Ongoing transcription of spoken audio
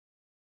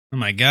Oh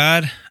my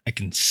God, I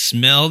can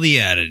smell the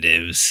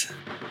additives.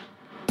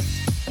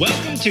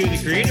 Welcome to the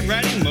Creative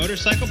Riding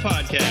Motorcycle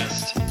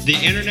Podcast, the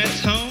internet's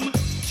home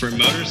for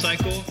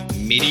motorcycle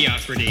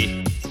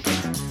mediocrity.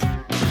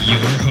 Your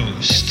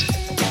host.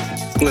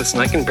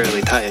 Listen, I can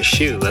barely tie a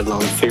shoe, let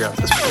alone figure out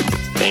this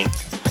thing.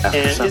 And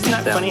isn't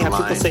that funny how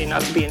people say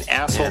not to be an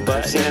asshole,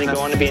 but then they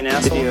go on to be an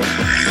asshole?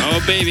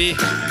 Oh, baby.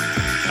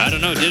 I don't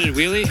know, did it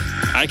wheelie?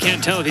 I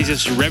can't tell if he's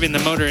just revving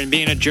the motor and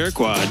being a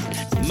jerkwad.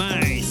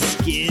 My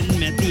skin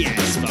met the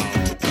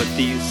asphalt. But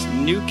these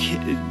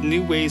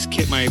new ways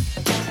kit my...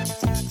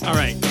 All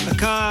right, a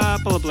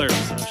couple of blurbs.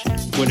 Oh,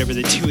 shit. Whatever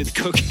they do with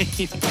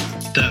cocaine.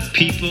 The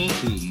people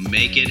who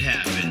make it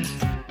happen.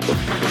 The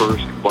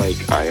first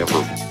bike I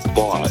ever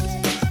bought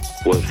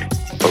was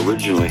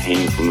originally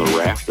hanging from the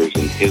rafters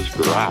in his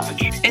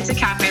garage. It's a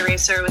cafe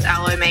racer with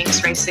alloy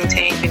Manx racing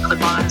tank and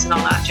clip-ons and all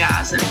that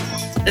jazz. And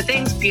the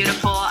thing's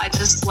beautiful. I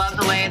just love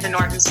the way the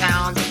Norton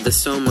sounds. The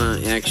Soma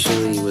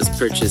actually was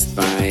purchased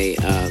by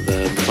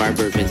the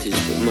Barber Vintage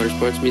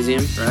Motorsports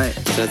Museum. Right.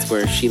 So that's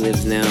where she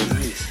lives now.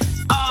 Nice.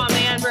 Oh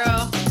man, bro.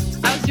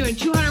 I was doing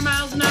 200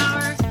 miles an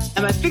hour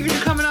and my fingers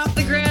are coming off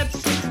the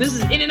grips. This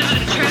is in and out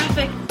of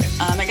traffic.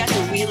 I got to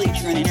wheelie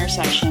through an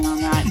intersection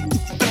on that.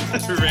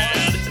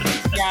 Rad.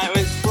 Yeah, it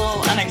was a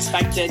little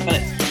unexpected,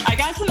 but I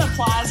got some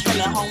applause from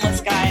the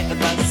homeless guy at the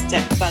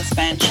bus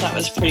bench. That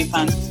was pretty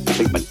fun. I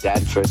think my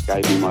dad first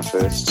gave me my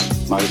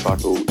first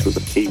motorcycle, which was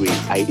a Kiwi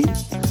 80,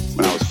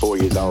 when I was 4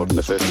 years old, and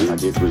the first thing I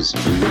did was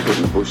look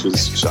in the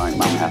bushes showing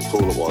Mum how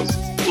cool it was.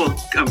 Well,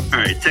 all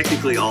right,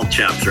 technically all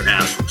chaps are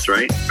assless,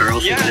 right? Or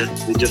else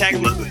they just do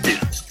leather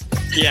pants.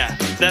 Yeah,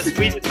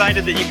 we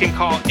decided that you can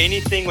call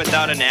anything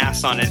without an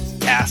ass on it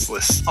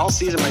assless. All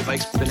season, my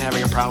bike's been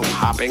having a problem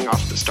hopping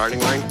off the starting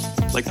line.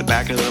 Like the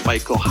back of the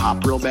bike will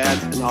hop real bad,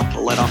 and I'll have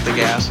to let off the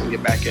gas and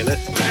get back in it.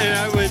 And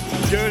I would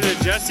go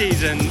to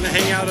Jesse's and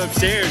hang out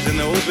upstairs in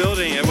the old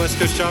building at West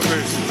Coast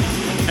Choppers.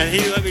 And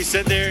he'd let me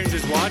sit there and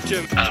just watch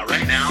him.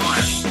 Right now,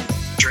 I'm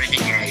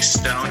drinking a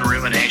Stone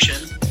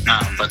Rumination,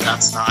 but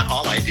that's not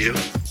all I do.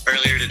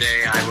 Earlier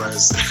today, I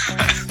was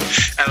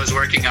I was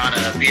working on a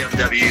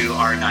BMW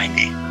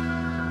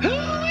R90.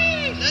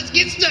 Hooey, let's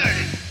get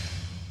started.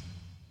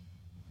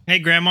 Hey,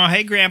 Grandma.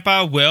 Hey,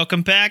 Grandpa.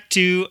 Welcome back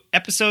to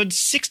episode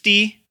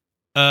 60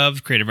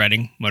 of Creative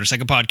Riding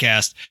Motorcycle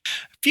Podcast.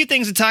 A few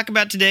things to talk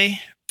about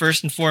today.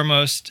 First and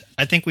foremost,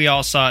 I think we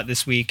all saw it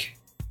this week.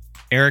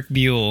 Eric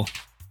Buell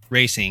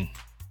Racing,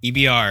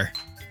 EBR,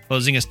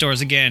 closing its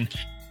doors again.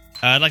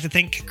 I'd like to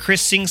thank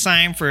Chris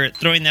Singsheim for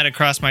throwing that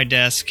across my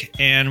desk,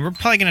 and we're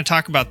probably going to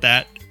talk about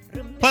that.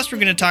 Plus, we're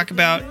going to talk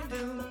about,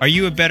 are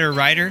you a better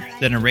rider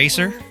than a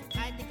racer?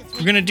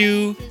 We're going to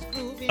do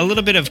a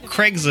little bit of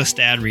Craigslist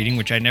ad reading,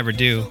 which I never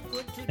do.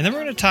 And then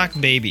we're going to talk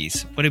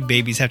babies. What do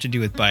babies have to do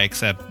with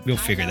bikes? We'll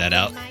figure that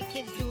out.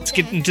 Let's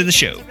get into the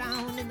show.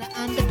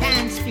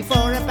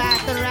 Before a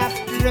bath or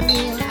after a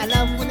meal, I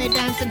love when they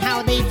dance and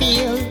how they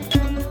feel.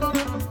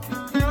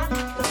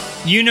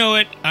 You know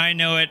it, I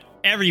know it,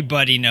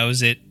 everybody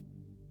knows it.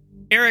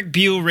 Eric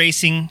Buell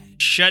Racing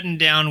shutting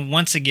down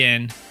once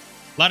again.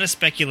 A lot of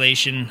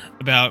speculation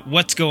about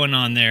what's going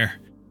on there.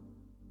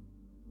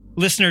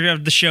 Listener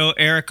of the show,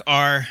 Eric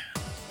R.,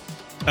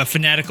 a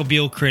fanatical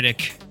Buell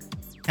critic,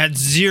 had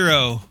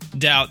zero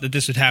doubt that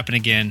this would happen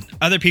again.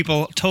 Other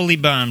people totally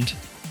bummed.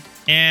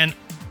 And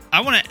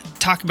I want to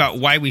talk about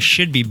why we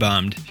should be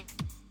bummed.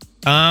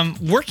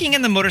 Working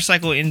in the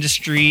motorcycle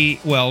industry,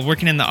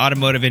 working in the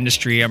automotive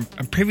industry, I'm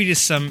privy to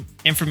some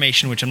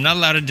information which I'm not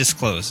allowed to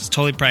disclose. It's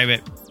totally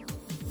private,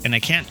 and I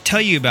can't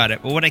tell you about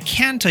it. But what I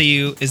can tell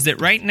you is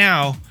that right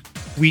now,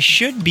 we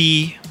should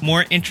be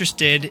more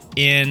interested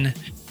in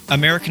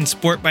American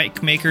sport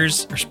bike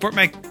makers, or sport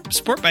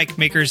bike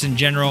makers in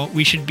general.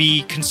 We should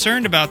be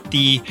concerned about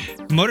the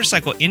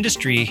motorcycle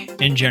industry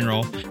in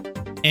general.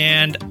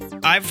 And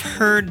I've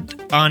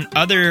heard on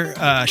other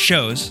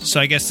shows, so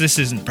I guess this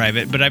isn't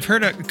private, but I've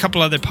heard a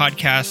couple other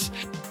podcasts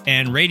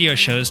and radio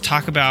shows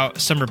talk about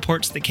some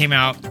reports that came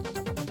out.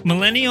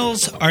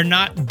 Millennials are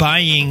not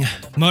buying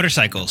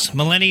motorcycles.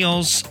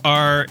 Millennials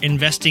are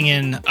investing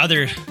in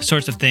other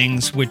sorts of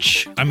things,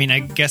 which, I mean, I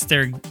guess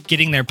they're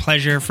getting their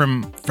pleasure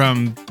from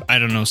I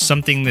don't know,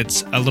 something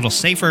that's a little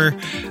safer,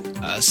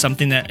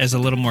 something that is a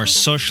little more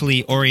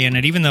socially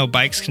oriented, even though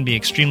bikes can be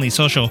extremely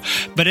social.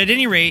 But at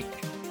any rate,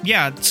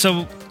 yeah,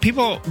 so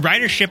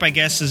ridership, I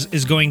guess,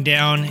 is going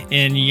down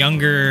in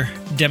younger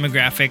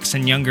demographics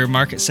and younger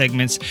market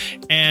segments.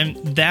 And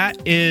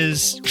that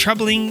is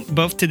troubling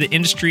both to the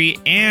industry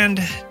and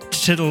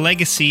to the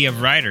legacy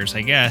of riders,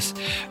 I guess.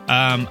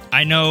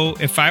 I know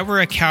if I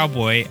were a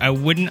cowboy, I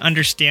wouldn't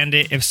understand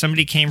it if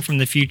somebody came from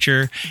the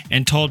future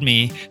and told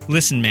me,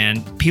 listen,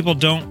 man, people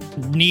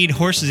don't need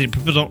horses.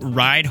 People don't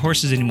ride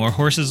horses anymore.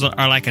 Horses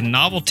are like a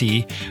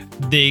novelty.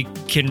 They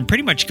can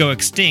pretty much go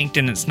extinct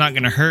and it's not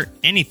going to hurt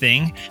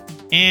anything.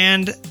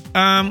 And,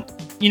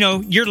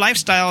 your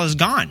lifestyle is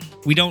gone.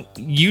 We don't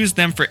use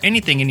them for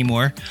anything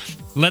anymore,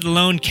 let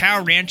alone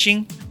cow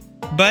ranching.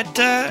 But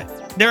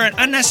they're an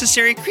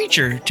unnecessary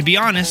creature, to be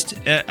honest.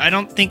 I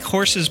don't think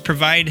horses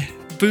provide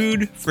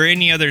food for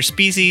any other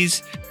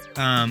species.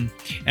 And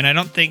I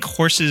don't think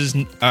horses,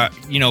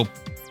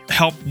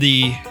 help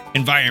the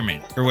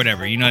environment or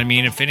whatever. You know what I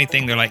mean? If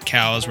anything, they're like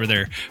cows where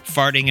they're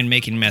farting and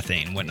making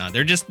methane and whatnot.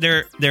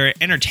 They're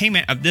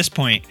entertainment at this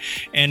point,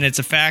 and it's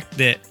a fact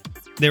that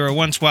they were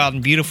once wild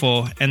and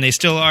beautiful, and they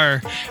still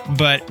are,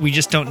 but we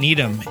just don't need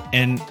them,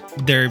 and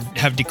they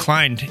have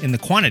declined in the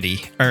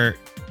quantity, or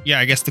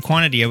I guess the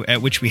quantity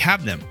at which we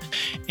have them.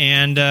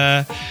 And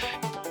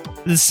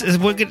this is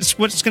what's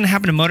going to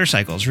happen to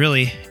motorcycles,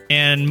 really.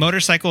 And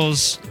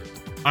motorcycles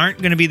aren't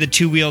going to be the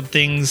two-wheeled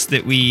things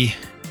that we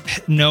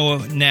know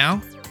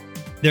now.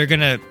 They're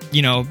going to,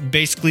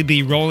 basically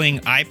be rolling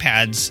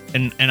iPads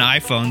and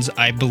iPhones,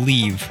 I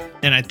believe.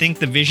 And I think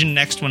the Vision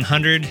Next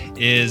 100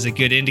 is a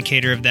good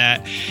indicator of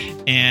that.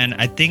 And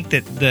I think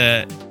that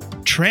the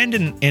trend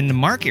in the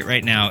market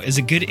right now is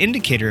a good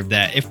indicator of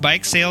that. If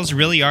bike sales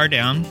really are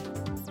down,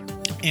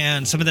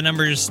 and some of the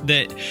numbers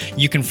that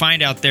you can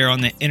find out there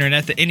on the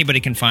internet that anybody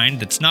can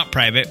find that's not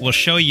private will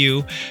show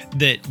you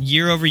that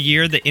year over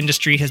year, the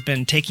industry has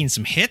been taking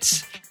some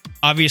hits.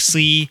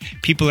 Obviously,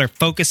 people are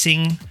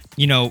focusing,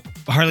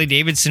 Harley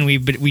Davidson,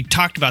 we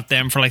talked about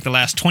them for like the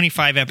last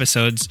 25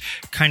 episodes,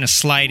 kind of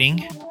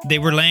sliding. They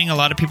were laying a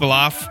lot of people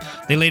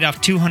off. They laid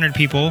off 200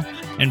 people,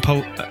 and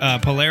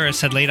Polaris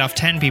had laid off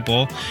 10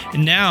 people.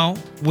 And now,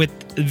 with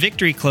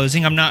Victory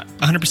closing, I'm not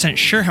 100%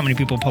 sure how many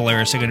people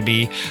Polaris are going to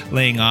be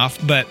laying off,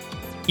 but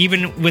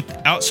even with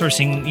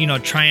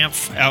outsourcing,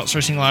 Triumph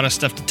outsourcing a lot of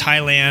stuff to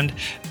Thailand,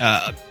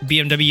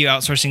 BMW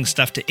outsourcing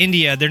stuff to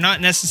India, they're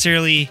not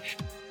necessarily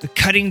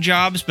cutting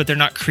jobs, but they're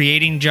not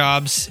creating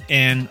jobs,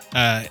 and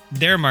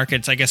their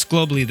markets, I guess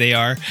globally they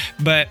are.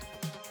 But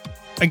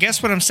I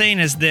guess what I'm saying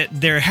is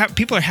that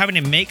people are having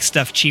to make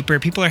stuff cheaper.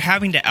 People are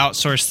having to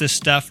outsource this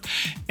stuff,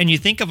 and you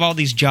think of all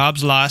these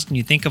jobs lost, and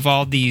you think of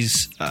all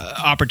these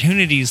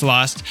opportunities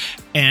lost,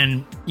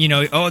 and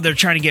they're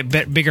trying to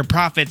get bigger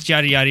profits,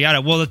 yada yada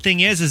yada. Well, the thing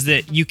is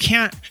that you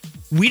can't.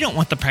 We don't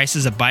want the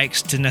prices of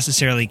bikes to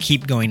necessarily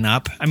keep going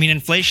up. I mean,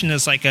 inflation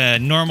is like a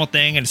normal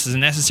thing, and it's a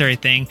necessary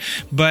thing,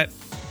 but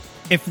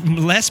if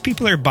less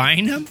people are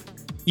buying them,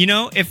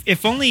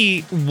 if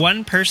only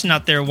one person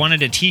out there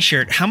wanted a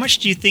t-shirt, how much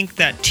do you think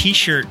that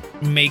t-shirt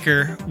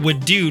maker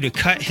would do to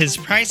cut his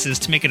prices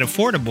to make it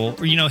affordable?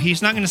 Or,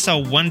 he's not going to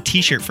sell one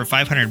t-shirt for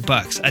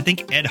 $500. I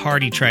think Ed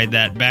Hardy tried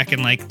that back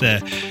in like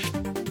the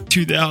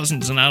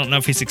 2000s, and I don't know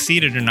if he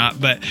succeeded or not,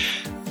 but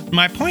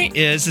my point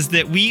is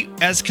that we,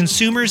 as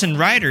consumers and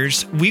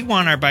riders, we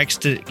want our bikes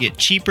to get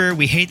cheaper.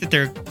 We hate that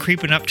they're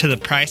creeping up to the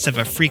price of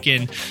a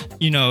freaking,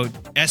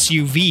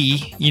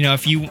 SUV.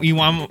 If you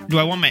want, do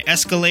I want my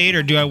Escalade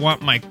or do I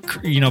want my,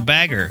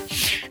 Bagger?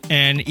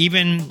 And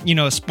even,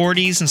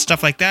 Sporties and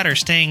stuff like that are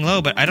staying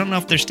low, but I don't know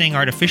if they're staying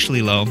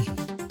artificially low.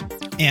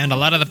 And a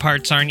lot of the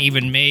parts aren't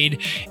even made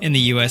in the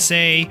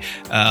USA.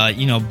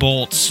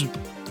 Bolts,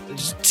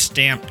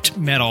 stamped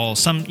metal,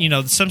 some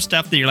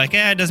stuff that you're like,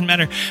 it doesn't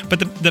matter. But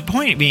the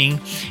point being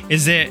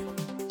is that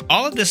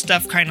all of this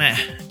stuff kind of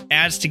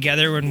adds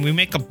together when we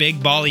make a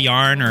big ball of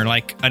yarn or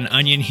like an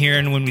onion here,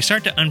 and when we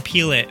start to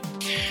unpeel it,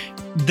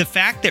 the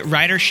fact that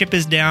ridership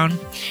is down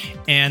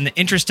and the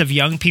interest of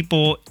young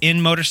people in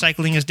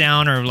motorcycling is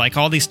down, or like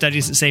all these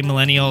studies that say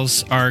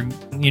millennials are,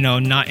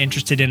 not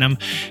interested in them.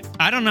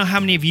 I don't know how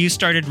many of you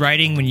started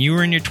riding when you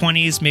were in your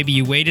 20s. Maybe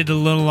you waited a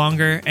little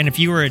longer. And if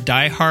you were a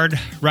diehard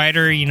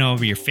rider,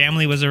 your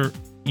family was a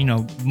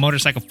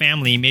motorcycle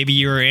family, maybe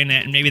you were in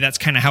it, and maybe that's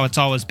kind of how it's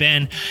always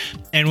been.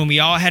 And when we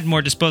all had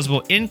more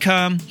disposable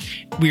income,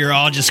 we were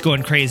all just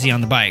going crazy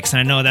on the bikes. And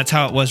I know that's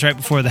how it was right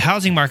before the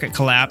housing market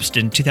collapsed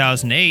in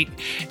 2008.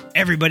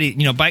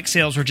 Everybody, bike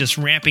sales were just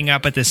ramping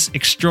up at this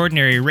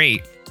extraordinary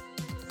rate.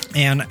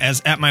 And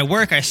as at my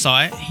work, I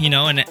saw it,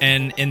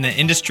 and in the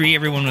industry,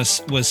 everyone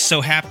was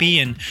so happy,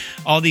 and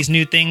all these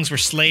new things were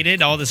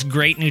slated, all this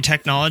great new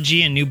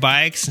technology and new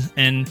bikes,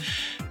 and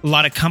a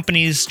lot of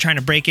companies trying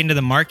to break into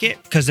the market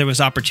because there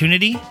was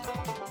opportunity.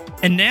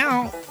 And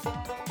now,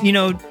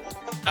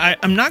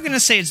 I'm not going to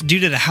say it's due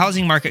to the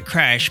housing market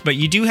crash, but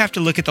you do have to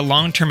look at the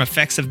long-term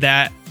effects of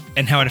that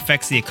and how it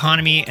affects the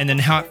economy, and then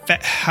how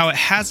it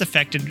has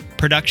affected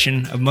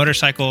production of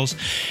motorcycles.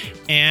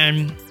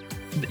 And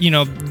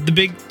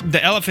the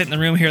elephant in the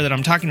room here that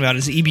I'm talking about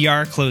is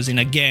EBR closing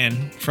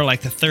again for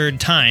like the third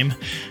time,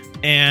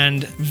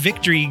 and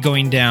Victory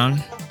going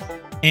down,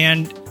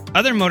 and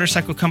other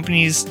motorcycle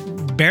companies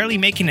barely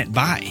making it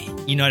by.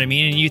 You know what I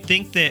mean? And you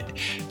think that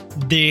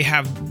they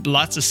have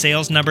lots of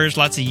sales numbers,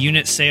 lots of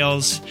unit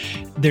sales,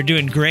 they're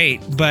doing great,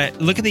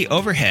 but look at the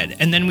overhead.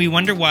 And then we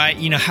wonder why,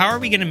 how are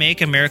we going to make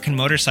American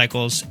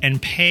motorcycles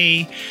and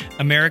pay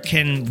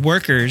American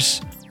workers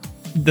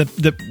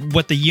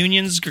what the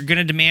unions are going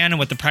to demand and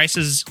what the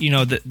prices,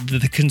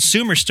 the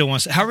consumer still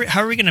wants. How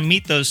are we going to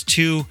meet those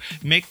two,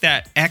 make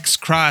that X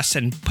cross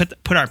and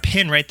put our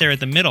pin right there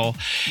at the middle,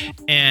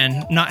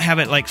 and not have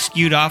it like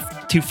skewed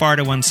off too far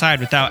to one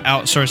side without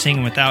outsourcing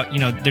and without,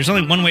 there's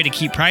only one way to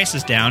keep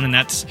prices down, and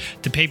that's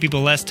to pay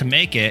people less to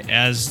make it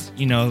as,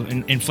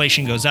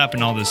 inflation goes up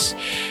and all this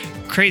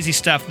crazy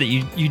stuff that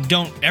you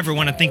don't ever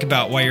want to think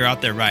about while you're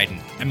out there riding.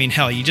 I mean,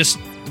 hell, you just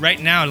right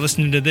now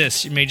listening to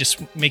this, it may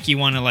just make you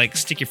want to like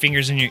stick your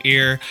fingers in your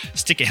ear,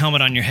 stick a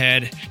helmet on your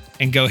head,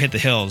 and go hit the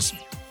hills.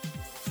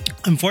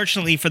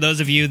 Unfortunately, for those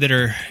of you that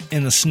are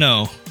in the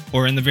snow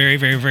or in the very,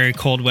 very, very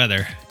cold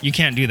weather, you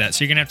can't do that.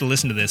 So you're going to have to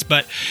listen to this.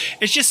 But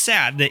it's just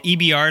sad that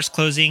EBR is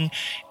closing.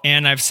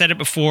 And I've said it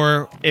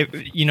before,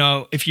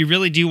 if you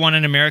really do want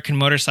an American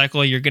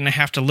motorcycle, you're going to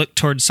have to look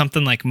towards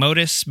something like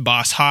Modus,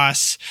 Boss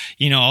Haas,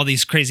 all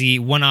these crazy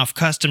one-off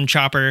custom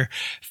chopper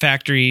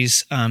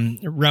factories, the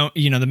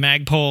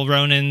Magpul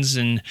Ronins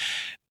and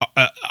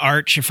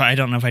Arch, I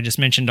don't know if I just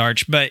mentioned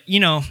Arch, but,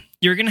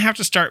 you're going to have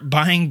to start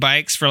buying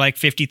bikes for like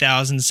 $50,000,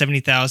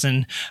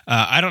 $70,000.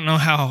 I don't know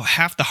how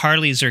half the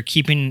Harleys are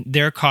keeping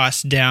their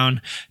costs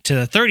down to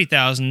the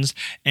 $30,000s.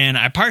 And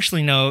I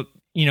partially know,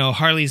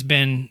 Harley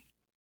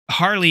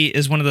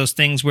is one of those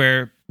things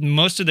where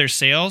most of their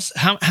sales,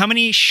 how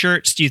many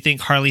shirts do you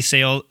think Harley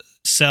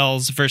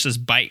sells versus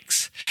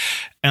bikes?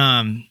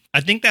 I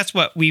think that's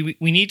what we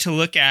need to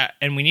look at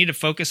and we need to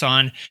focus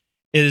on,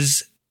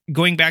 is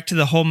going back to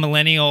the whole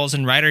millennials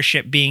and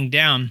ridership being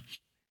down.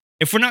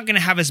 If we're not going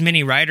to have as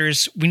many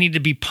riders, we need to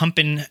be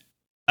pumping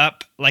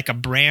up like a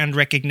brand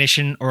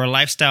recognition or a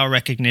lifestyle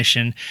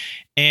recognition.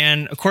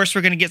 And of course,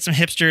 we're going to get some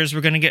hipsters,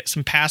 we're going to get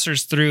some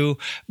passers through.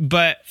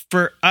 But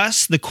for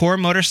us, the core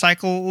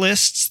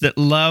motorcyclists that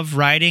love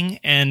riding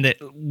and that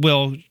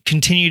will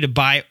continue to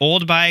buy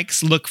old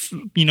bikes,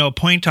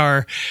 point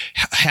our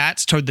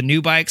hats toward the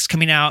new bikes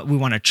coming out. We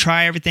want to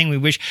try everything. We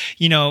wish,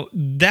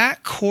 that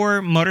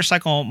core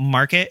motorcycle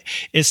market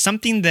is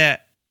something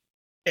that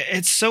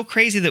it's so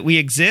crazy that we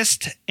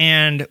exist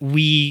and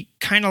we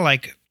kind of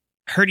like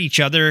hurt each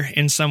other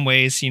in some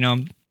ways.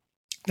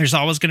 There's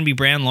always going to be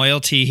brand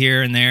loyalty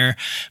here and there,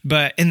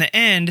 but in the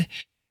end,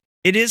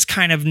 it is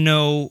kind of a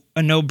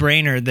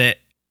no-brainer that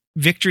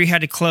Victory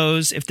had to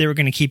close if they were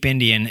going to keep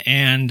Indian.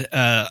 And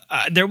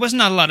there was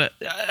not a lot of,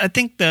 I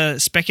think the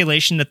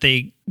speculation that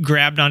they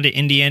grabbed onto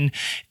Indian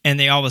and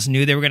they always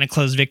knew they were going to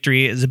close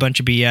Victory is a bunch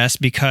of BS,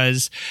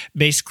 because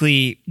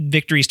basically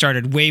Victory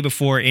started way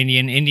before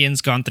Indian.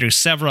 Indian's gone through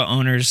several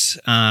owners,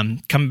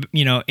 in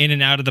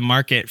and out of the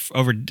market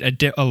over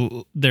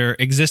their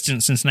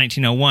existence since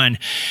 1901.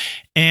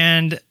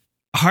 And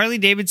Harley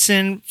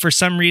Davidson, for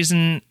some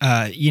reason,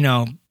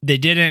 they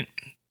didn't.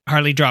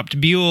 Harley dropped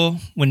Buell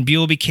when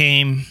Buell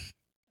became,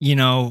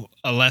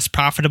 a less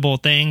profitable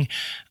thing.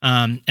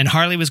 And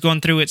Harley was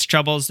going through its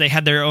troubles. They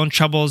had their own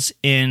troubles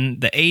in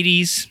the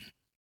 80s.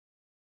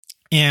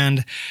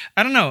 And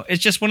I don't know.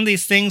 It's just one of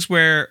these things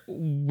where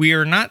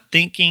we're not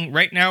thinking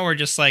right now. We're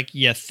just like,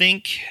 you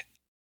think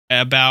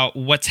about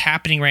what's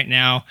happening right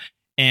now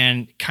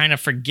and kind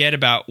of forget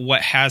about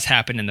what has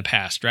happened in the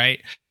past,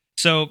 right?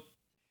 So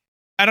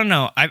I don't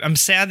know. I'm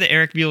sad that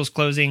Eric Buell is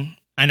closing.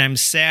 And I'm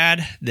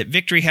sad that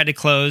Victory had to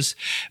close.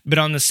 But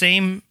on the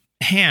same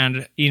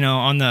hand,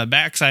 on the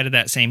backside of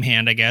that same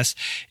hand, I guess,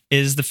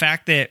 is the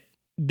fact that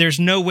there's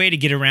no way to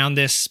get around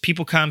this.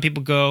 People come,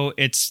 people go.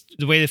 It's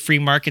the way the free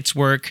markets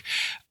work.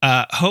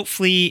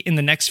 Hopefully, in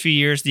the next few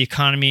years, the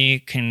economy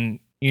can,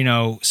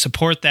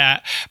 support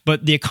that.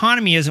 But the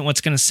economy isn't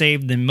what's going to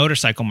save the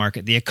motorcycle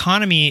market. The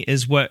economy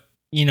is what,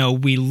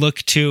 we look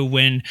to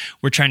when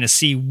we're trying to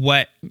see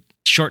what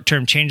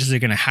short-term changes are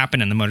going to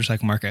happen in the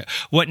motorcycle market.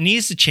 What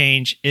needs to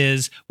change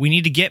is we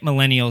need to get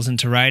millennials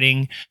into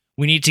riding.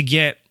 We need to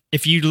get,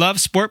 if you love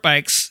sport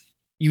bikes,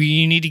 you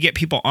need to get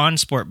people on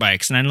sport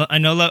bikes. And I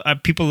know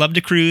people love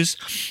to cruise.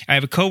 I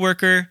have a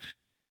coworker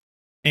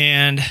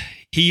and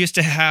he used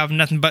to have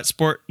nothing but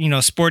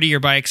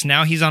sportier bikes.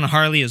 Now he's on a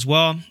Harley as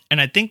well. And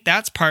I think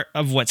that's part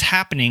of what's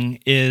happening,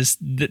 is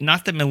that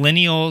not that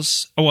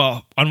millennials,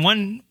 well, on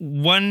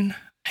one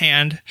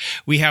hand,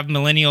 we have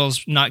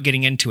millennials not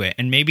getting into it,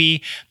 and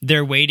maybe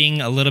they're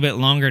waiting a little bit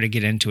longer to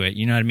get into it.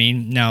 You know what I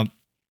mean? Now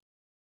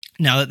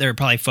that they're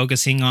probably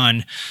focusing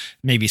on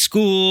maybe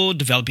school,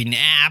 developing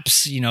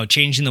apps,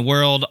 changing the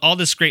world, all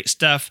this great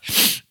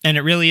stuff. And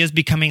it really is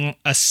becoming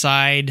a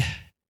side,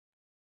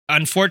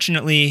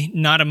 unfortunately,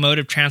 not a mode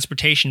of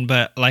transportation,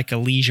 but like a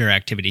leisure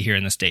activity here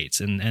in the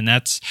States. And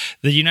that's,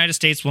 the United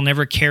States will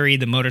never carry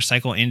the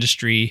motorcycle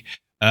industry,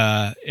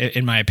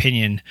 in my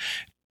opinion,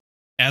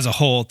 as a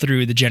whole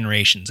through the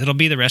generations. It'll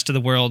be the rest of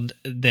the world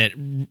that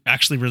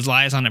actually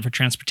relies on it for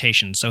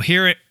transportation. So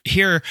here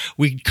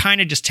we kind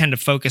of just tend to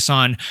focus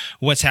on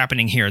what's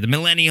happening here. The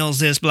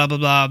millennials, this, blah, blah,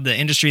 blah, the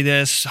industry,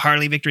 this,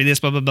 Harley Victory, this,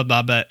 blah, blah, blah,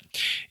 blah. But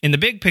in the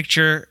big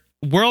picture,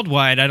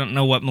 worldwide, I don't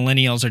know what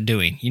millennials are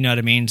doing. You know what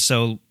I mean?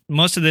 So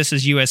most of this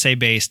is USA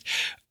based,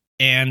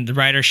 and the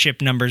ridership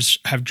numbers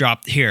have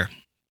dropped here.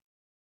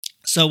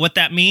 So what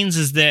that means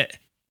is that,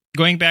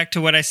 going back to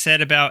what I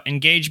said about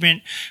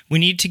engagement, we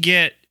need to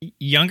get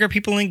younger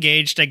people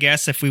engaged, I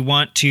guess, if we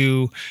want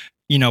to,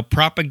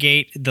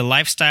 propagate the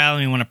lifestyle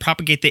and we want to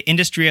propagate the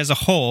industry as a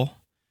whole.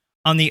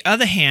 On the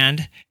other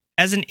hand,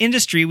 as an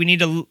industry, we need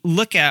to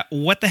look at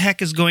what the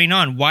heck is going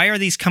on. Why are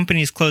these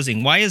companies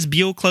closing? Why is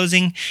Buell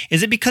closing?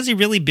 Is it because he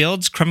really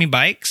builds crummy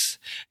bikes?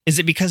 Is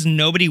it because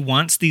nobody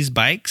wants these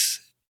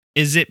bikes?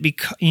 Is it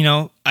because,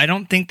 I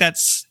don't think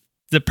that's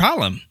the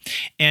problem.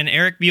 And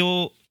Eric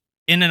Buell,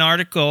 in an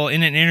article,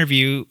 in an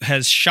interview,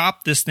 has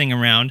shopped this thing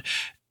around.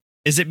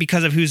 Is it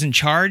because of who's in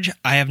charge?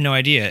 I have no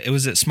idea.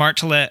 Was it smart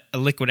to let a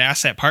liquid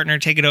asset partner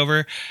take it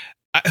over?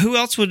 Who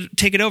else would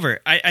take it over?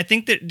 I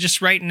think that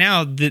just right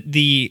now,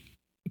 the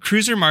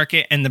cruiser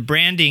market and the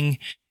branding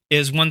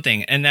is one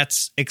thing, and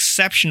that's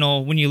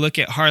exceptional when you look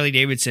at Harley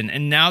Davidson.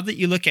 And now that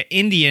you look at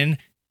Indian,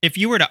 if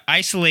you were to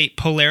isolate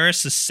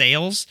Polaris'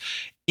 sales,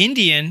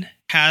 Indian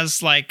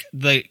has like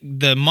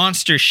the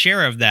monster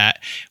share of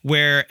that,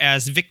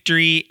 whereas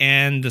Victory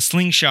and the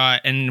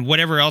Slingshot and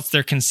whatever else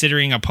they're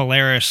considering a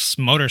Polaris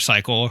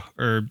motorcycle,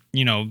 or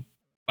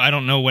I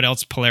don't know what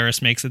else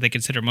Polaris makes that they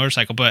consider a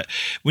motorcycle, but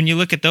when you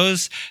look at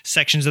those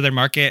sections of their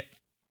market,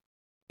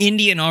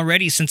 Indian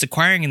already, since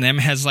acquiring them,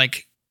 has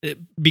like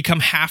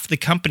become half the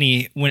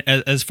company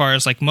as far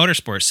as like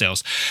motorsport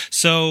sales.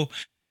 So,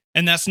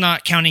 and that's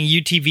not counting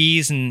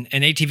UTVs and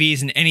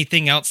ATVs and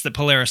anything else that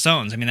Polaris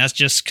owns. I mean, that's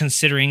just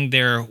considering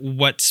their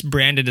what's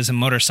branded as a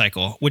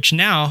motorcycle, which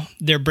now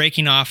they're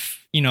breaking off,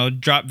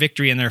 Drop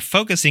Victory, and they're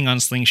focusing on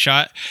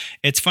Slingshot.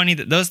 It's funny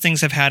that those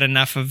things have had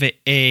enough of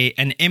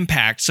an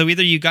impact. So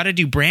either you got to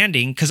do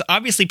branding, because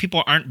obviously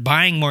people aren't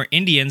buying more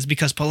Indians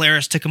because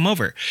Polaris took them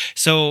over.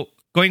 So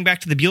going back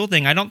to the Buell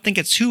thing, I don't think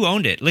it's who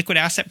owned it. Liquid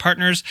Asset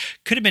Partners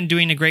could have been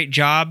doing a great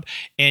job,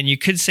 and you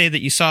could say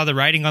that you saw the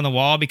writing on the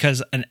wall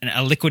because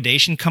a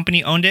liquidation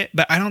company owned it,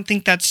 but I don't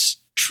think that's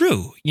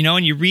true.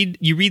 And you read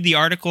the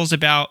articles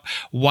about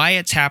why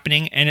it's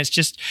happening, and it's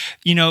just,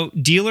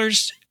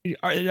 dealers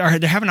they're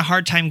having a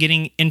hard time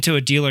getting into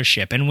a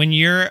dealership. And when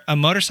you're a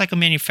motorcycle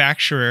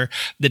manufacturer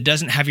that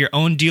doesn't have your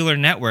own dealer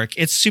network,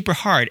 it's super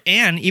hard.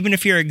 And even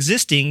if you're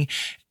existing,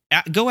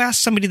 go ask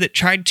somebody that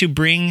tried to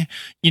bring,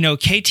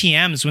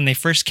 KTMs when they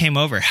first came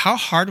over. How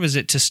hard was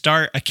it to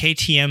start a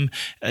KTM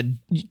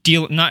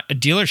not a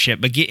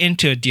dealership, but get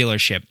into a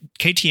dealership?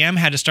 KTM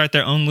had to start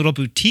their own little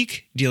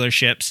boutique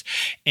dealerships.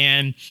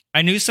 And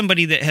I knew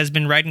somebody that has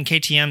been riding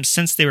KTM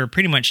since they were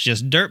pretty much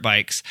just dirt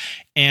bikes.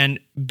 And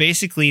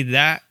basically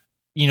that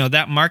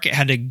market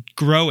had to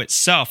grow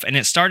itself, and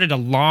it started a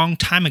long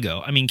time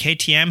ago. I mean,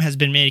 KTM has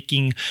been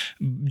making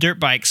dirt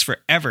bikes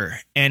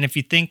forever. And if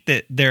you think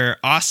that they're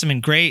awesome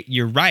and great,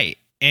 you're right.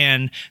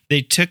 And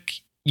they took,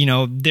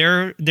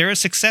 they're a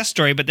success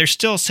story, but they're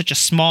still such a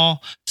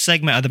small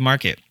segment of the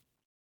market.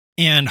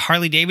 And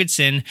Harley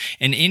Davidson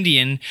and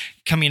Indian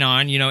coming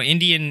on,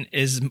 Indian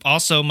is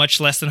also much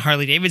less than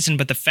Harley Davidson,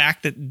 but the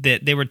fact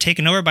that they were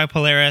taken over by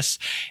Polaris,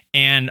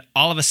 and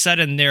all of a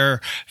sudden they're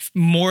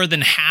more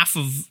than half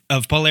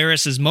of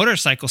Polaris's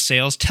motorcycle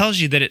sales, tells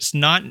you that it's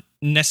not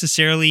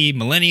necessarily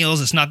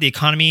millennials, it's not the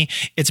economy,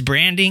 it's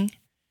branding.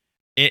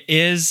 It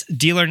is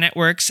dealer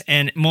networks,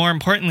 and more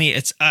importantly,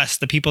 it's us,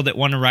 the people that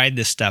want to ride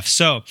this stuff.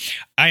 So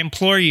I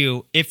implore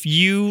you, if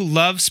you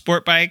love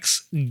sport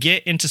bikes,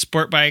 get into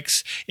sport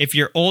bikes. If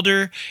you're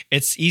older,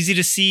 it's easy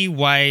to see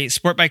why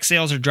sport bike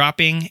sales are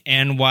dropping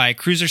and why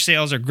cruiser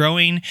sales are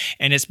growing.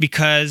 And it's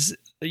because,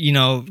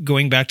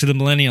 going back to the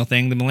millennial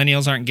thing, the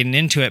millennials aren't getting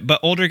into it. But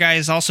older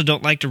guys also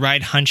don't like to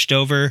ride hunched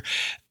over.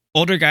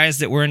 Older guys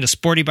that were into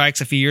sporty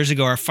bikes a few years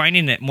ago are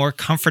finding it more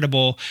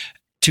comfortable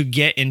to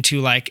get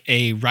into like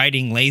a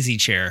riding lazy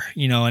chair,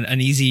 an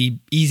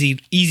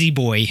easy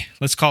boy,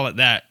 let's call it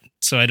that.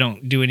 So I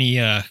don't do any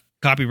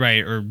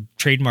copyright or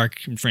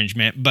trademark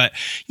infringement, but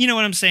you know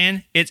what I'm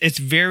saying? It's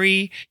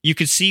very, you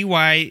could see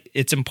why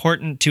it's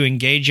important to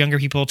engage younger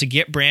people, to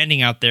get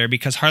branding out there,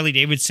 because Harley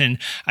Davidson,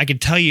 I can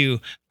tell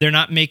you, they're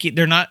not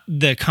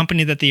the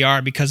company that they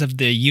are because of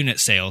the unit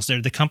sales.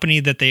 They're the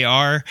company that they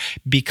are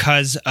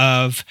because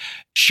of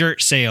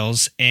shirt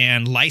sales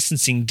and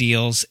licensing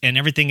deals and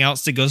everything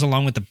else that goes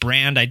along with the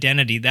brand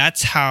identity.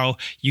 That's how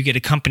you get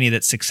a company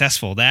that's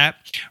successful. That,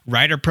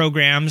 rider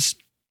programs,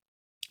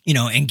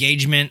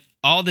 engagement,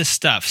 all this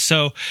stuff.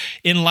 So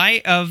in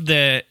light of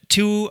the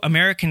two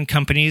American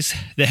companies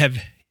that have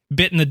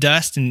bitten the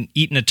dust and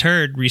eaten a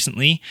turd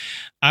recently,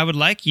 I would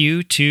like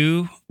you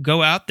to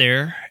go out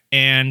there,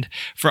 and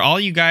for all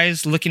you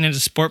guys looking into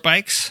sport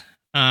bikes,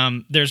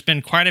 there's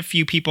been quite a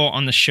few people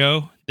on the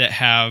show that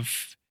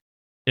have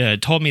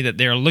told me that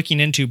they're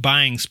looking into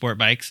buying sport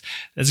bikes.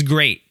 That's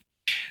great.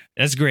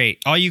 That's great.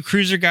 All you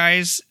cruiser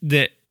guys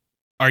that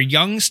are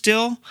young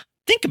still,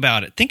 think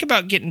about it. Think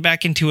about getting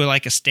back into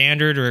a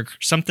standard or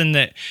something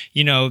that,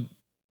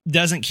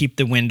 doesn't keep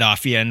the wind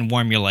off you and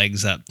warm your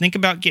legs up. Think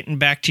about getting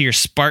back to your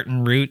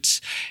Spartan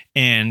roots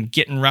and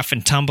getting rough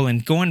and tumble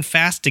and going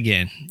fast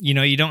again.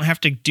 You don't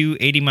have to do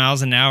 80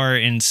 miles an hour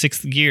in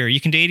sixth gear.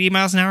 You can do 80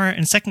 miles an hour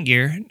in second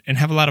gear and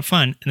have a lot of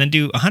fun, and then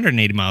do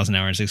 180 miles an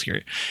hour in sixth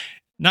gear.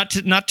 Not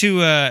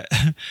to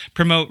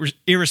promote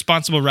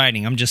irresponsible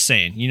riding. I'm just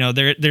saying,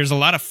 there's a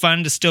lot of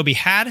fun to still be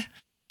had.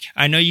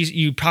 I know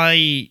you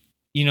probably,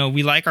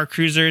 we like our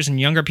cruisers, and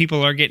younger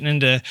people are getting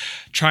into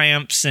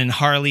Triumphs and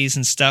Harleys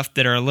and stuff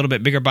that are a little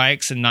bit bigger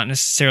bikes and not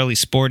necessarily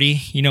sporty,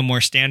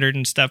 more standard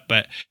and stuff.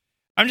 But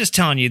I'm just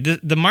telling you,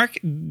 the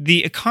market,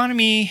 the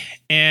economy,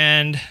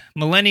 and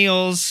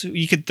millennials,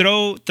 you could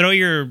throw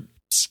your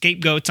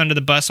scapegoats under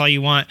the bus all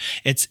you want.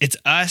 It's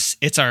us.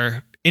 It's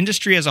our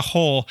industry as a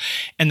whole.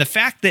 And the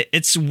fact that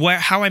it's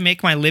how I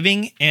make my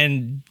living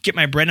and get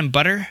my bread and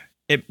butter,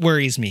 it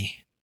worries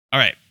me. All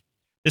right.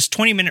 This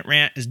 20-minute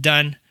rant is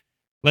done.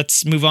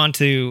 Let's move on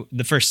to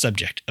the first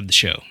subject of the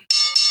show.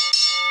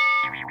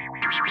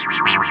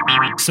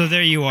 So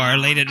there you are,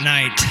 late at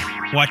night,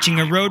 watching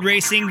a road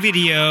racing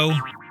video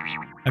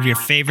of your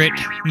favorite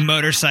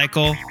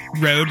motorcycle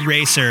road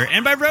racer.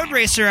 And by road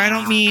racer, I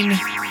don't mean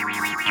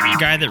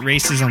guy that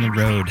races on the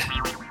road.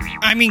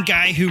 I mean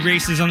guy who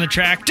races on the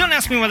track. Don't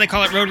ask me why they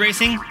call it road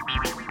racing.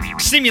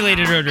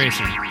 Simulated road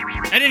racing.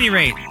 At any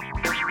rate,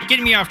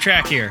 getting me off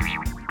track here.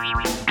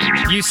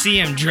 You see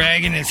him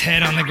dragging his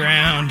head on the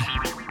ground.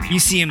 You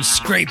see him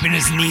scraping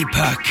his knee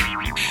puck.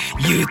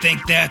 You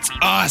think that's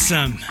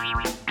awesome.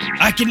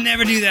 I could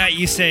never do that,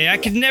 you say. I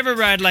could never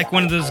ride like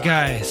one of those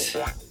guys.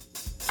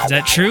 Is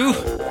that true?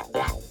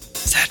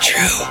 Is that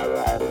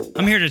true?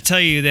 I'm here to tell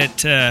you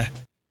that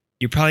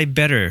you're probably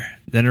better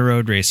than a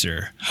road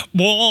racer.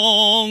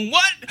 Whoa,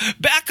 what?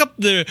 Back up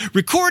the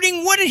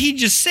recording? What did he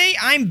just say?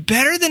 I'm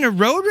better than a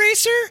road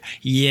racer?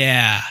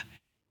 Yeah,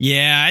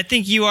 I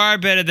think you are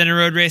better than a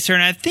road racer,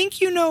 and I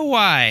think you know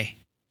why.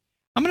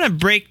 I'm going to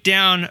break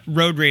down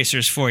road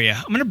racers for you.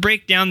 I'm going to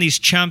break down these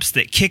chumps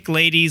that kick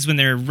ladies when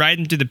they're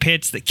riding through the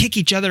pits, that kick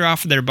each other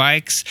off of their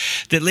bikes,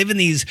 that live in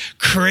these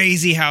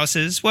crazy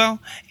houses. Well,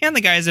 and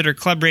the guys that are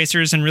club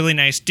racers and really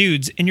nice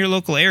dudes in your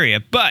local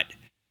area. But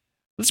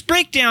let's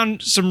break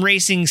down some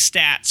racing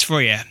stats for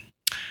you.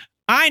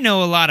 I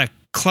know a lot of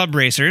club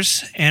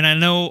racers, and I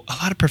know a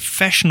lot of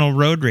professional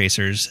road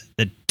racers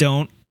that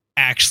don't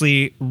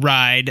actually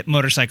ride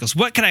motorcycles.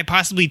 What could I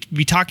possibly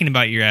be talking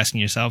about, you're asking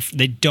yourself?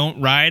 They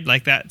don't ride?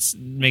 Like, that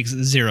makes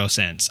zero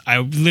sense. I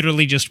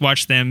literally just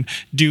watched them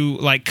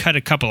cut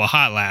a couple of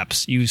hot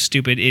laps, you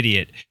stupid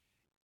idiot.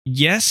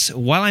 Yes,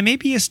 while I may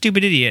be a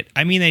stupid idiot,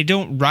 I mean they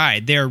don't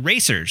ride. They're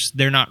racers.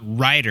 They're not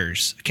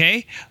riders,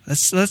 okay?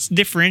 Let's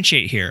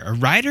differentiate here. A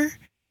rider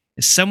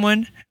is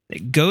someone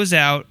that goes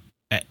out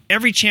at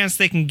every chance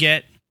they can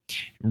get,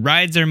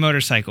 rides their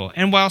motorcycle.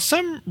 And while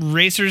some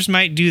racers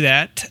might do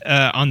that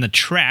on the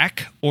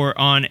track or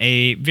on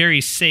a very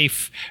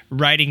safe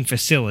riding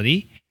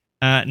facility,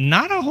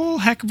 not a whole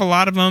heck of a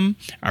lot of them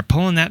are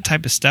pulling that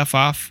type of stuff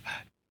off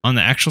on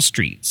the actual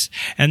streets.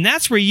 And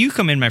that's where you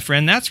come in, my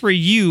friend. That's where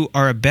you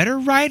are a better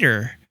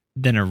rider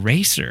than a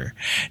racer.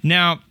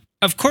 Now,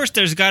 of course,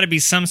 there's got to be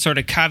some sort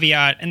of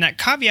caveat, and that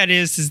caveat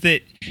is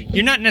that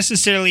you're not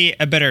necessarily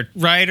a better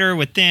rider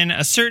within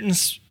a certain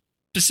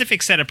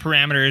specific set of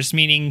parameters,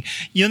 meaning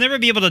you'll never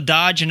be able to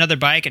dodge another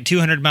bike at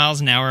 200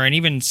 miles an hour, and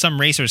even some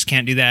racers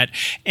can't do that.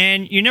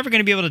 And you're never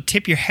going to be able to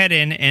tip your head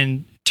in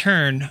and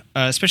turn,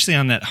 especially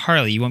on that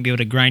Harley. You won't be able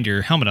to grind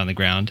your helmet on the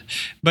ground.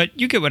 But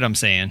you get what I'm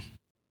saying.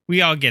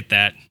 We all get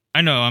that.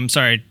 I know, I'm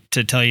sorry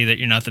to tell you that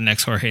you're not the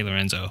next Jorge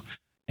Lorenzo.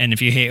 And if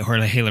you hate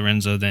Jorge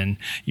Lorenzo, then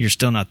you're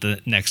still not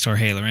the next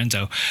Jorge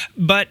Lorenzo.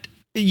 But,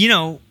 you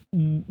know,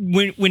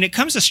 when it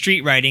comes to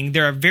street riding,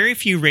 there are very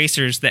few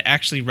racers that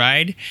actually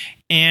ride.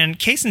 And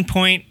case in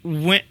point,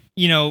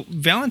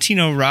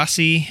 Valentino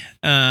Rossi,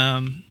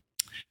 a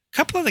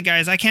couple of the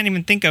guys I can't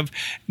even think of,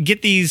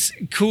 get these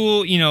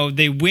cool,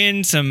 they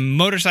win some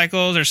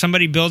motorcycles, or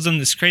somebody builds them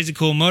this crazy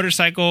cool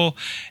motorcycle,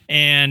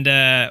 and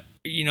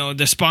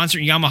the sponsor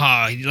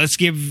Yamaha, let's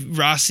give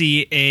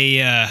Rossi a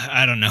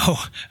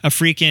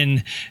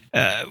freaking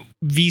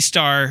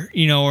V-Star,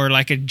 or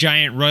like a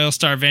giant Royal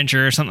Star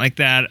Venture or something like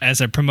that as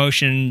a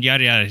promotion,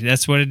 yada yada.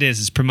 That's what it is.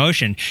 It's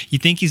promotion. You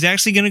think he's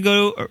actually going to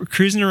go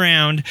cruising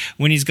around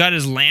when he's got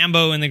his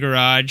Lambo in the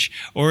garage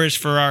or his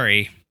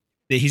Ferrari,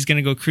 that he's going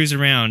to go cruise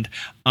around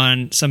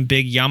on some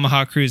big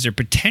Yamaha cruiser,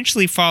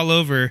 potentially fall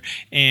over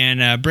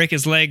and break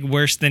his leg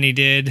worse than he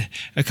did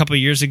a couple of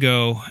years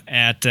ago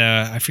at,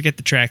 I forget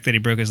the track that he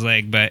broke his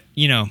leg, but,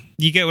 you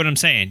get what I'm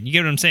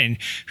saying.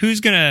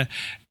 Who's going to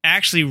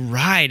actually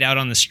ride out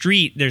on the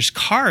street? There's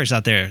cars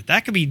out there.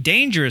 That could be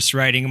dangerous,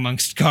 riding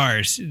amongst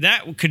cars.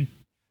 That could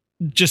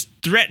just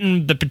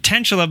threaten the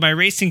potential of my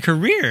racing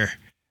career,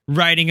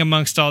 riding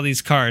amongst all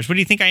these cars. What do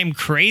you think? I am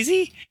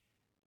crazy?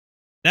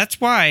 That's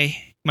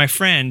why, my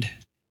friend,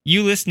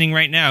 you listening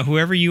right now,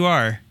 whoever you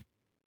are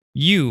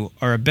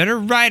a better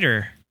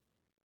rider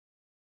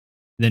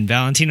than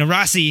Valentino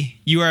Rossi.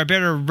 You are a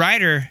better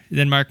rider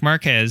than Marc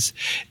Marquez.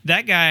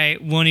 That guy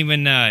won't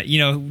even, has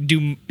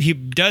done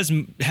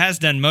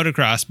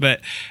motocross,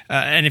 but,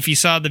 and if you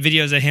saw the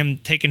videos of him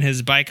taking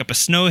his bike up a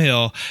snow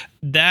hill,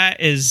 that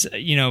is,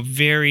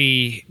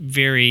 very,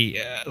 very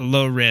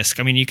low risk.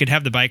 I mean, you could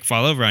have the bike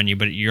fall over on you,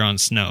 but you're on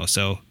snow.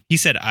 So he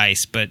said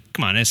ice, but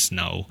come on, it's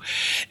snow.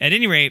 At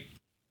any rate,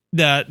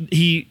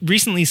 he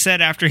recently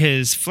said after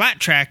his flat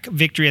track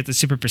victory at the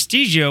Super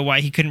Prestigio why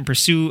he couldn't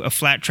pursue a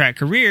flat track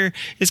career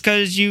is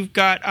because you've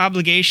got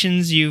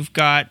obligations, you've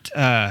got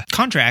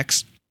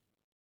contracts,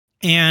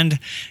 and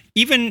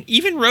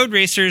even road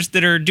racers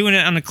that are doing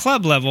it on a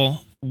club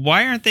level,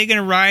 why aren't they going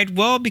to ride?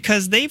 Well,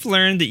 because they've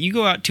learned that you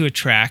go out to a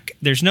track,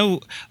 there's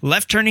no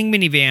left-turning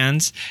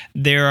minivans,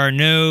 there are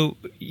no,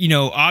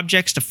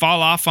 objects to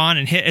fall off on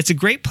and hit. It's a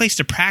great place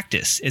to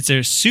practice. It's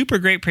a super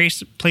great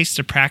place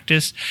to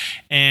practice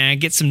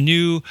and get some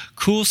new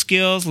cool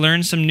skills,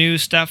 learn some new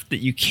stuff that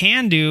you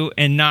can do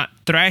and not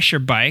thrash your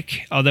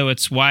bike, although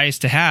it's wise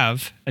to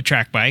have a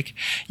track bike.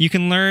 You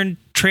can learn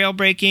trail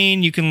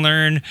braking, you can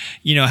learn,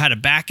 how to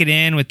back it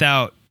in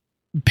without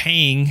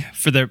paying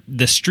for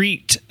the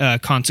street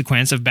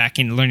consequence of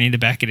learning to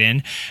back it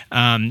in.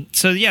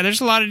 So yeah,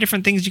 there's a lot of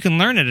different things you can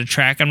learn at a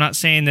track. I'm not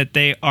saying that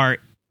they are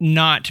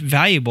not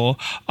valuable.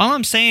 All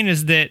I'm saying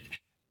is that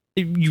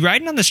you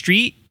riding on the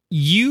street,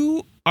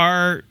 you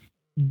are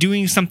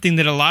doing something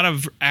that a lot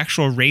of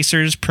actual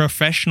racers,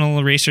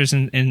 professional racers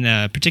in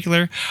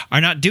particular, are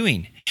not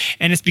doing.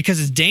 And it's because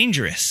it's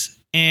dangerous.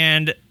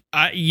 And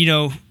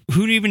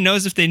who even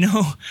knows if they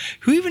know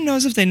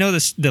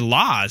the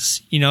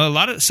laws?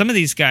 Some of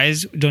these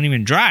guys don't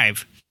even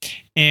drive.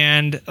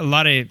 And a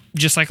lot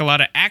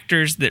of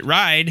actors that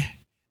ride,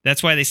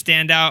 that's why they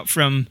stand out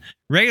from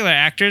regular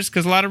actors,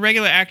 because a lot of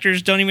regular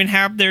actors don't even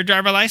have their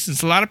driver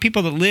license. A lot of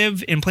people that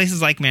live in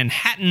places like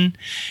Manhattan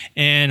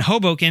and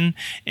Hoboken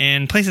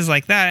and places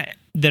like that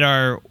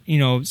are,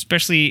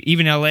 especially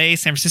even LA,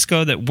 San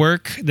Francisco,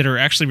 that are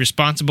actually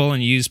responsible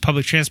and use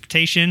public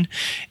transportation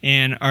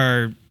and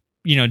are,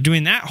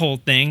 doing that whole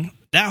thing,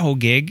 that whole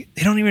gig,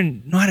 they don't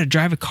even know how to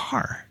drive a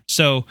car.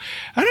 So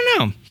I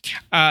don't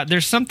know.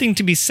 There's something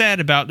to be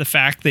said about the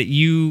fact that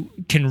you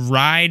can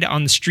ride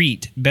on the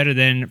street better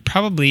than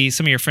probably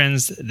some of your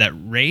friends that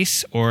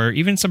race, or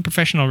even some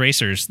professional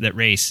racers that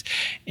race.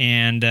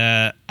 And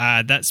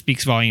that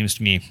speaks volumes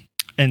to me.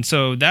 And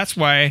so that's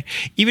why,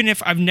 even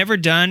if I've never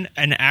done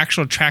an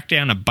actual track day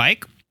on a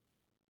bike,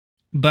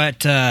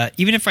 but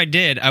even if I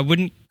did, I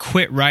wouldn't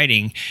quit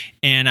riding.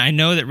 And I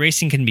know that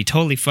racing can be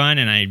totally fun,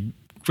 and I'm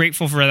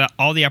grateful for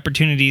all the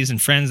opportunities and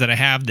friends that I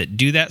have that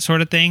do that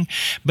sort of thing.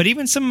 But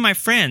even some of my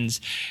friends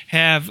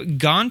have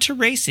gone to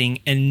racing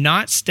and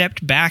not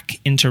stepped back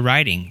into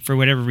riding for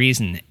whatever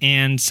reason.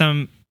 And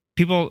some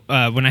people,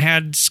 when I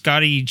had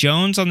Scotty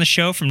Jones on the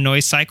show from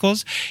Noise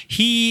Cycles,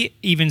 he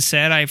even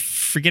said, I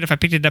forget if I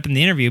picked it up in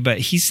the interview, but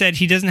he said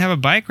he doesn't have a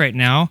bike right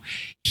now.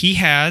 He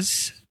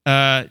has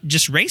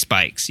just race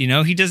bikes.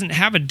 He doesn't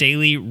have a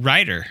daily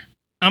rider.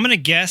 I'm going to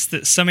guess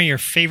that some of your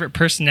favorite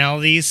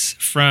personalities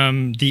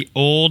from the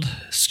old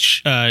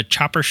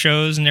chopper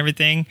shows and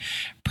everything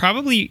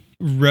probably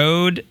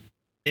rode,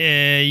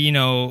 I'm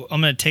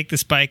going to take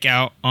this bike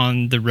out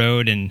on the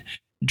road and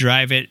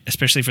drive it,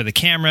 especially for the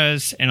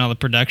cameras and all the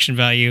production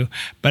value.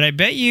 But I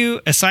bet you,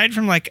 aside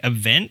from like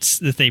events,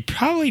 that they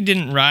probably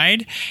didn't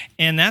ride.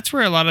 And that's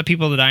where a lot of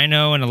people that I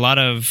know, and a lot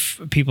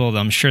of people that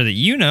I'm sure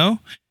that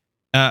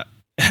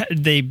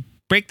they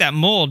break that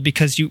mold,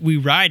 because we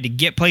ride to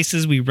get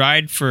places, we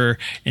ride for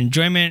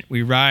enjoyment,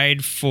 we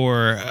ride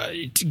for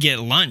to get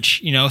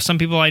lunch. Some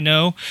people I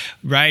know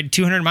ride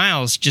 200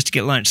 miles just to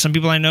get lunch. Some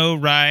people I know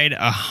ride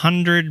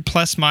 100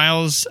 plus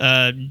miles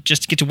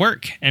just to get to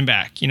work and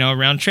back,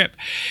 round trip.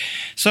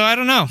 So I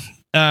don't know.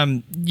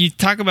 You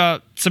talk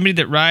about somebody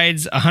that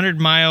rides 100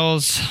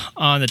 miles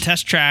on the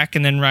test track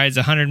and then rides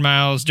 100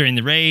 miles during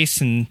the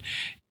race, and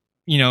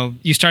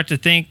you start to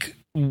think,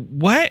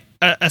 what,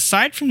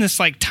 aside from this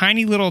like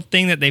tiny little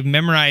thing that they've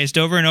memorized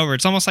over and over,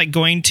 it's almost like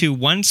going to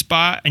one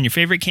spot in your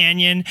favorite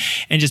canyon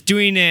and just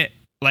doing it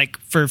like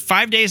for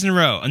 5 days in a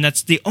row, and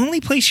that's the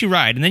only place you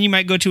ride. And then you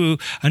might go to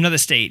another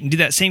state and do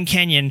that same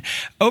canyon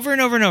over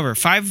and over and over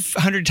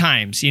 500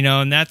 times,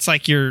 and that's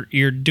like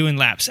you're doing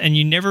laps, and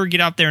you never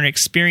get out there and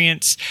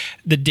experience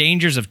the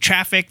dangers of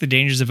traffic, the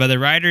dangers of other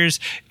riders.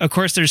 Of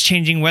course, there's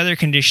changing weather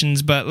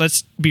conditions, but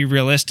let's be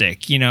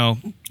realistic.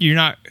 You're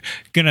not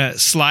gonna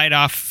slide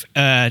off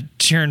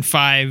turn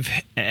 5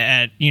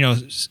 at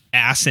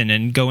Assen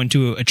and go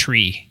into a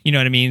tree. You know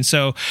what I mean?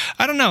 So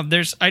I don't know.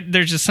 There's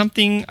just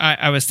something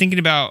I was thinking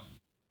about.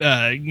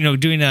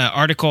 Doing an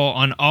article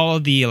on all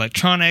of the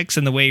electronics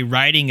and the way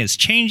riding is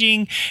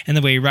changing and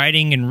the way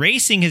riding and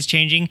racing is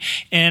changing.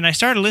 And I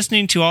started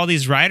listening to all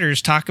these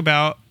riders talk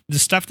about the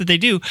stuff that they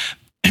do.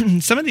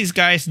 Some of these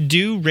guys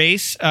do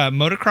race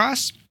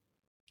motocross.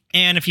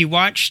 And if you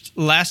watched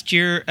last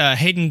year,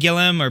 Hayden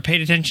Gillum, or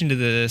paid attention to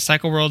the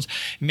Cycle World's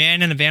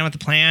Man in the Van with a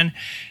Plan,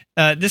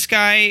 this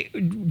guy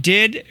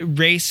did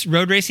race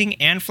road racing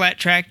and flat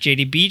track.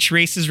 JD Beach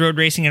races road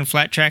racing and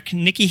flat track.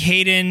 Nicky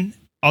Hayden,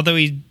 although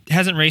he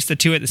hasn't raced the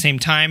two at the same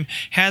time,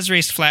 has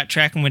raced flat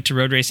track and went to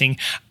road racing.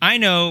 I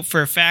know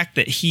for a fact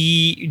that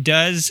he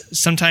does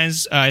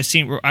sometimes.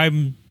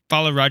 I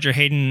follow Roger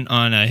Hayden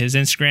on his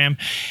Instagram,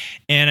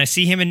 and I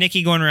see him and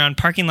Nicky going around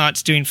parking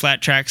lots doing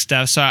flat track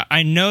stuff. So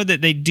I know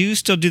that they do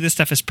still do this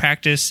stuff as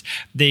practice.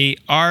 They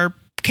are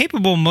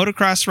capable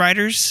motocross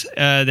riders.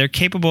 They're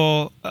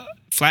capable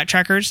flat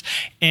trackers,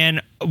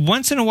 and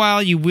once in a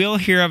while you will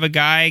hear of a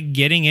guy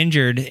getting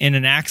injured in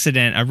an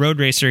accident, a road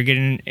racer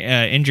getting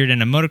injured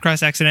in a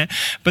motocross accident,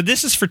 but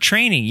this is for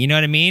training. You know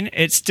what I mean?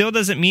 It still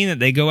doesn't mean that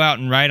they go out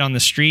and ride on the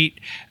street.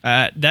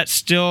 That's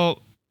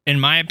still in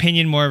my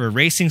opinion, more of a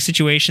racing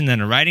situation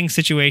than a riding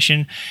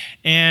situation.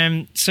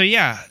 And so,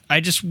 yeah, I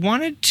just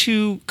wanted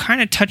to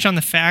kind of touch on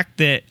the fact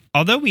that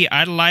although we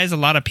idolize a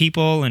lot of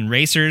people and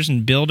racers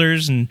and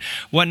builders and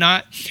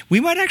whatnot, we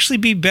might actually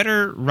be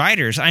better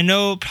riders. I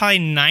know probably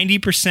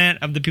 90%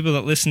 of the people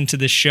that listen to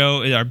this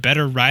show are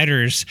better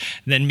riders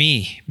than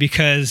me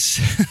because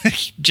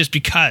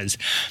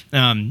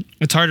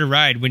it's hard to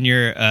ride when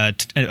you're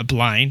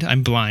blind.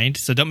 I'm blind,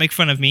 so don't make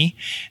fun of me.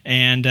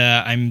 And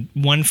I'm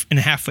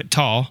 1.5 foot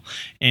tall.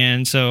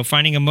 And so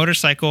finding a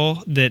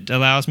motorcycle that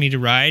allows me to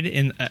ride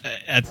in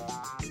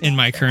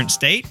my current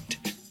state,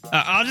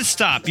 I'll just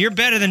stop. You're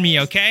better than me,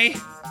 okay?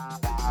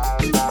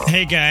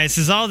 Hey guys,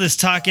 is all this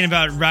talking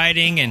about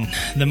riding and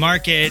the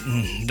market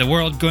and the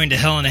world going to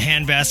hell in a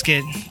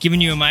handbasket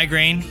giving you a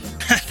migraine?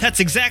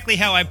 That's exactly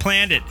how I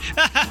planned it.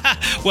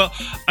 Well,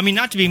 I mean,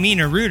 not to be mean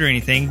or rude or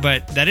anything,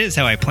 but that is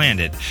how I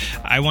planned it.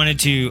 I wanted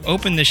to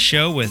open the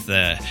show with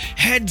a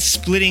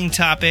head-splitting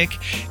topic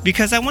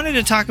because I wanted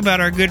to talk about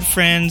our good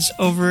friends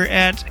over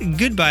at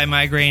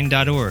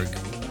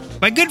goodbyemigraine.org.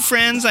 By good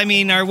friends, I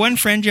mean our one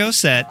friend,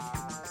 Josette,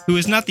 who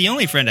is not the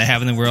only friend I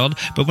have in the world,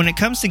 but when it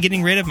comes to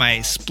getting rid of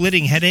my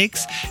splitting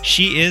headaches,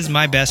 she is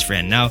my best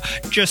friend. Now,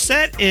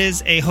 Josette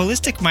is a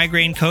holistic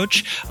migraine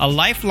coach, a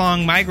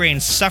lifelong migraine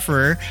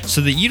sufferer,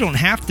 so that you don't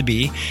have to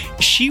be.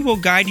 She will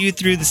guide you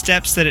through the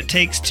steps that it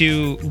takes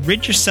to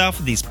rid yourself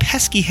of these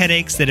pesky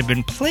headaches that have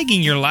been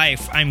plaguing your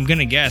life, I'm going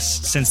to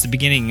guess, since the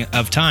beginning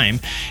of time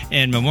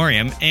in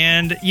memoriam.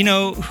 And, you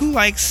know, who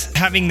likes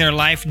having their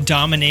life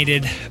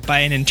dominated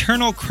by an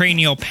internal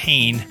cranial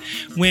pain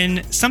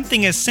when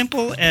something as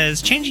simple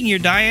as changing your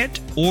diet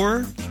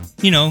or,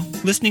 you know,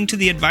 listening to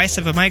the advice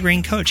of a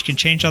migraine coach can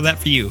change all that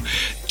for you.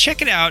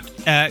 Check it out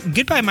at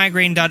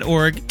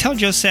goodbyemigraine.org. Tell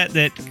Josette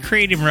that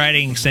Creative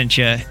Writing sent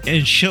you,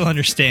 and she'll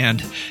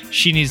understand.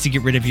 She needs to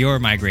get rid of your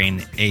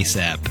migraine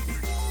ASAP.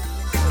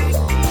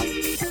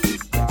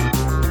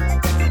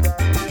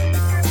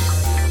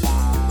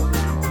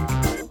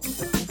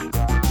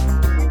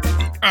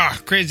 Ah,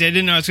 crazy. I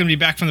didn't know I was going to be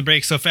back from the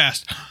break so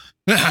fast.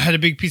 I had a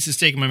big piece of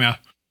steak in my mouth.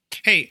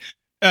 Hey,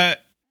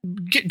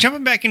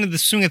 jumping back into the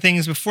swing of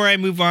things before I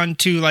move on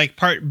to like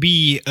part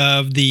B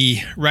of the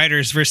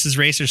riders versus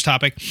racers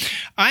topic,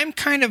 I'm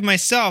kind of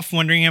myself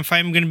wondering if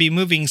I'm going to be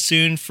moving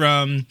soon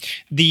from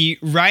the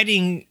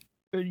riding,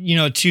 you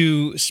know,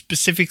 to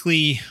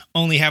specifically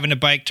only having a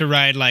bike to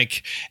ride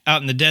like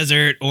out in the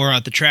desert or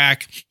at the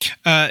track,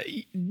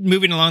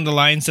 moving along the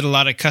lines that a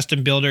lot of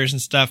custom builders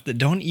and stuff that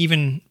don't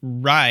even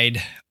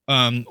ride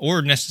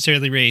or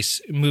necessarily race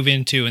move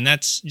into, and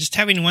that's just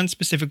having one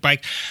specific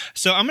bike.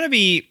 So I'm going to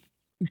be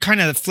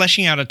kind of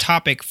fleshing out a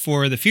topic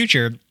for the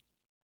future,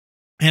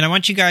 and I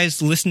want you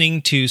guys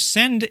listening to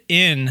send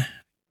in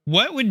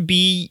what would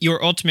be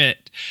your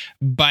ultimate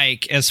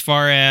bike as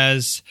far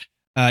as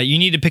you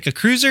need to pick a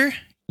cruiser,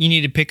 you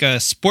need to pick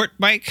a sport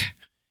bike,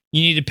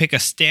 you need to pick a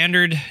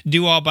standard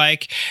do-all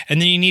bike,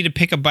 and then you need to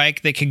pick a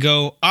bike that could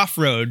go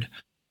off-road.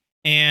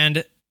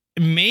 And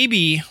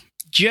maybe,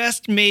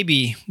 just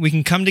maybe, we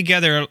can come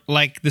together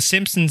like The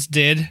Simpsons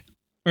did.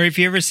 Or if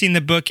you've ever seen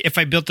the book If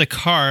I Built a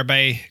Car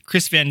by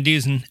Chris Van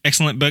Dusen,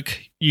 excellent book.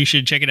 You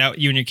should check it out,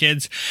 you and your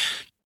kids.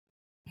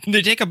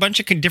 They take a bunch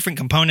of different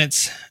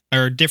components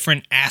or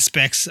different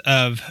aspects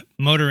of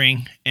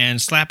motoring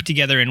and slap it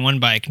together in one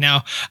bike.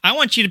 Now, I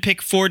want you to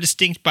pick 4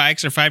 distinct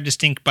bikes or 5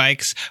 distinct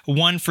bikes,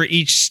 one for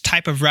each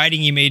type of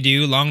riding you may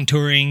do, long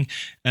touring,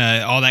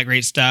 all that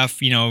great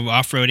stuff, you know,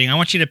 off-roading. I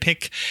want you to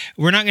pick,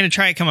 we're not going to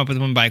try to come up with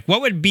one bike.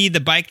 What would be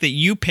the bike that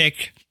you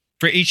pick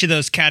for each of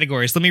those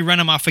categories? Let me run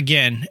them off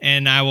again,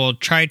 and I will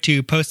try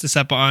to post this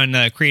up on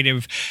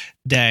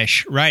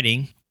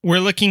Creative-Riding. We're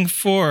looking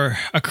for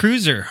a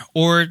cruiser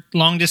or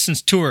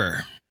long-distance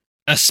tourer,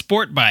 a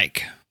sport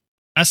bike,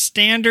 a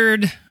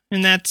standard,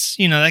 and that's,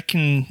 you know, that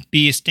can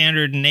be a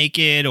standard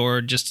naked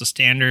or just a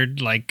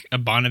standard like a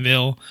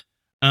Bonneville,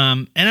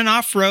 and an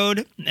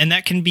off-road, and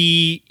that can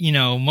be, you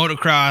know,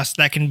 motocross,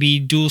 that can be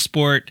dual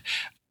sport.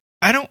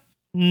 I don't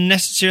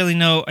necessarily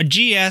know, a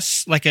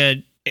GS like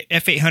a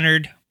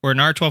F800 or an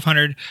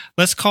R1200.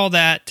 Let's call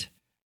that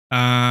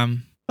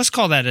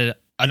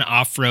an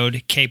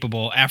off-road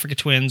capable. Africa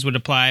Twins would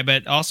apply,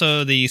 but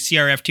also the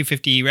CRF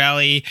 250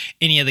 Rally,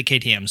 any of the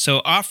KTM.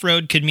 So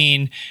off-road could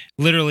mean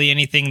literally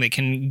anything that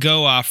can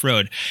go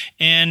off-road.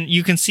 And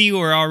you can see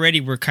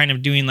we're kind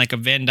of doing like a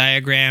Venn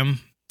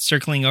diagram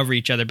circling over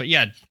each other. But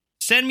yeah,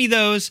 send me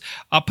those.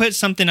 I'll put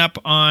something up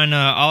on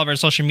all of our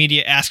social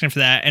media asking for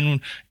that.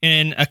 And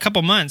in a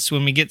couple months,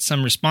 when we get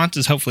some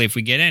responses, hopefully if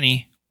we get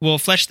any, we'll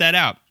flesh that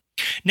out.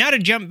 Now to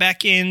jump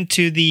back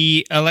into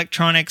the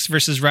electronics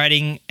versus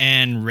riding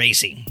and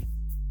racing.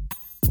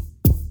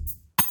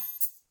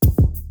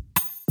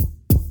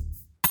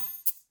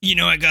 You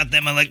know, I got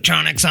them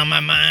electronics on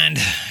my mind.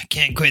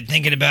 Can't quit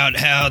thinking about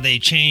how they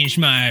changed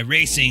my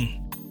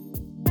racing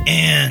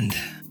and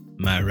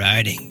my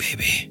riding,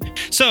 baby.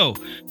 So,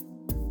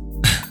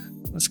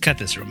 let's cut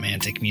this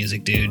romantic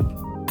music, dude.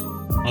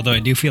 Although I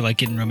do feel like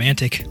getting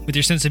romantic with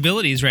your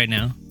sensibilities right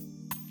now.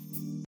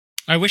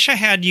 I wish I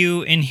had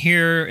you in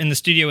here in the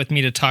studio with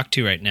me to talk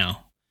to right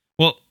now.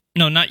 Well,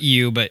 no, not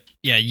you, but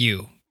yeah,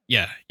 you.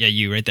 Yeah,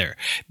 you right there.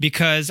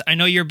 Because I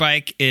know your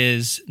bike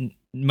is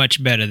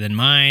much better than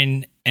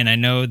mine, and I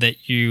know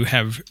that you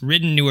have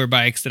ridden newer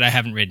bikes that I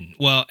haven't ridden.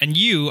 Well, and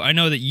I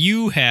know that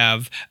you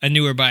have a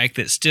newer bike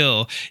that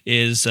still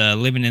is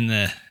living in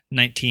the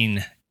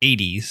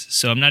 1980s,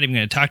 so I'm not even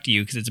going to talk to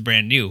you because it's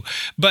brand new.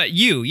 But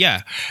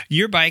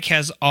your bike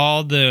has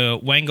all the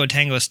Wango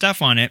Tango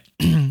stuff on it,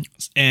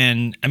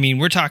 and I mean,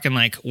 we're talking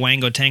like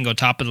Wango Tango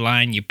top of the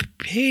line. You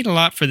paid a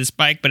lot for this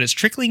bike, but it's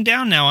trickling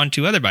down now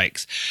onto other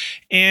bikes.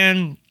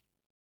 And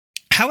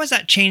how has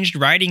that changed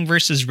riding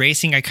versus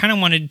racing? I kind of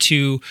wanted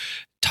to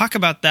talk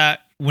about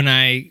that when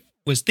I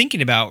was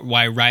thinking about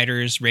why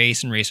riders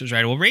race and racers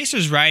ride. Well,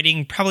 racers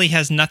riding probably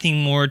has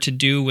nothing more to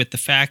do with the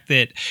fact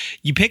that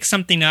you pick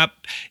something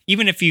up,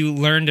 even if you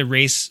learn to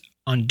race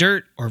on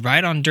dirt or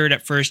ride on dirt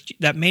at first,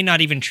 that may not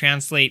even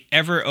translate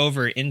ever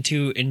over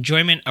into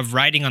enjoyment of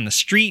riding on the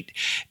street.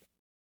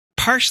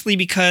 Partially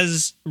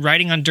because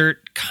riding on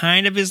dirt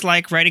kind of is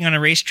like riding on a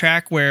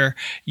racetrack where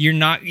you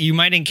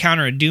might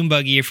encounter a dune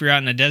buggy if you're out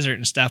in the desert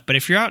and stuff. But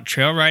if you're out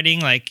trail riding,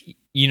 like,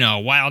 you know,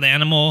 a wild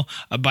animal,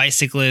 a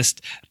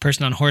bicyclist, a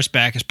person on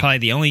horseback is probably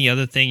the only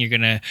other thing you're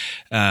going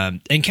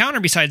to encounter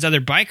besides other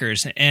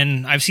bikers.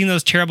 And I've seen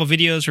those terrible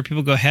videos where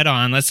people go head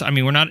on.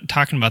 We're not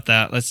talking about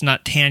that. Let's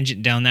not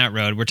tangent down that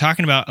road. We're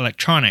talking about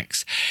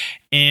electronics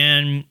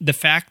and the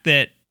fact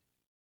that,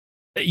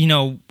 you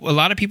know, a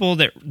lot of people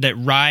that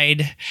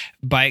ride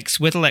bikes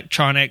with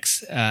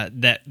electronics,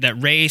 that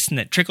race and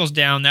that trickles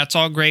down, that's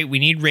all great. We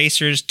need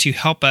racers to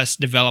help us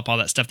develop all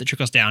that stuff that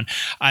trickles down.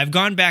 I've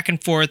gone back and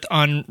forth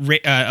on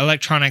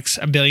electronics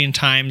a billion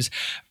times,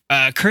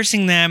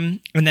 cursing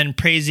them and then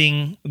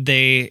praising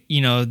the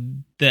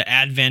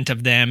advent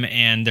of them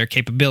and their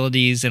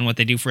capabilities and what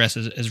they do for us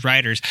as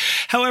riders.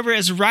 However,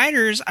 as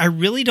riders, I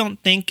really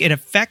don't think it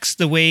affects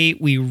the way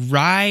we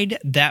ride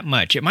that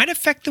much. It might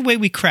affect the way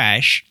we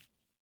crash,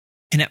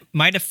 and it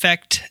might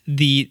affect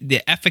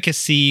the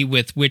efficacy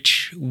with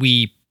which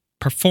we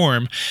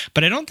perform,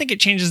 but I don't think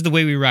it changes the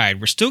way we ride.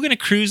 We're still going to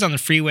cruise on the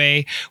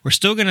freeway. We're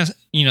still going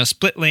to,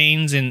 split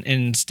lanes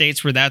in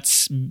states where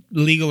that's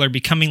legal or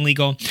becoming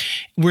legal.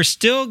 We're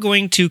still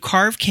going to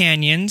carve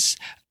canyons,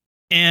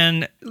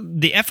 and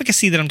the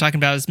efficacy that I'm talking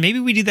about is maybe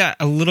we do that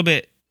a little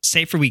bit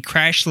safer. We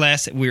crash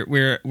less.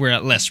 We're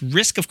at less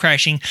risk of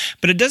crashing,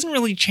 but it doesn't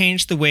really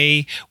change the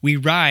way we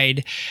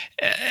ride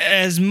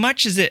as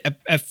much as it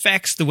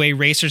affects the way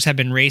racers have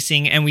been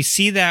racing. And we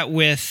see that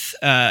with,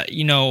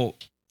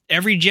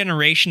 every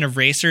generation of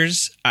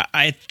racers.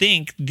 I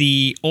think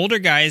the older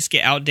guys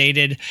get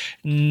outdated,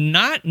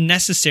 not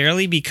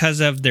necessarily because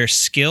of their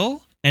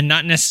skill and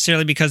not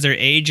necessarily because of their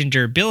age and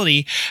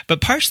durability,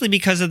 but partially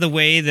because of the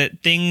way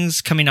that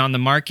things coming on the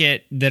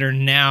market that are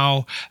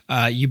now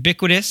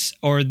ubiquitous,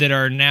 or that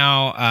are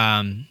now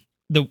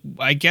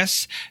I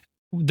guess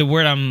the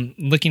word I'm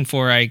looking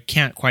for I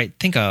can't quite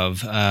think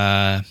of,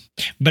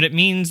 but it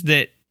means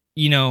that,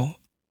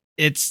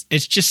 it's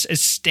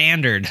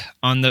standard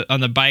on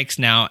the bikes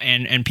now,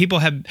 and people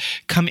have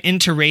come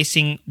into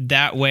racing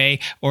that way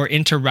or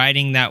into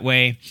riding that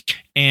way.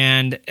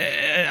 And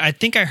I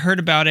think I heard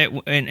about it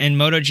in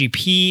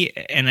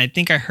MotoGP, and I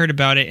think I heard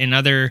about it in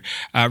other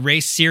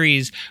race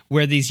series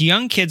where these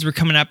young kids were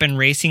coming up and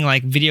racing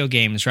like video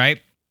games, right?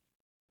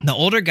 The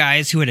older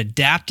guys who had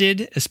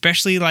adapted,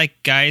 especially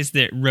like guys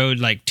that rode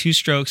like two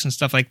strokes and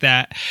stuff like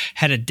that,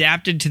 had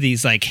adapted to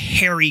these like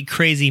hairy,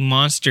 crazy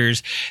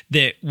monsters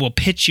that will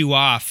pitch you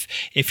off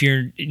if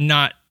you're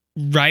not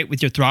right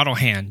with your throttle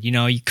hand.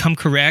 You come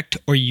correct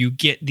or you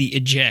get the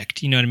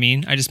eject. You know what I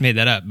mean? I just made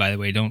that up, by the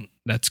way.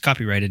 That's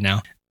copyrighted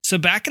now. So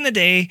back in the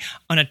day,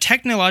 on a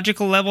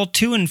technological level,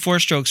 2 and 4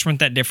 strokes weren't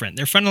that different.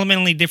 They're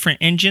fundamentally different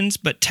engines,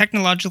 but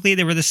technologically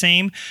they were the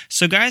same.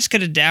 So guys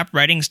could adapt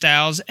riding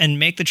styles and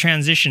make the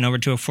transition over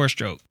to a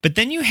 4-stroke. But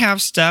then you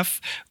have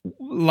stuff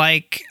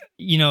like,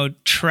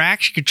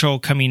 traction control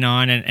coming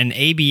on and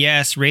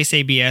ABS, race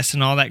ABS,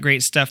 and all that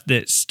great stuff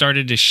that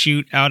started to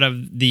shoot out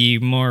of the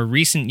more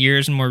recent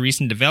years and more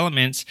recent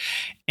developments.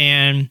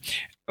 And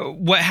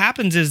what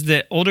happens is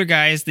that older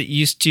guys that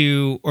used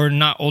to, or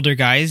not older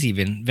guys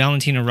even,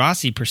 Valentino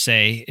Rossi per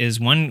se is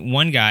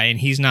one guy, and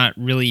he's not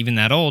really even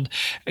that old,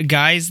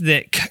 guys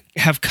that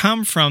have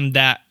come from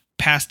that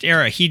past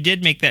era. He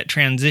did make that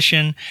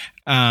transition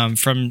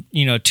from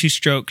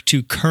 2-stroke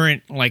to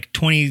current like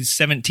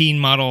 2017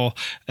 model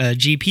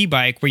GP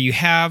bike, where you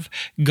have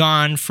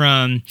gone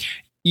from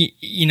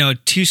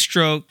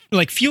 2-stroke,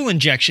 like fuel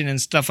injection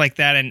and stuff like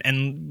that,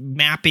 and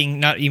mapping,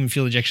 not even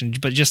fuel injection,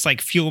 but just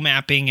like fuel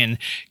mapping and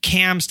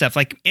cam stuff.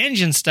 Like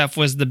engine stuff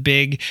was the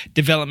big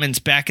developments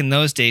back in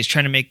those days,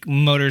 trying to make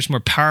motors more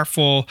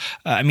powerful.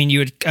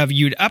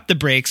 You'd up the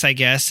brakes, I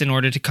guess, in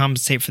order to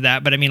compensate for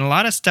that. But a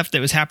lot of stuff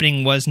that was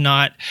happening was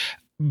not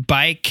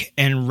bike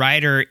and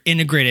rider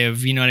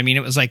integrative, you know what I mean?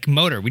 It was like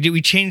motor.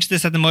 We changed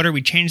this at the motor,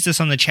 we changed this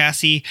on the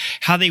chassis.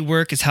 How they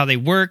work is how they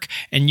work,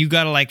 and you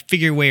got to like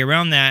figure your way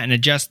around that and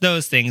adjust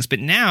those things. But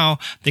now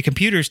the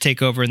computers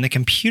take over and the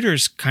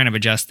computers kind of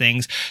adjust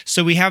things.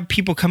 So we have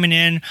people coming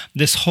in,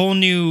 this whole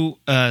new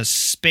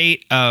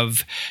spate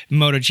of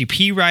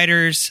MotoGP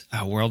riders,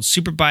 World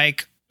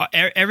Superbike,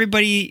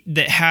 everybody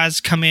that has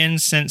come in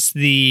since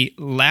the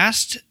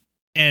last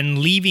and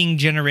leaving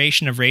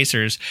generation of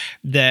racers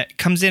that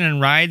comes in and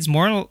rides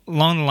more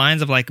along the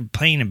lines of like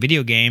playing a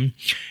video game.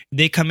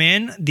 They come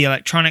in, the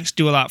electronics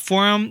do a lot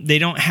for them. They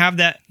don't have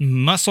that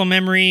muscle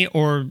memory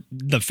or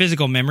the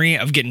physical memory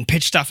of getting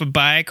pitched off a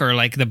bike or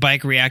like the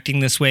bike reacting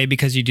this way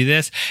because you do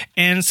this.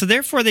 And so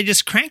therefore they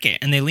just crank it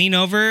and they lean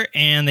over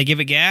and they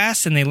give it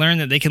gas and they learn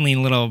that they can lean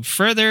a little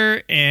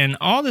further and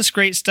all this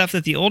great stuff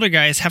that the older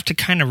guys have to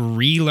kind of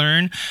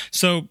relearn.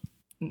 So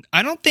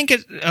I don't think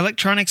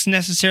electronics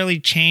necessarily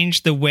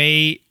changed the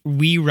way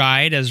we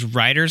ride as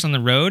riders on the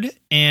road.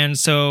 And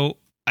so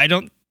I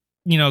don't,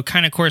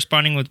 kind of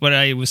corresponding with what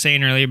I was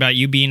saying earlier about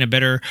you being a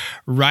better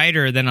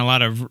rider than a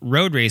lot of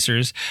road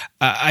racers.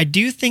 I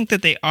do think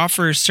that they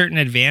offer certain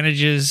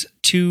advantages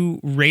to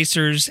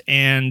racers.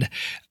 And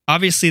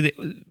obviously,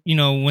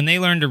 when they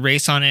learn to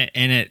race on it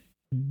and it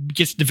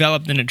gets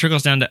developed and it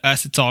trickles down to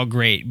us, it's all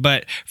great.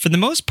 But for the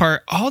most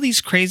part, all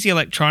these crazy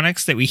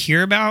electronics that we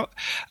hear about,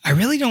 I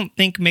really don't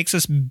think makes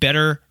us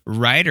better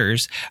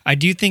riders. I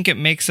do think it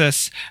makes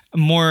us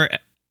more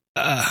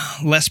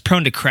less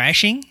prone to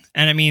crashing.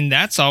 And I mean,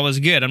 that's always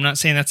good. I'm not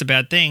saying that's a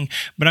bad thing,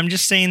 but I'm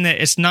just saying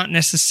that it's not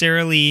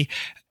necessarily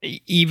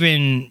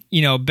even,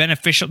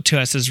 beneficial to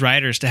us as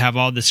riders to have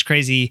all this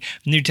crazy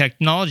new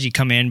technology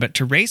come in, but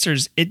to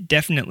racers, it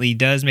definitely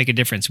does make a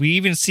difference. We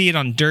even see it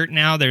on dirt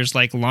now. There's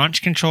like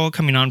launch control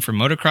coming on for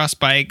motocross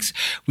bikes.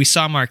 We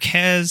saw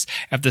Marquez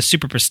at the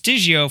Super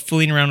Prestigio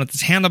fooling around with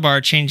his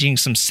handlebar, changing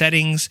some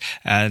settings.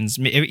 And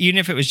even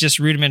if it was just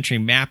rudimentary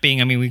mapping,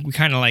 I mean, we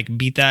kind of like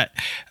beat that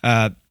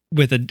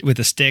with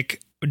a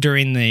stick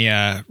during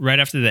the right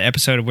after the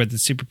episode of where the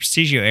Super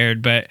Prestigio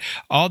aired, but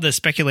all the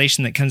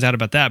speculation that comes out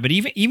about that, but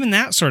even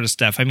that sort of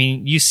stuff, I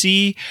mean, you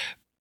see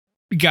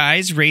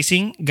guys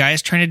racing,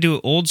 guys trying to do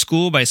it old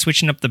school by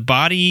switching up the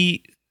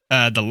body,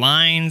 the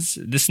lines,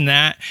 this and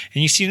that,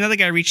 and you see another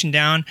guy reaching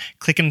down,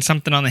 clicking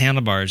something on the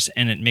handlebars,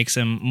 and it makes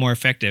them more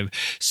effective.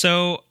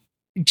 So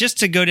just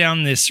to go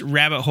down this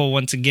rabbit hole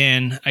once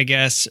again, I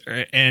guess,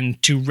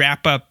 and to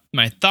wrap up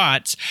my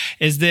thoughts,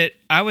 is that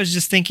I was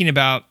just thinking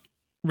about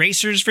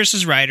racers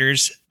versus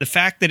riders. The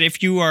fact that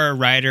if you are a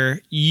rider,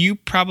 you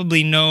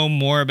probably know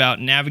more about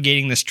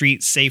navigating the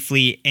streets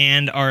safely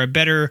and are a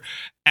better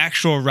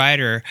actual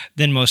rider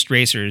than most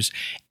racers.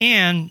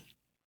 And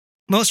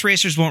most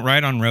racers won't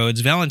ride on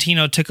roads.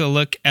 Valentino took a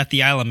look at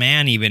the Isle of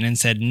Man even and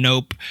said,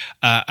 nope.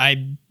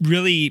 I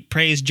really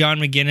praise John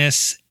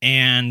McGuinness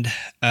and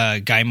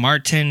Guy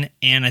Martin.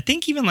 And I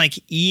think even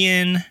like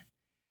Ian...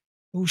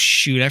 oh,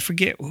 shoot, I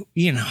forget,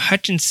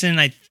 Hutchinson,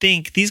 I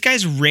think. These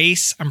guys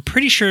race, I'm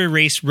pretty sure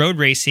race road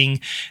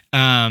racing,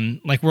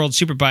 like World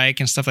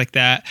Superbike and stuff like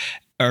that,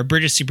 or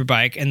British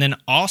Superbike, and then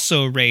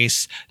also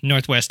race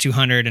Northwest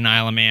 200 and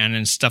Isle of Man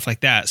and stuff like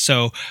that.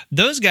 So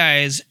those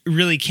guys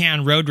really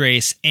can road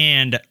race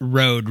and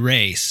road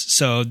race.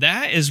 So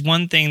that is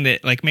one thing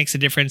that like makes a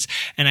difference.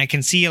 And I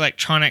can see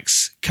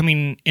electronics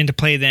coming into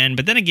play then.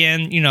 But then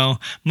again,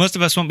 most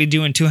of us won't be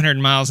doing 200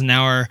 miles an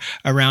hour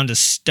around a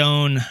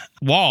stone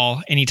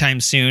wall anytime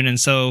soon. And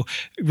so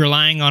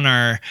relying on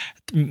our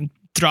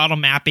throttle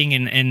mapping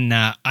and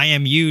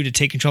IMU to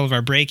take control of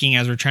our braking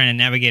as we're trying to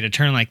navigate a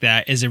turn like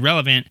that is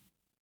irrelevant.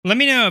 Let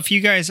me know if you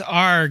guys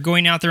are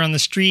going out there on the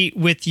street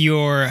with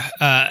your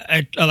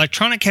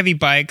electronic heavy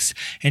bikes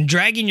and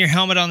dragging your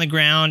helmet on the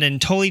ground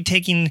and totally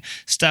taking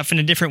stuff in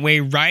a different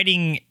way,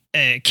 riding,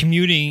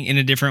 commuting in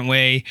a different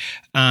way.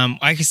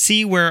 I could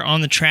see where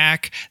on the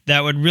track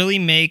that would really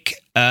make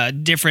a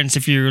difference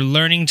if you're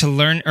learning to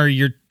learn or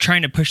you're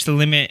trying to push the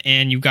limit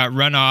and you've got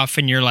runoff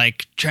and you're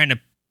like trying to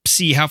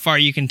see how far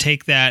you can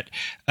take that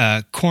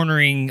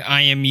cornering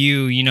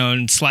IMU,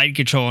 and slide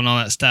control and all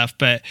that stuff.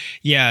 But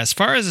yeah, as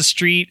far as the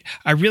street,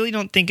 I really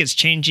don't think it's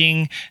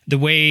changing the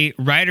way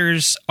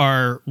riders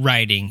are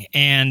riding.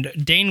 And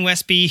Dane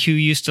Westby, who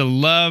used to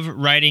love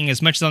riding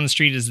as much on the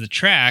street as the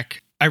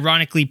track,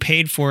 ironically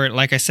paid for it.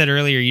 Like I said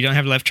earlier, you don't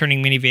have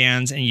left-turning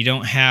minivans and you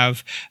don't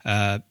have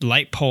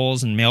light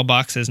poles and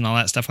mailboxes and all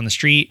that stuff on the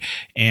street.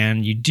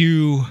 And you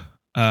do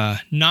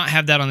not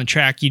have that on the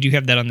track. You do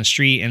have that on the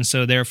street. And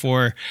so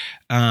therefore,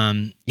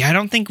 I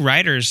don't think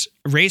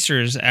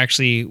racers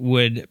actually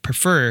would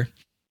prefer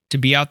to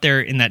be out there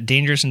in that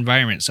dangerous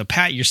environment. So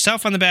pat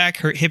yourself on the back,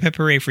 hip hip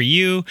hooray for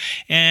you.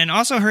 And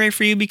also hooray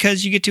for you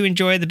because you get to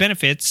enjoy the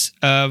benefits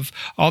of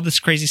all this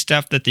crazy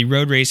stuff that the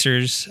road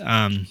racers,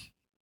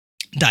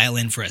 dial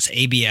in for us.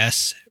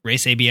 ABS,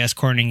 race ABS,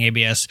 cornering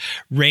ABS,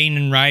 rain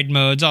and ride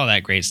modes, all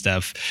that great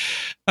stuff.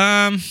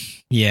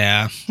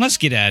 Yeah, let's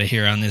get out of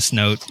here on this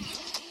note.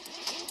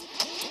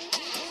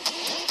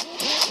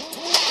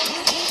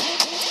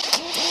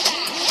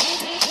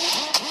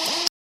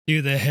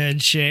 Do the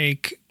head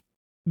shake,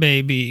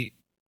 baby.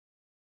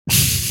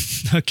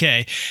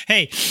 Okay.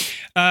 Hey,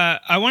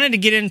 I wanted to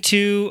get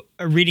into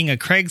reading a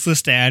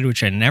Craigslist ad,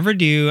 which I never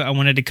do. I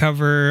wanted to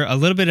cover a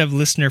little bit of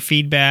listener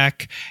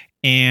feedback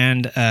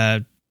and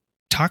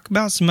talk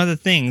about some other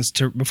things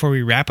before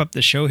we wrap up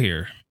the show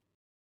here.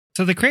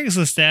 So the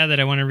Craigslist ad that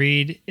I want to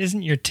read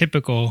isn't your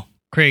typical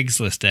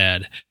Craigslist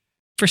ad.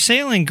 For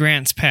sale in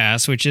Grants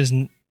Pass, which is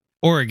in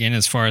Oregon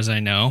as far as I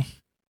know,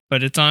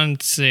 but it's on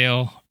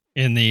sale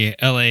in the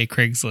LA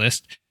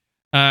Craigslist.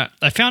 I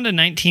found a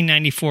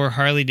 1994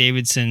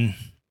 Harley-Davidson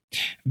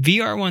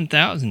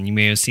VR1000. You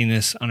may have seen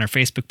this on our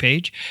Facebook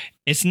page.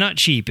 It's not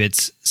cheap.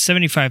 It's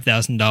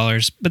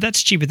 $75,000, but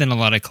that's cheaper than a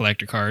lot of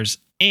collector cars.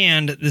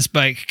 And this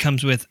bike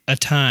comes with a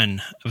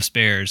ton of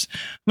spares.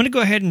 I'm going to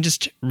go ahead and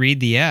just read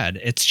the ad.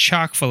 It's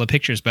chock full of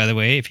pictures, by the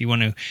way, if you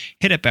want to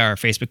hit up our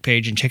Facebook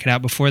page and check it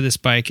out before this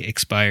bike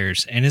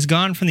expires and is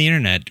gone from the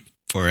internet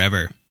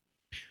forever.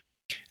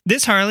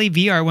 This Harley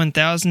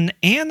VR1000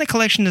 and the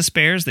collection of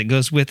spares that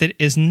goes with it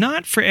is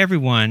not for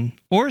everyone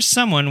or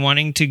someone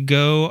wanting to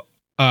go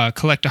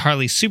collect a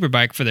Harley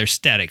Superbike for their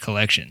static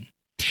collection.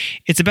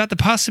 It's about the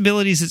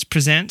possibilities it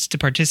presents to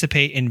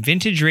participate in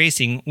vintage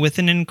racing with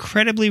an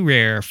incredibly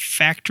rare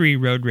factory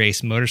road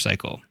race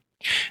motorcycle.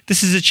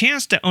 This is a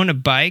chance to own a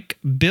bike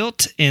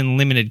built in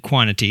limited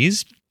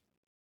quantities,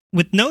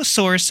 with no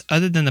source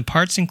other than the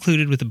parts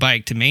included with the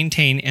bike to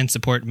maintain and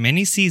support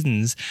many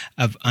seasons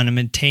of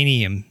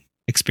unobtainium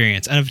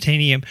experience.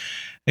 Unobtainium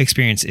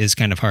experience is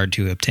kind of hard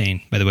to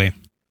obtain, by the way.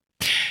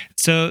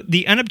 So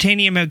the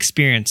unobtainium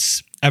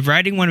experience of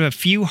riding one of a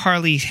few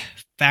Harley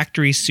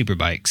factory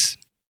superbikes.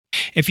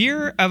 If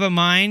you're of a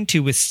mind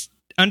to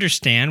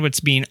understand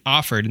what's being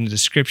offered in the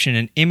description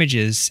and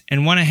images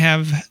and want to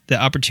have the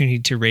opportunity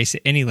to race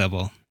at any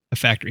level, a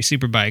factory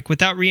superbike,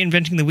 without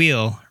reinventing the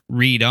wheel,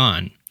 read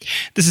on.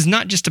 This is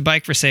not just a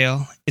bike for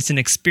sale. It's an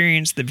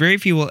experience that very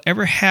few will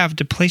ever have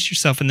to place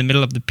yourself in the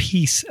middle of the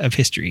piece of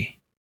history.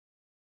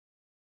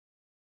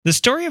 The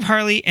story of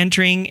Harley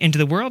entering into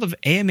the world of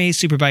AMA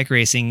superbike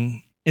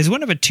racing is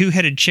one of a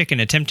two-headed chicken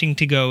attempting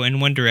to go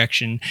in one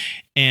direction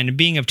and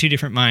being of two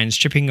different minds,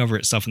 tripping over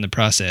itself in the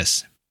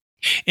process.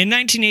 In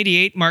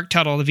 1988, Mark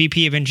Tuttle, the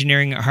VP of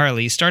Engineering at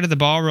Harley, started the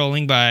ball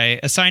rolling by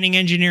assigning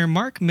engineer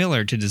Mark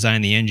Miller to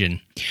design the engine.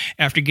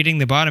 After getting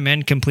the bottom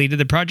end completed,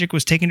 the project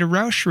was taken to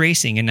Roush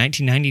Racing in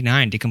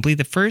 1999 to complete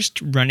the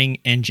first running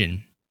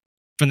engine.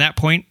 From that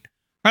point,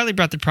 Harley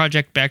brought the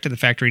project back to the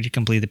factory to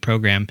complete the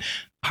program.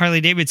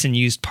 Harley-Davidson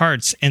used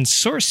parts and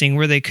sourcing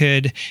where they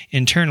could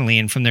internally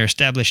and from their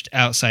established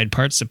outside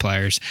parts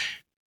suppliers.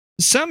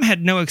 Some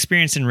had no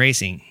experience in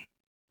racing.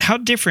 How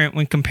different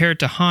when compared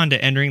to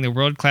Honda entering the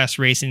world-class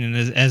racing and,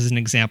 as an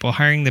example,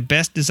 hiring the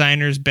best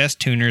designers, best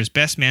tuners,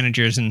 best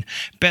managers, and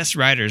best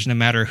riders no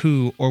matter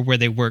who or where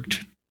they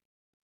worked.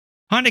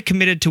 Honda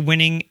committed to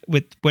winning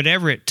with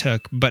whatever it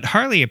took, but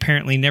Harley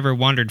apparently never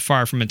wandered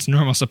far from its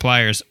normal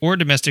suppliers or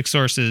domestic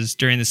sources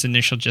during this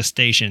initial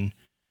gestation.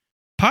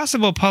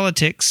 Possible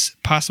politics,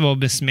 possible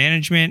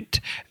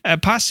mismanagement, a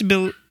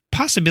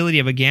possibility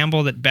of a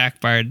gamble that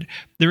backfired.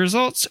 The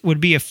results would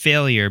be a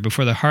failure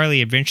before the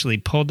Harley eventually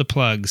pulled the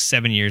plug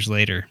 7 years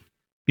later.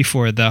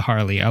 Before the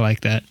Harley, I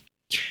like that.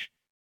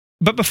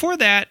 But before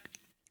that,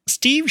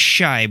 Steve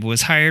Scheib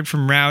was hired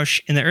from Roush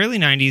in the early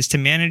 90s to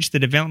manage the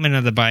development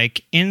of the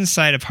bike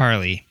inside of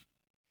Harley.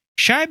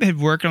 Scheib had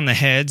worked on the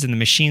heads and the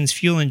machine's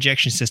fuel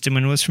injection system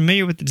and was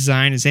familiar with the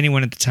design as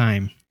anyone at the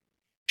time.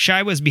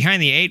 Scheib was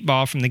behind the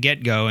 8-ball from the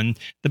get-go, and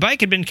the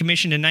bike had been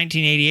commissioned in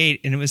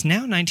 1988, and it was now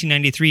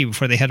 1993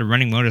 before they had a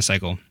running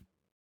motorcycle.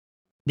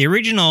 The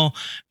original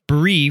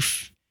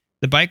brief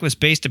the bike was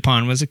based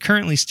upon was a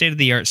currently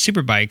state-of-the-art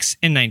superbikes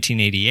in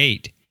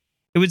 1988.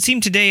 It would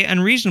seem today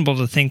unreasonable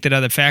to think that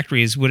other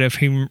factories would have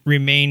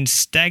remained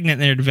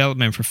stagnant in their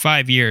development for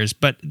 5 years,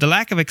 but the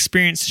lack of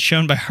experience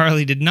shown by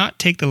Harley did not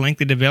take the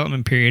lengthy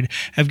development period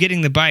of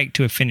getting the bike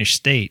to a finished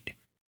state.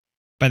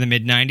 By the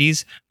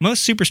mid-90s,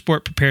 most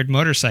supersport-prepared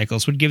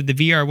motorcycles would give the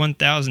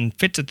VR1000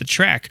 fits at the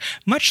track,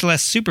 much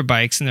less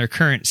superbikes in their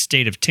current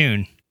state of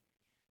tune.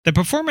 The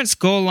performance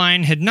goal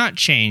line had not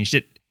changed.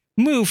 It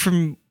moved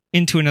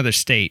into another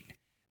state.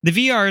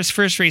 The VR's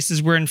first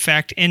races were in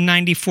fact in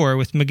 94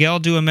 with Miguel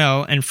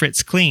Duhamel and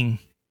Fritz Kling.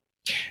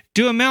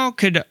 Duhamel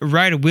could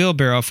ride a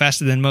wheelbarrow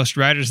faster than most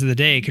riders of the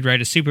day could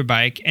ride a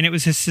superbike, and it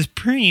was his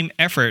supreme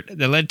effort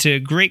that led to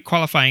great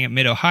qualifying at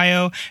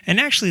Mid-Ohio and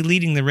actually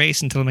leading the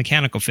race until a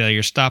mechanical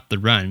failure stopped the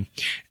run.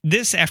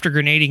 This after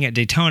grenading at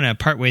Daytona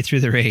partway through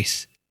the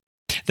race.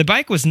 The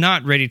bike was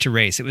not ready to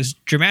race. It was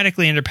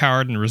dramatically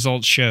underpowered and the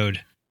results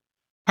showed.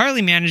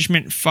 Harley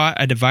management fought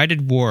a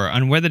divided war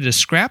on whether to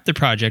scrap the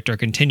project or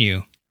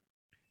continue.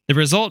 The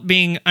result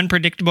being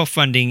unpredictable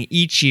funding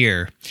each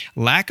year,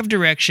 lack of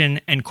direction,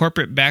 and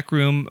corporate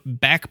backroom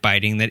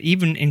backbiting that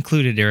even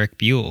included Eric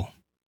Buell.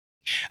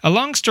 A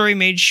long story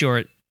made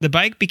short, the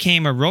bike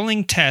became a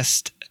rolling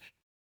test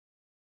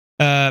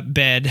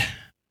bed.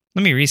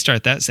 Let me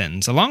restart that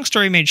sentence. A long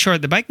story made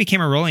short, the bike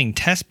became a rolling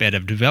test bed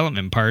of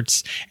development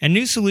parts and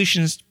new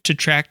solutions to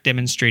track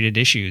demonstrated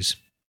issues.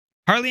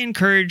 Harley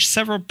encouraged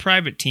several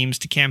private teams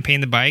to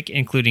campaign the bike,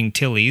 including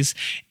Tilley's,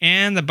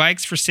 and the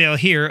bikes for sale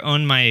here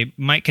owned by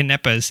Mike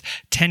Canepa's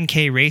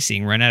 10K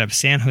Racing, run out of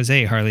San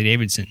Jose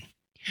Harley-Davidson.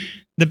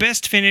 The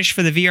best finish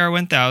for the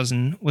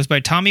VR1000 was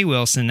by Tommy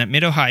Wilson at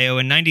Mid-Ohio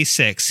in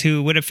 96,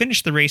 who would have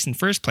finished the race in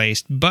first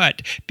place,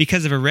 but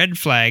because of a red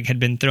flag had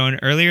been thrown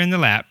earlier in the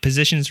lap,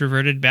 positions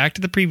reverted back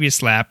to the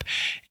previous lap,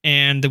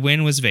 and the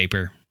win was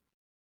vapor.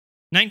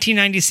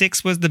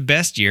 1996 was the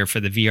best year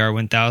for the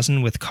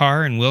VR1000, with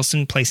Carr and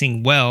Wilson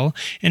placing well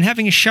and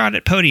having a shot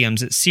at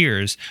podiums at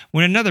Sears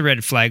when another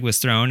red flag was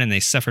thrown and they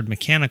suffered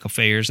mechanical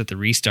failures at the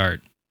restart.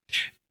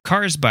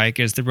 Carr's bike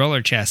is the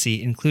roller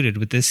chassis included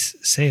with this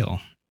sale.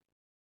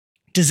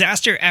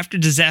 Disaster after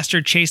disaster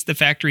chased the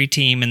factory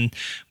team, and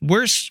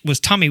worse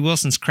was Tommy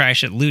Wilson's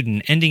crash at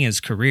Loudon, ending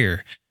his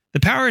career. The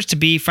powers to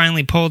be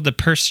finally pulled the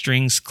purse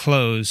strings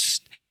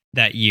closed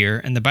that year,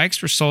 and the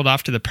bikes were sold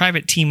off to the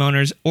private team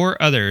owners or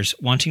others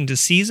wanting to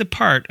seize a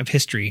part of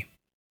history.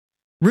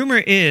 Rumor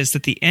is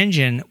that the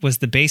engine was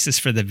the basis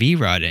for the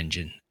V-Rod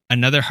engine,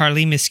 another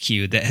Harley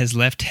miscue that has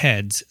left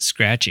heads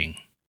scratching.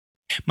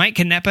 Mike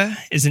Canepa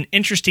is an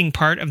interesting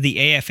part of the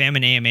AFM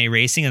and AMA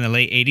racing in the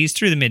late 80s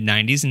through the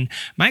mid-90s, and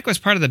Mike was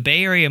part of the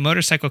Bay Area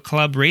Motorcycle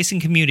Club racing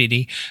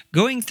community,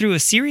 going through a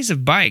series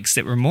of bikes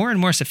that were more and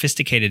more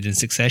sophisticated in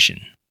succession.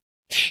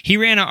 He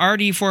ran a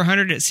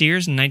RD400 at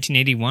Sears in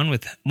 1981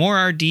 with more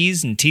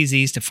RDs and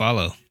TZs to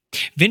follow.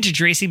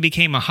 Vintage racing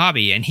became a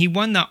hobby, and he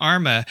won the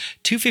ARMA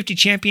 250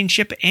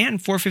 Championship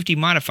and 450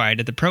 Modified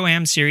at the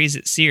Pro-Am Series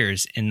at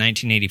Sears in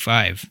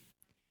 1985.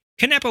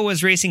 Canepa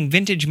was racing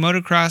vintage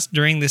motocross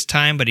during this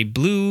time, but he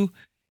blew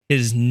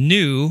his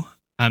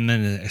I'm going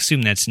to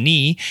assume that's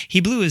knee.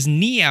 He blew his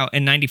knee out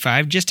in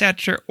 95 just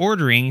after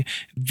ordering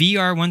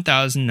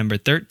VR1000 number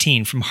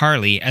 13 from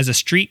Harley as a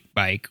street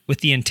bike with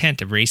the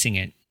intent of racing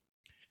it.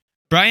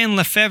 Brian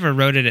Lefevre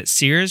rode it at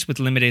Sears with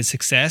limited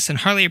success, and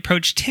Harley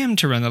approached him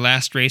to run the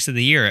last race of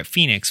the year at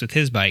Phoenix with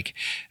his bike.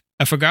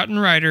 A forgotten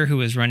rider who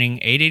was running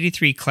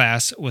 883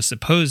 class was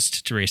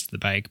supposed to race the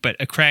bike, but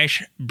a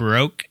crash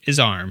broke his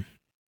arm.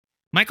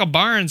 Michael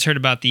Barnes heard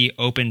about the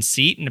open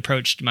seat and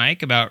approached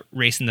Mike about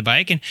racing the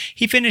bike, and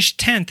he finished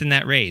 10th in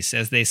that race.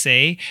 As they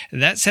say,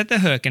 that set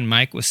the hook and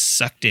Mike was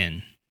sucked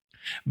in.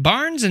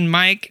 Barnes and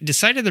Mike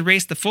decided to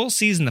race the full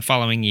season the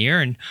following year,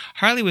 and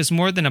Harley was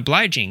more than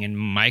obliging, and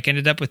Mike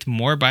ended up with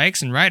more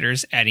bikes and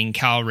riders, adding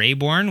Cal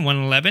Rayborn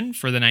 111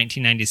 for the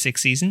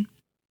 1996 season.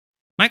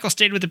 Michael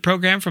stayed with the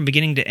program from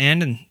beginning to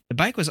end, and the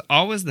bike was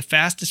always the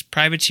fastest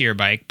privateer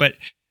bike, but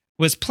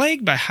was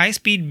plagued by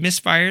high-speed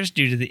misfires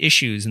due to the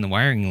issues in the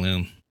wiring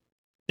loom.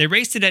 They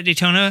raced it at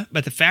Daytona,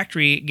 but the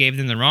factory gave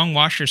them the wrong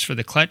washers for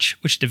the clutch,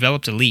 which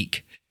developed a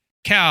leak.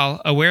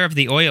 Cal, aware of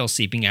the oil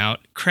seeping out,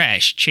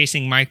 crashed,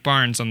 chasing Mike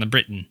Barnes on the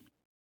Britain.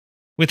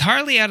 With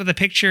Harley out of the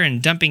picture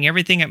and dumping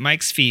everything at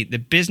Mike's feet, the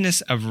business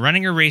of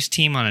running a race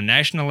team on a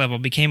national level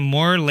became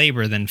more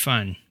labor than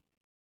fun.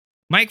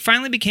 Mike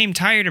finally became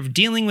tired of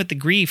dealing with the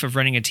grief of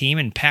running a team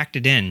and packed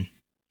it in.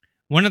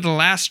 One of the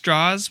last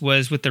straws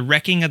was with the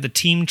wrecking of the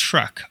team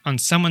truck on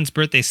someone's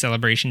birthday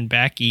celebration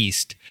back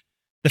east.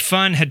 The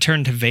fun had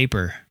turned to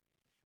vapor.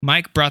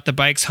 Mike brought the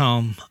bikes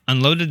home,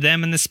 unloaded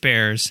them and the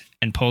spares,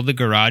 and pulled the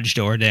garage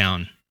door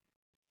down.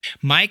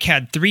 Mike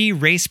had 3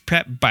 race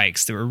prep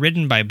bikes that were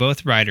ridden by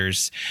both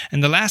riders,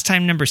 and the last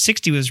time number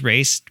 60 was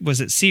raced was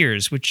at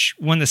Sears, which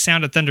won the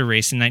Sound of Thunder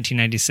race in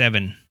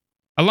 1997.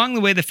 Along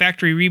the way, the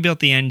factory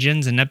rebuilt the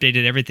engines and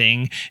updated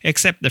everything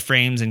except the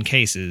frames and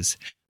cases.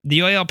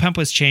 The oil pump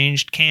was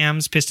changed,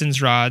 cams,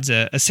 pistons, rods,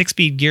 a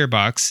 6-speed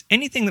gearbox.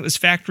 Anything that was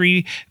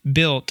factory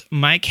built,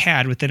 Mike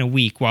had within a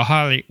week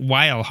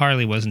while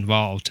Harley was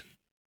involved.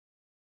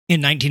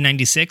 In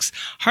 1996,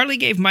 Harley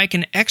gave Mike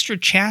an extra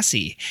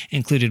chassis,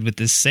 included with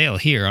this sale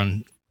here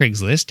on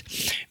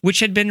Craigslist, which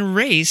had been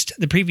raced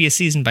the previous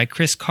season by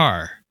Chris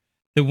Carr,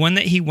 the one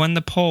that he won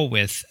the pole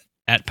with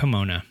at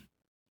Pomona.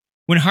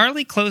 When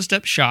Harley closed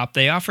up shop,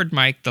 they offered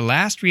Mike the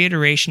last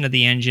reiteration of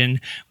the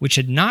engine, which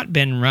had not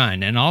been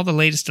run, and all the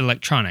latest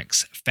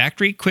electronics.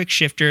 Factory quick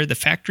shifter, the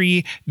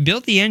factory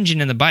built the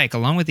engine in the bike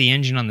along with the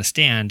engine on the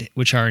stand,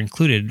 which are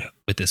included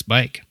with this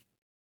bike.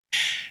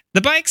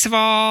 The bikes have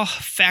all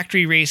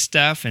factory race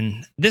stuff,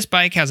 and this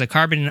bike has a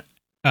carbon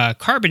AP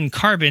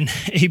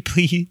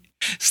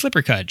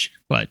slipper clutch.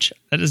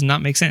 That does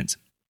not make sense.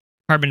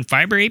 Carbon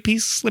fiber AP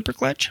slipper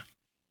clutch?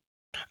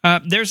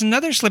 There's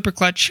another slipper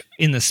clutch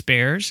in the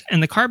spares,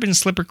 and the carbon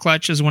slipper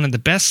clutch is one of the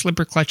best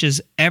slipper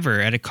clutches ever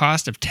at a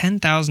cost of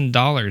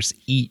 $10,000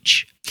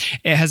 each.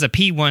 It has a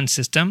P1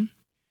 system,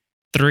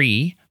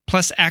 3,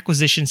 plus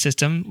acquisition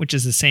system, which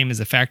is the same as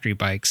the factory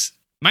bikes.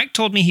 Mike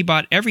told me he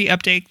bought every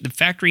update the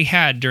factory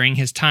had during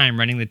his time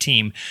running the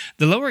team.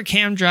 The lower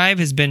cam drive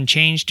has been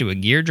changed to a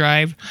gear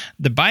drive.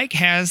 The bike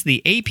has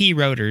the AP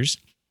rotors.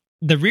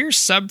 The rear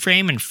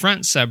subframe and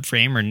front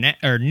subframe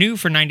are new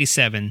for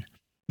 97.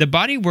 The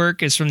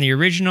bodywork is from the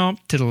original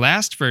to the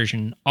last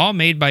version, all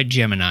made by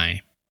Gemini.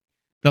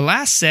 The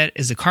last set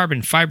is a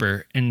carbon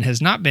fiber and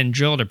has not been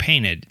drilled or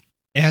painted.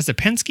 It has a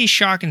Penske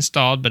shock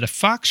installed, but a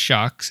Fox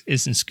shock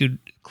is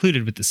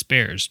included with the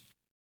spares.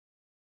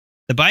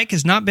 The bike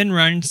has not been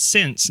run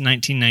since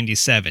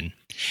 1997.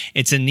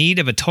 It's in need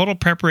of a total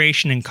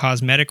preparation and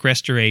cosmetic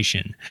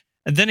restoration.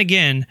 And then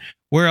again,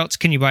 where else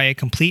can you buy a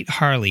complete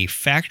Harley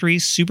factory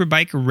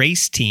superbike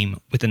race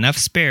team with enough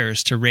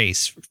spares to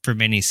race for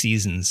many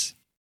seasons?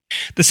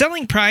 The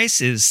selling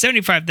price is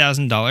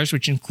 $75,000,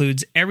 which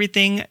includes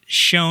everything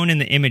shown in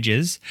the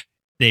images.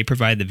 They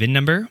provide the VIN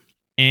number,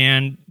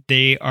 and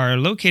they are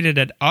located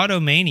at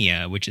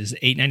Automania, which is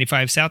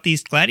 895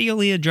 Southeast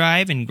Gladiola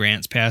Drive in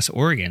Grants Pass,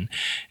 Oregon.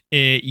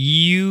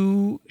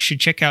 You should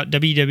check out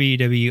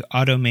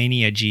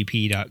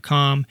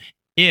www.automaniagp.com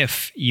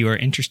if you are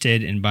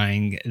interested in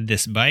buying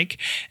this bike.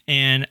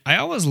 And I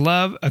always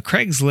love a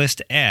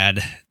Craigslist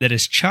ad that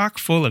is chock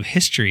full of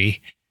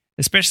history,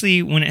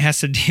 especially when it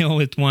has to deal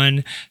with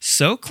one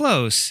so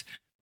close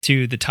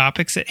to the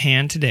topics at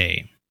hand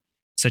today,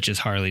 such as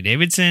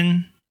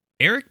Harley-Davidson,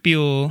 Eric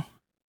Buell,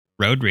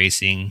 road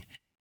racing,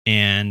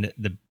 and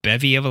the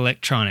bevy of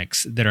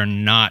electronics that are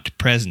not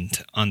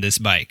present on this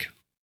bike.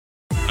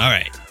 All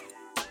right.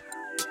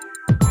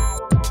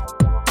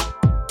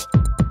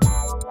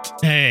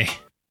 Hey,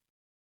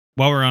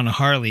 while we're on a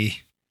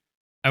Harley,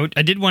 I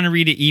did want to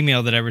read an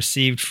email that I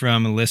received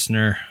from a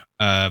listener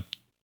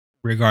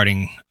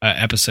regarding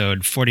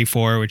episode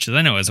 44, which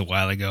I know is a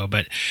while ago,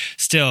 but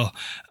still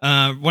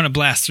want to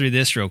blast through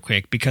this real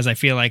quick because I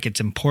feel like it's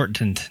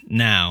important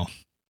now.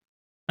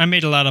 I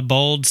made a lot of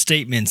bold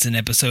statements in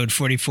episode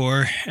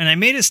 44, and I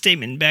made a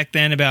statement back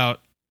then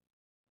about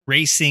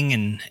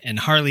racing and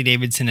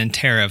Harley-Davidson and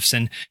tariffs,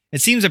 and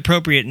it seems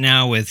appropriate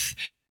now with,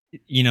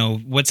 you know,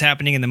 what's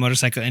happening in the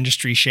motorcycle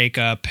industry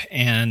shakeup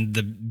and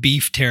the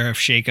beef tariff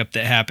shakeup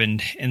that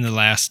happened in the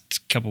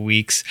last couple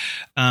weeks.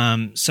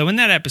 So in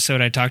that episode,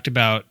 I talked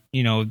about,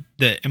 you know,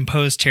 the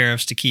imposed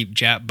tariffs to keep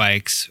Jap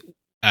bikes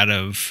out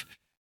of,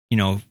 you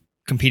know,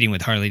 competing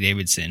with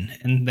Harley-Davidson.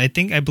 And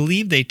I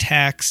believe they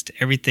taxed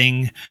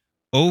everything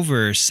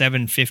over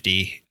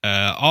 750.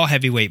 All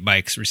heavyweight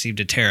bikes received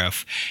a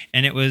tariff,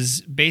 and it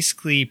was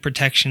basically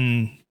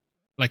protection,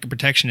 like a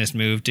protectionist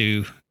move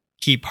to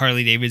keep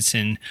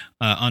Harley-Davidson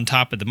on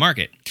top of the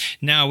market.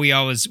 Now,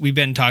 we've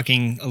been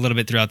talking a little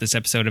bit throughout this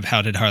episode of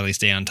how did Harley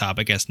stay on top.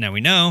 I guess now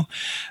we know.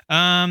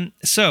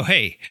 So,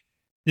 hey,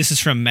 this is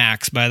from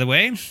Max, by the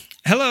way.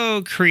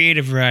 Hello,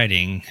 Creative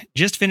Riding.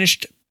 Just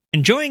finished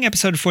enjoying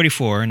episode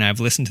 44, and I've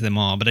listened to them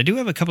all, but I do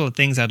have a couple of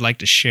things I'd like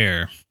to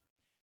share.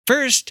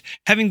 First,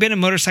 having been a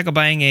motorcycle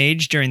buying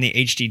age during the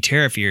HD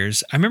tariff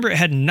years, I remember it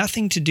had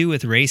nothing to do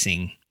with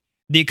racing.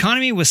 The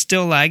economy was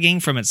still lagging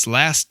from its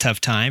last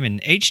tough time,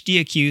 and HD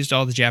accused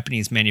all the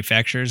Japanese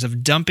manufacturers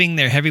of dumping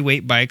their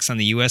heavyweight bikes on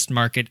the US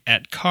market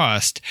at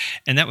cost,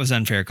 and that was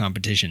unfair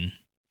competition.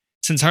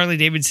 Since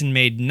Harley-Davidson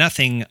made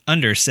nothing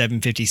under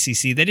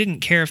 750cc, they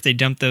didn't care if they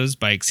dumped those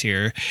bikes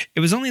here.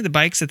 It was only the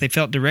bikes that they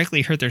felt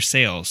directly hurt their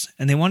sales,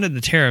 and they wanted the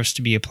tariffs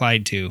to be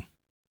applied to.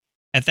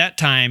 At that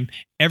time,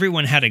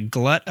 everyone had a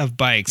glut of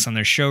bikes on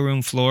their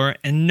showroom floor,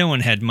 and no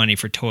one had money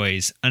for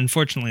toys.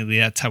 Unfortunately,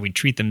 that's how we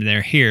treat them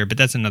there here, but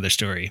that's another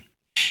story.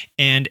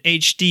 And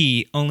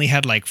HD only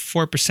had like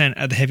 4%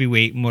 of the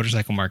heavyweight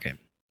motorcycle market.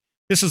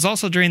 This was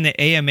also during the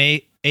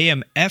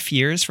AMF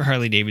years for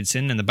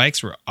Harley-Davidson, and the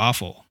bikes were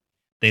awful.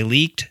 They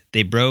leaked,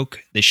 they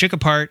broke, they shook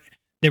apart,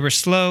 they were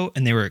slow,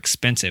 and they were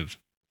expensive.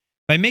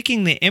 By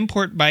making the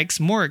import bikes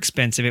more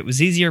expensive, it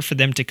was easier for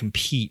them to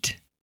compete.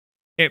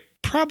 It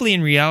probably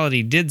in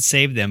reality did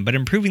save them, but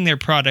improving their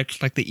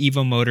product like the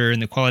Evo motor and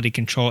the quality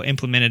control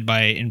implemented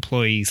by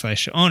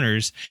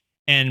employees/owners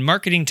and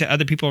marketing to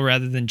other people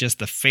rather than just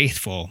the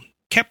faithful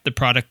kept the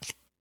product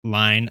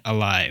line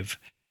alive.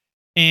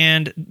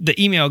 And the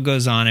email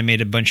goes on. I made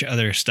a bunch of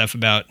other stuff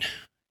about,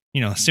 you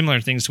know,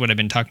 similar things to what I've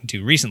been talking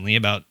to recently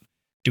about,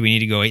 do we need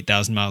to go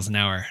 8,000 miles an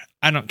hour?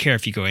 I don't care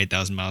if you go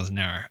 8,000 miles an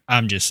hour.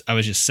 I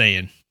was just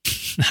saying.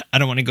 I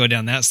don't want to go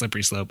down that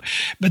slippery slope.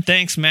 But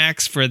thanks,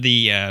 Max, for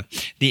the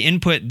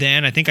input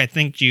then. I think I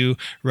thanked you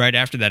right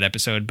after that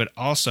episode. But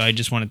also, I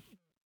just want to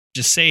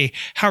just say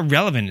how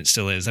relevant it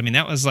still is. I mean,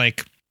 that was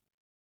like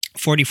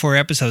 44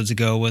 episodes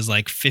ago, was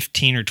like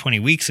 15 or 20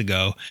 weeks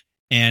ago.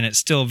 And it's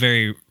still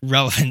very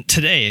relevant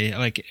today.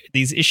 Like,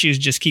 these issues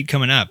just keep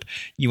coming up.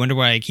 You wonder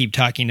why I keep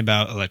talking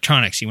about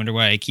electronics. You wonder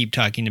why I keep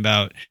talking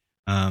about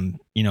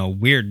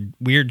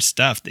weird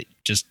stuff that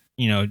just,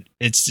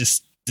 it's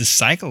just the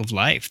cycle of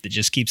life that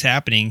just keeps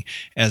happening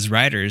as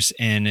riders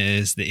and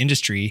as the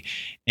industry.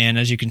 And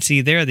as you can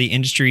see there, the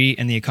industry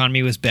and the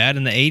economy was bad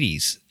in the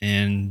 80s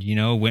and,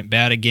 went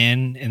bad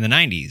again in the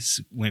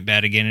 90s, went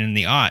bad again in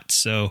the aughts.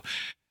 So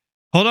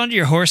hold on to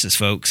your horses,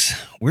 folks.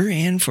 We're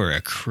in for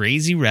a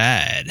crazy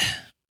ride.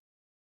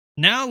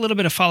 Now, a little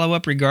bit of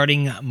follow-up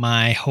regarding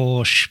my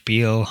whole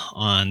spiel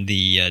on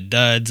the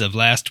duds of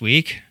last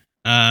week.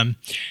 I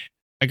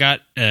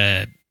got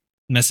a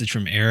message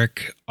from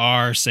Eric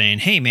R. saying,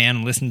 "Hey man,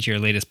 I'm listening to your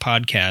latest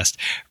podcast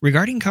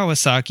regarding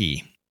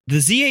Kawasaki. The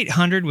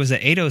Z800 was a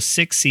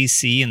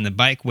 806cc and the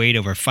bike weighed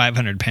over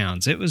 500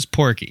 pounds. It was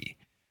porky.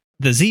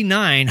 The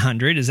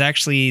Z900 is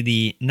actually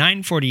the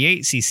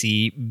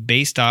 948cc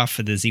based off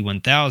of the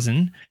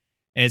Z1000.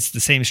 It's the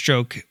same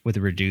stroke with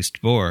a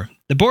reduced bore.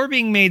 The bore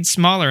being made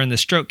smaller and the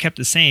stroke kept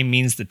the same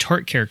means the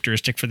torque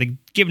characteristic for the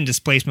given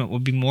displacement will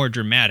be more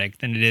dramatic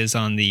than it is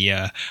on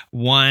the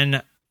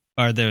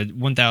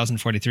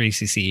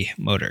 1043cc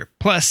motor.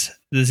 Plus,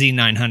 the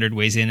Z900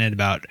 weighs in at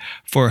about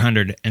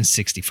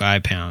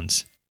 465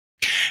 pounds.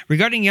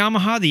 Regarding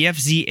Yamaha, the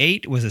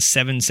FZ8 was a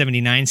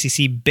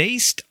 779cc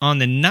based on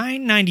the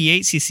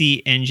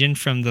 998cc engine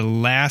from the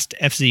last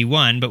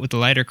FZ1, but with a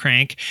lighter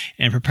crank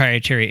and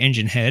proprietary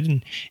engine head,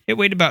 and it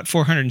weighed about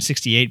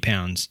 468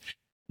 pounds.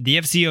 The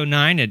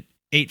FZ09 at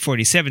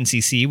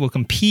 847cc will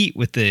compete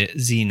with the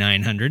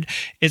Z900.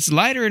 It's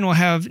lighter and will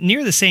have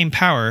near the same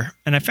power,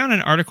 and I found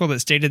an article that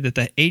stated that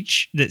the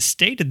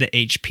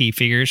HP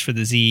figures for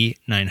the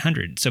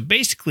Z900. So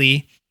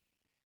basically,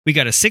 we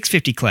got a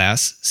 650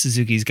 class,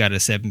 Suzuki's got a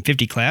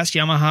 750 class,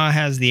 Yamaha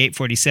has the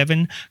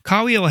 847,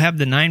 Kawi will have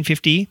the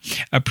 950,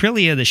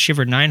 Aprilia the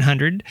Shiver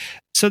 900,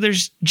 so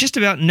there's just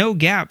about no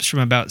gaps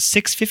from about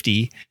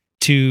 650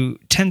 to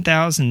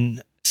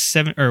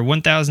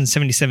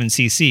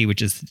 1077cc,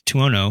 which is the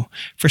Tuono,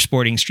 for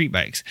sporting street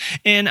bikes.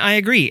 And I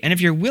agree, and if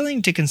you're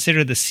willing to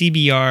consider the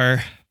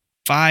CBR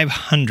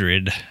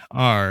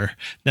 500R,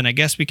 then I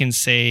guess we can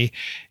say,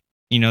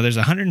 there's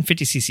a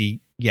 150cc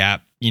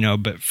gap,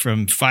 but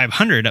from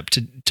 500 up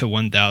to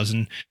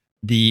 1,000,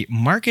 the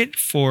market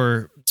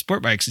for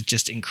sport bikes is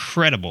just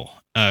incredible.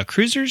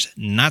 Cruisers,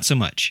 not so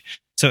much.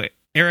 So,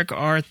 Eric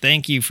R.,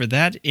 thank you for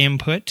that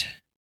input.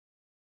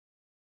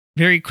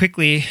 Very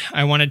quickly,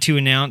 I wanted to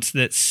announce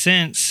that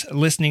since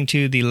listening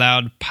to the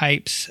Loud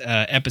Pipes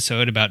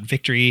episode about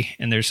Victory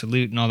and their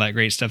salute and all that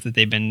great stuff that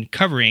they've been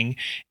covering,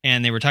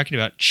 and they were talking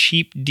about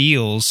cheap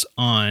deals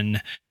on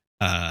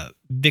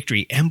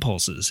Victory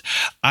impulses,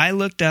 I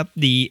looked up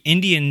the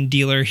Indian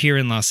dealer here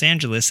in Los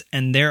Angeles,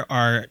 and there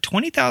are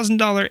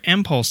 $20,000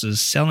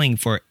 impulses selling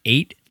for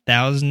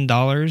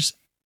 $8,000,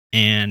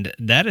 and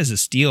that is a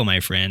steal, my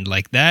friend.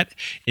 Like, that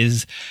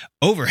is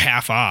over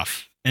half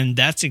off, and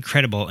that's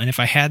incredible. And if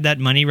I had that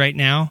money right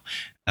now,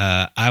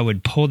 I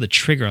would pull the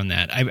trigger on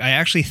that. I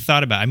actually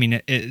thought about,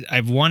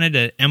 I've wanted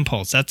an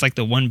impulse. That's like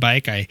the one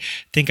bike I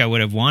think I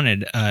would have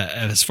wanted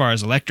as far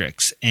as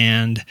electrics,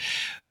 and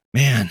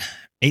man,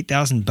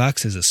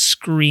 $8,000 is a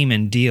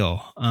screaming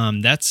deal.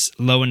 That's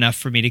low enough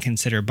for me to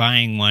consider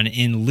buying one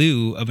in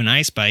lieu of an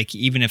ice bike,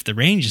 even if the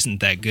range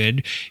isn't that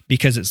good,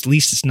 because at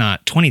least it's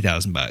not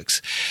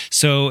 $20,000.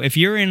 So if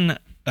you're in,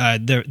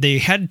 they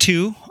had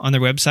two on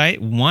their website.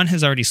 One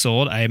has already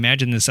sold. I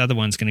imagine this other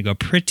one's going to go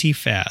pretty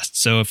fast.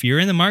 So if you're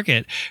in the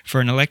market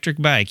for an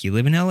electric bike, you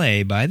live in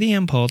LA, buy the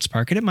Impulse,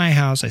 park it at my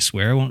house. I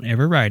swear I won't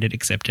ever ride it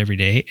except every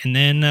day, and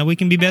then we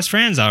can be best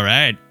friends. All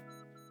right.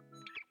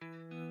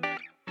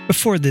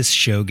 Before this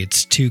show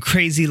gets too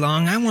crazy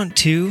long, I want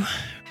to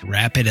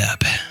wrap it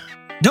up.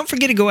 Don't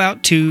forget to go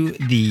out to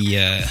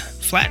the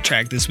flat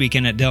track this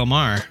weekend at Del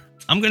Mar.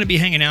 I'm going to be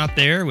hanging out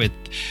there with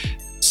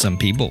some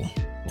people.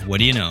 What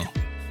do you know?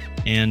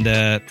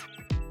 And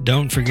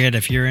don't forget,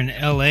 if you're in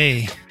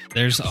LA,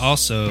 there's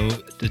also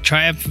the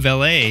Triumph of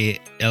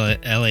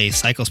LA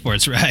Cycle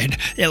Sports Ride.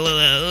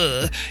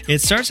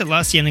 It starts at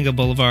La Cienega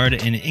Boulevard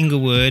in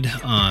Inglewood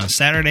on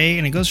Saturday,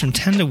 and it goes from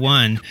 10 to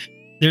 1.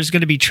 There's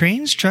going to be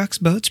trains, trucks,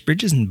 boats,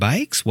 bridges, and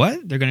bikes.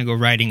 What? They're going to go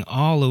riding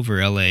all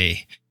over LA.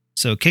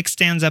 So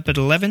kickstands up at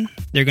 11.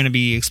 They're going to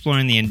be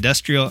exploring the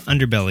industrial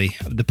underbelly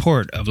of the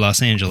port of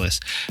Los Angeles.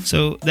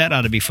 So that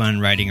ought to be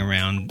fun, riding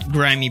around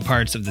grimy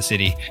parts of the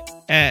city.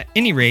 At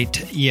any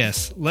rate,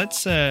 yes,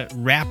 let's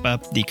wrap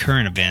up the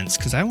current events,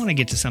 because I want to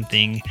get to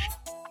something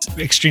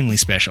extremely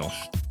special.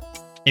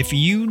 If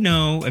you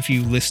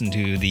listen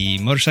to the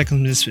Motorcycle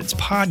Misfits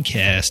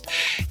podcast,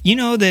 you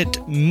know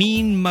that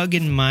Mean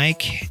Muggin'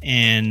 Mike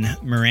and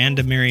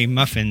Miranda Mary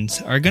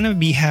Muffins are going to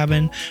be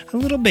having a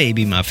little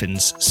baby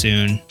Muffins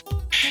soon.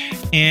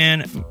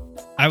 And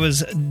I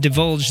was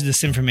divulged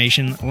this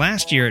information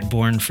last year at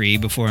Born Free,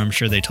 before I'm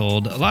sure they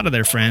told a lot of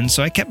their friends,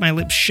 so I kept my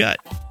lips shut.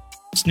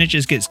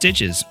 Snitches get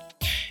stitches.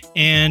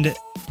 And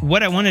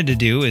what I wanted to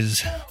do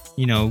is,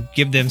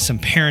 give them some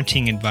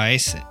parenting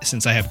advice,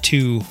 since I have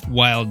two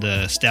wild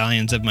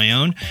stallions of my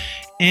own.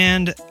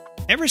 And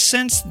ever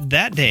since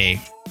that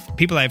day,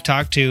 people I've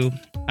talked to,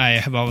 I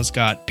have always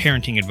got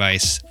parenting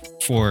advice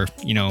for,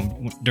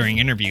 during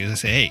interviews. I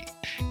say, hey,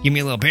 give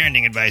me a little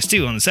parenting advice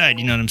too on the side,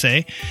 you know what I'm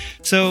saying?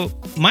 So,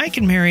 Mike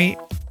and Mary,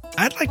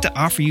 I'd like to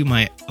offer you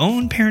my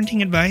own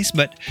parenting advice,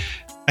 but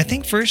I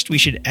think first we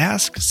should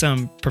ask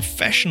some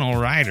professional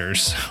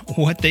riders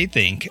what they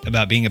think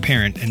about being a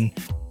parent, and,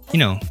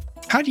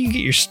 how do you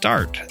get your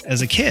start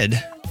as a kid,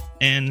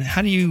 and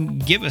how do you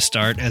give a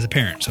start as a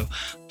parent? So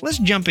let's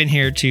jump in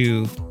here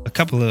to a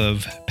couple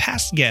of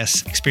past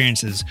guests'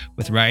 experiences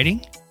with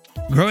riding,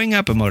 growing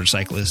up a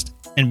motorcyclist,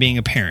 and being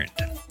a parent.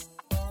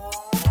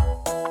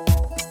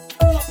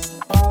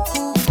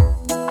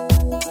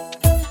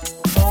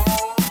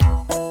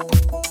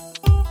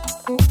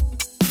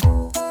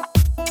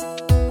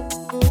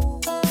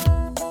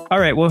 All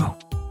right, well,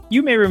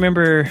 you may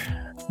remember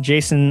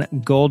Jason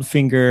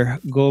Goldfinger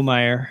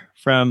Goldmeyer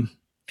from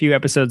few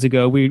episodes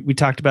ago, we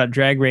talked about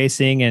drag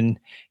racing and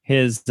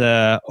his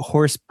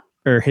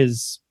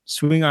his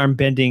swing arm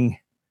bending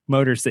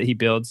motors that he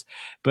builds.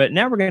 But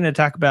now we're going to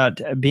talk about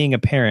being a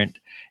parent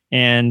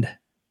and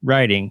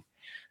riding.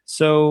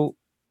 So,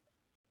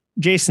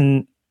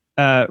 Jason,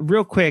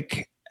 real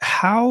quick,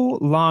 how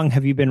long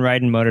have you been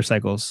riding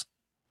motorcycles?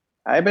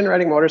 I've been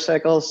riding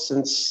motorcycles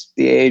since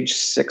the age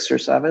 6 or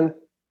 7.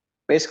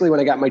 Basically,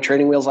 when I got my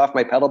training wheels off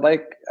my pedal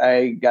bike,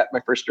 I got my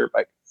first dirt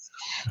bike.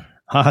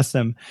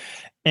 Awesome.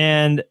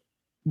 And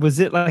was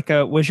it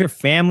was your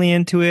family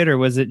into it, or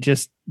was it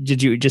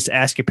did you just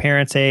ask your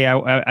parents, hey,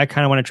 I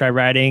kind of want to try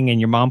riding, and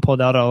your mom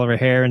pulled out all of her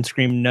hair and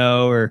screamed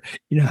no, or,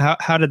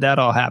 how did that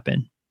all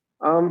happen?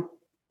 All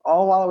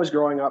while I was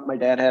growing up, my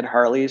dad had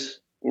Harleys.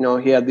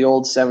 He had the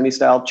old 70s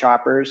style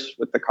choppers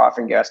with the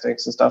coffin gas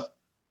tanks and stuff.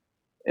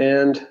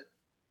 And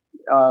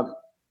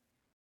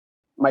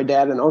my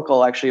dad and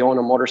uncle actually own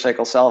a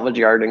motorcycle salvage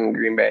yard in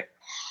Green Bay.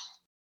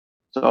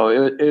 So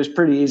it was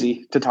pretty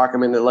easy to talk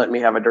them into letting me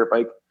have a dirt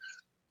bike.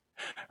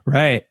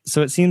 Right.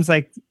 So it seems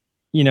like,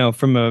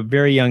 from a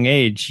very young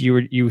age,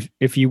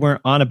 if you weren't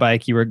on a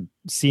bike, you were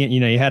seeing,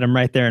 you had them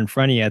right there in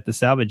front of you at the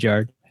salvage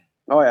yard.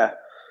 Oh yeah.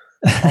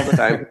 All the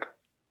time.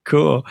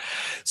 Cool.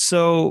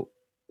 So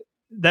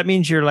that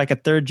means you're like a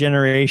 3rd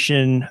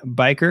generation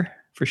biker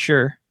for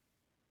sure.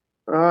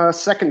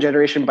 2nd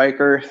generation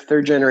biker,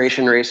 3rd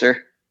generation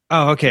racer.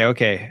 Oh,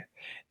 okay.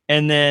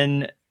 And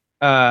then,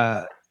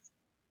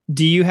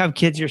 do you have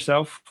kids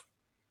yourself?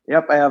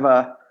 Yep. I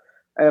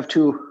have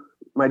 2.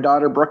 My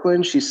daughter,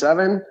 Brooklyn, she's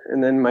 7.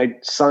 And then my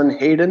son,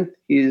 Hayden,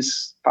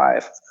 he's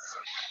 5.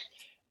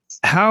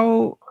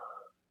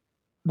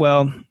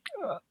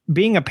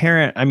 Being a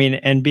parent,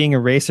 and being a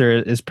racer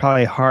is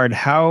probably hard.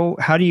 How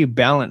do you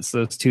balance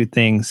those 2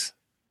 things?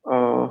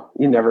 Oh,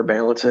 you never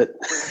balance it.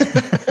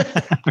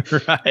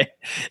 Right.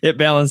 It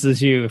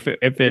balances you if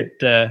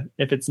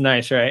it's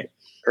nice, right?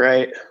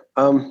 Right.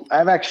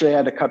 I've actually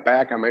had to cut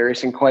back on my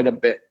racing quite a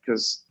bit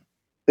because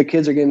the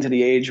kids are getting to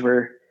the age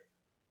where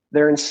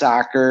they're in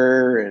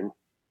soccer and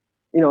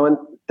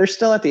they're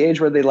still at the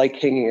age where they like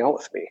hanging out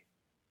with me.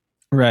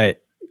 Right.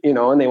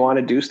 And they want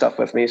to do stuff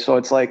with me. So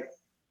it's like,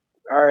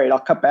 all right, I'll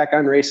cut back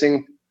on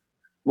racing.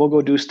 We'll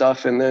go do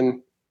stuff. And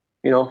then,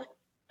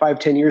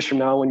 5-10 years from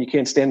now, when you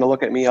can't stand to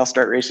look at me, I'll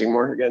start racing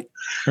more again.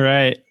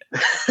 Right.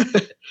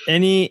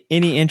 Any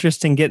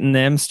interest in getting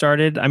them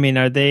started?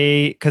 Are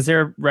they, because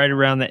they're right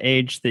around the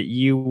age that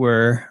you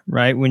were,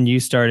 right, when you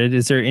started?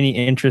 Is there any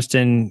interest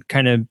in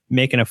kind of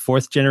making a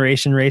 4th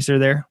generation racer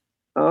there?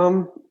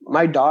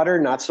 My daughter,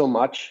 not so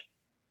much,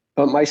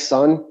 but my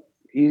son,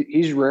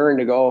 he's raring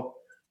to go.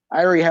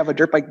 I already have a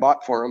dirt bike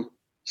bought for him.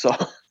 So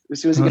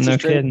as soon as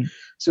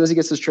he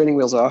gets his training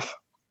wheels off.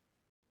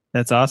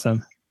 That's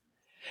awesome.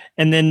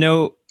 And then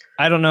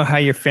I don't know how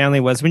your family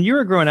was when you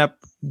were growing up.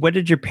 What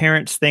did your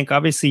parents think?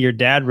 Obviously your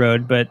dad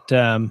rode, but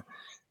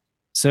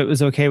so it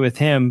was okay with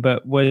him,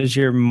 but was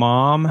your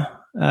mom,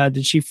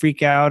 did she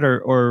freak out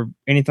or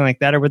anything like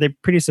that? Or were they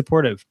pretty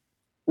supportive?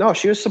 No,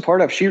 she was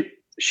supportive.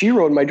 She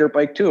rode my dirt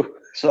bike too.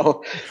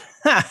 So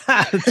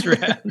that's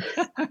right.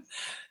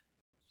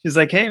 She's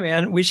like, hey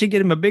man, we should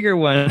get him a bigger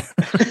one.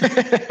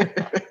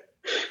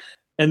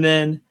 And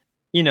then,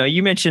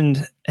 you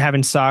mentioned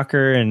having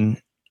soccer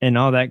and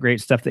all that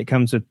great stuff that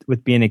comes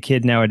with being a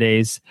kid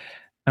nowadays.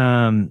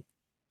 How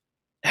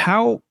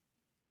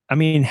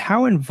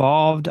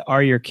involved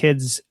are your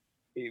kids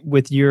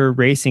with your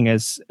racing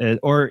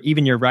or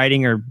even your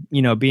riding or,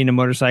 being a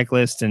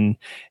motorcyclist and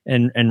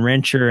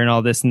wrencher and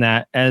all this and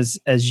that as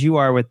you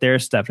are with their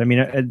stuff?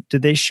 Do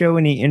they show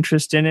any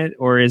interest in it,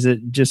 or is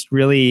it just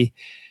really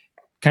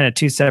kind of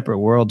 2 separate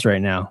worlds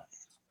right now?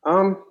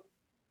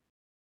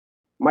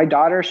 My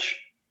daughter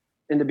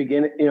in the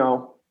beginning,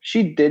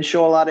 she did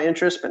show a lot of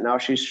interest, but now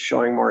she's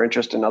showing more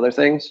interest in other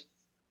things.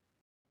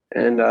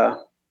 And,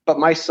 but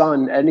my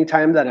son,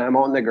 anytime that I'm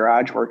out in the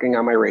garage working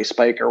on my race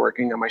bike or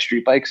working on my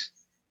street bikes,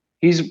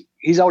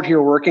 he's out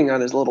here working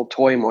on his little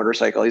toy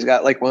motorcycle. He's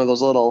got like one of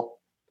those little,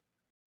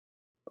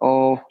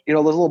 those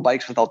little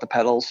bikes without the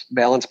pedals,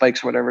 balance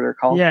bikes, whatever they're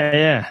called.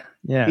 Yeah.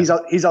 He's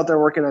out there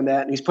working on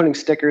that, and he's putting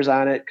stickers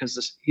on it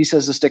because he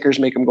says the stickers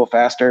make him go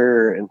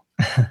faster. And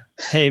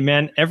hey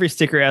man, every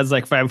sticker adds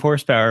like 5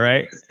 horsepower,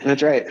 right?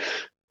 That's right.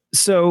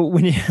 So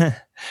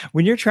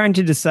when you're trying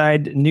to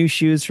decide new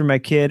shoes for my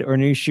kid or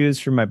new shoes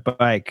for my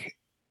bike,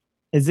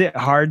 is it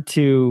hard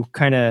to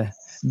kind of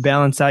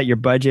balance out your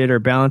budget or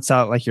balance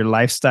out like your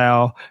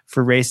lifestyle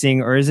for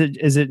racing? Or is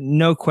it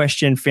no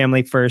question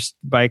family first,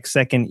 bike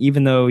second,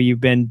 even though you've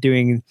been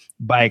doing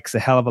bikes a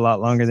hell of a lot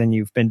longer than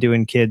you've been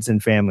doing kids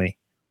and family?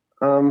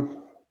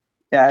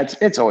 Yeah,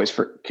 it's always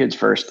for kids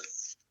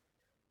first.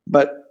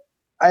 But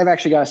I've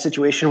actually got a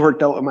situation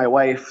worked out with my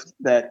wife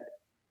that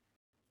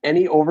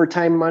any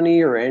overtime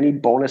money or any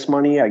bonus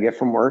money I get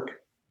from work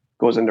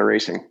goes into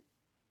racing.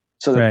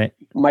 So right.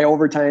 My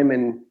overtime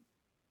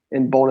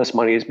and bonus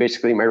money is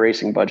basically my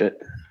racing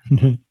budget.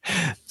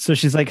 So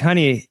she's like,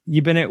 honey,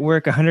 you've been at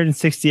work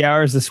 160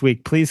 hours this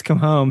week. Please come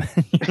home.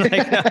 You're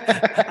like, no,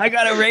 I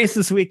got to race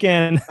this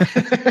weekend.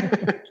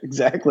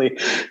 Exactly.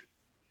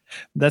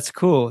 That's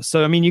cool.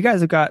 So, I mean, you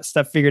guys have got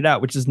stuff figured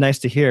out, which is nice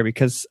to hear,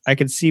 because I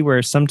could see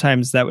where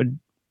sometimes that would,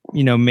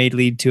 may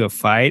lead to a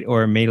fight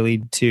or may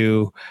lead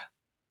to,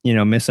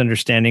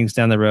 misunderstandings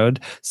down the road.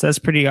 So that's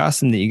pretty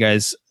awesome that you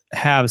guys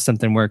have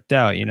something worked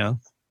out,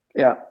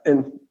 Yeah.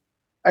 And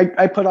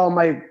I put all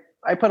my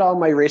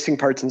racing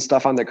parts and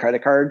stuff on the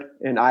credit card,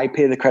 and I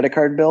pay the credit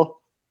card bill.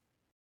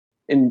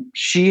 And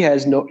she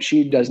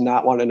does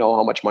not want to know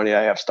how much money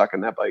I have stuck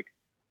in that bike.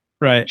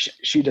 Right.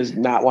 She does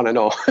not want to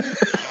know.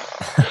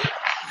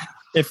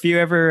 If you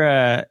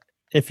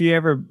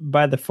ever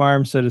buy the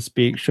farm, so to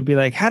speak, she'll be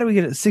like, how do we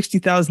get a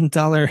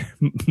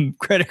 $60,000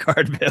 credit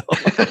card bill?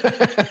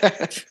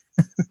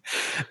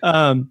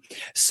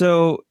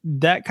 So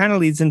that kind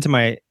of leads into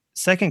my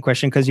second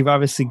question, because you've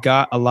obviously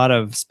got a lot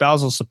of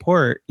spousal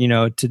support,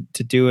 to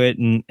do it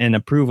and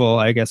approval,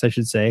 I guess I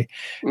should say.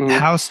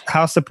 Mm.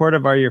 How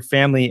supportive are your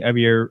family of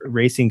your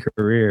racing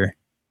career?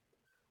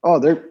 Oh,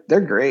 they're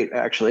great,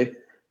 actually.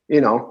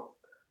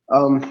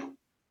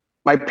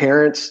 My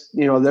parents,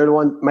 they're the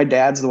one. My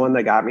dad's the one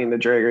that got me into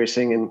drag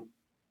racing, and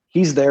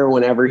he's there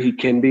whenever he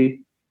can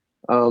be.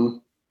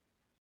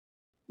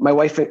 My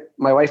wife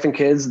and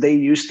kids, they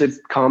used to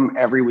come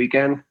every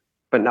weekend,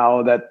 but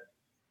now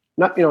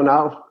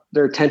now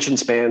their attention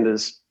span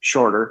is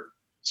shorter,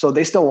 so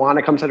they still want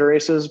to come to the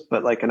races,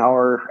 but like an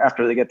hour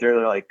after they get there,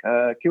 they're like,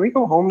 "Can we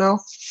go home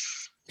now?"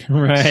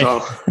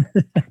 Right.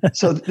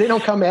 So they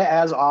don't come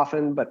as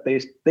often, but they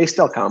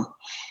still come.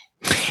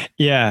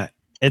 Yeah,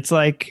 it's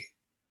like,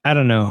 I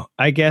don't know.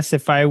 I guess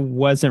if I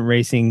wasn't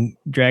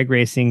drag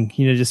racing,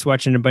 just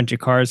watching a bunch of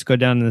cars go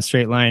down in the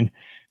straight line,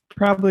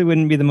 probably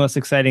wouldn't be the most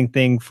exciting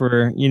thing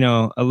for,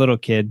 a little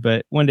kid,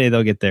 but one day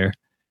they'll get there.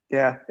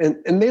 Yeah.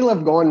 And they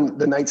love going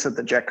the nights that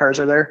the jet cars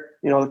are there.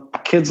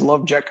 Kids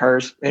love jet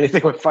cars,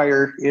 anything with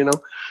fire,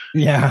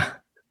 Yeah.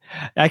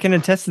 I can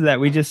attest to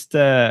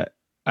that.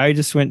 I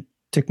just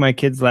took my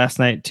kids last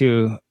night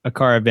to a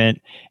car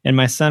event, and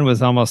my son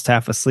was almost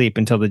half asleep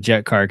until the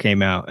jet car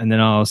came out, and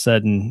then all of a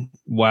sudden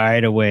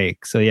wide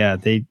awake. So yeah,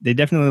 they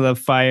definitely love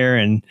fire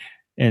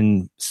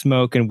and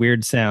smoke and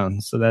weird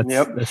sounds. So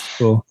that's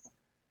cool.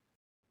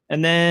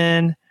 And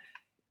then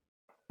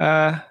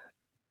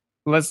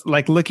let's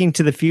looking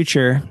to the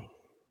future,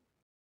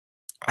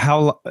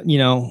 how,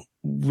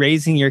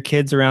 raising your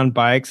kids around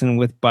bikes and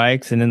with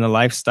bikes and in the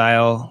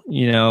lifestyle,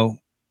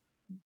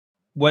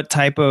 what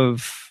type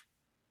of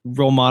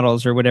role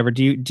models or whatever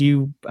do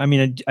you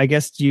I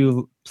guess, do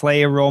you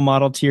play a role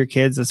model to your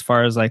kids as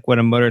far as like what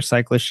a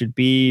motorcyclist should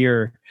be,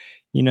 or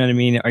you know what I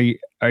mean?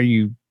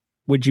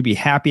 Would you be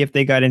happy if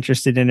they got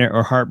interested in it,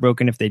 or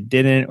heartbroken if they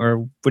didn't,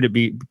 or would it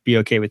be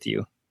okay with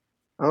you?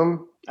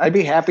 I'd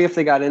be happy if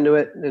they got into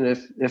it, and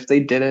if they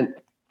didn't,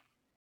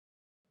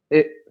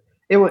 it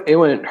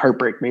wouldn't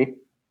heartbreak me.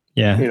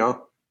 Yeah.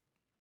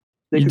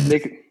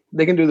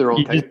 They can do their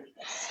own thing.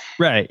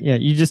 Right. Yeah.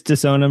 You just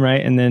disown them,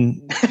 right? And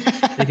then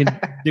they can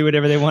do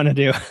whatever they want to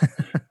do.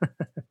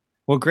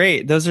 Well,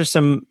 great. Those are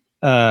some,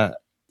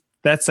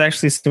 that's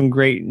actually some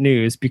great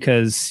news,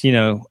 because,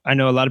 I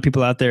know a lot of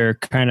people out there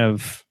kind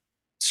of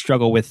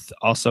struggle with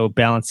also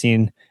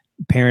balancing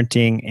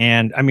parenting.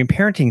 And I mean,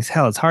 parenting's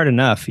hell. It's hard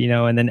enough,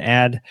 and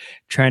then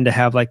trying to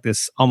have like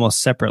this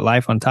almost separate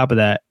life on top of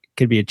that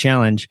could be a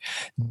challenge.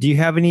 Do you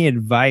have any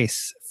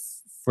advice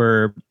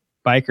for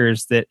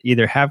bikers that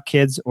either have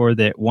kids or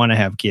that want to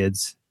have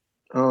kids?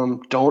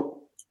 Don't.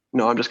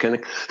 No, I'm just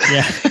kidding.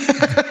 Yeah.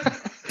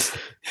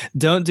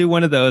 Don't do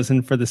one of those.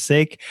 And for the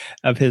sake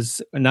of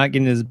his not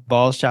getting his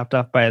balls chopped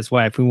off by his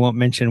wife, we won't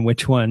mention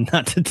which one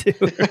not to do.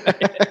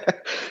 Right?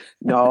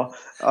 No.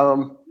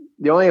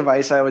 The only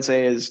advice I would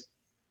say is,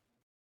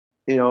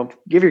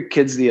 give your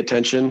kids the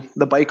attention.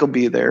 The bike will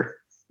be there.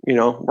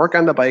 Work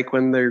on the bike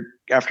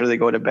after they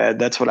go to bed.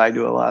 That's what I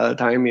do a lot of the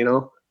time.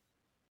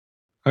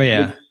 Oh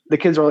yeah. The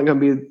kids are only going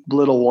to be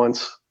little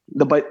once.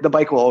 The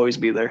bike will always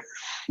be there.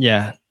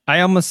 Yeah.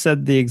 I almost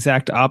said the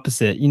exact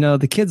opposite.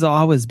 The kids will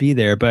always be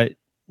there, but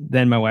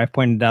then my wife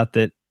pointed out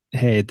that,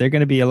 hey, they're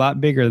going to be a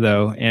lot bigger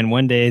though. And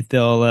one day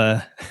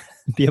they'll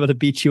be able to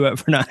beat you up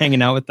for not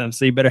hanging out with them.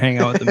 So you better hang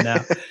out with them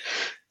now.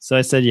 So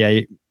I said,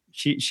 yeah,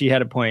 she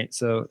had a point.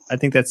 So I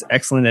think that's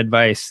excellent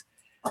advice.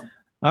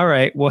 All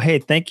right. Well, hey,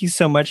 thank you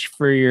so much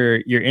for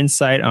your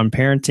insight on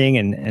parenting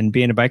and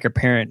being a biker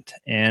parent.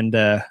 And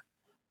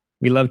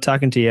we love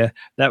talking to you.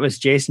 That was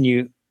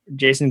Jason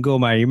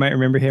Gullmeyer. You might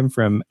remember him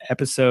from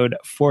episode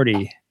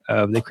 40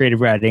 of the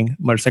Creative Riding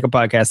Motorcycle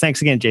Podcast.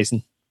 Thanks again,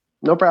 Jason.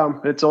 No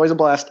problem. It's always a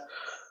blast.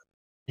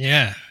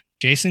 Yeah.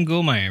 Jason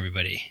Gullmeyer,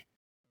 everybody.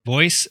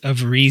 Voice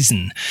of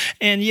reason.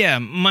 And yeah,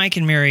 Mike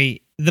and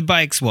Mary, the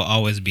bikes will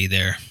always be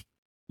there.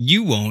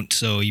 You won't,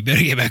 so you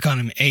better get back on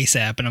them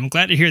ASAP. And I'm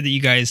glad to hear that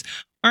you guys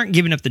aren't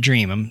giving up the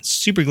dream. I'm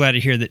super glad to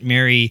hear that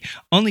Mary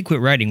only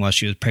quit riding while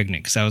she was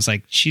pregnant, because I was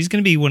like, she's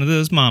going to be one of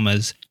those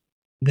mamas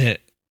that,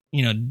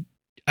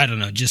 I don't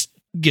know, just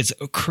gets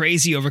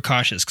crazy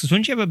overcautious. Because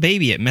once you have a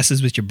baby, it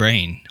messes with your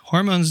brain.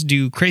 Hormones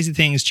do crazy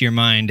things to your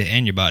mind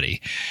and your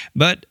body.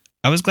 But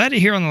I was glad to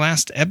hear on the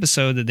last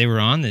episode that they were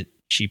on that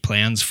she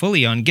plans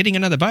fully on getting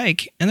another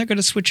bike, and they're going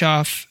to switch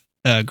off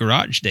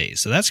garage days.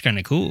 So that's kind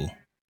of cool.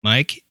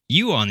 Mike,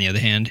 you on the other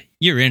hand,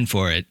 you're in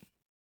for it.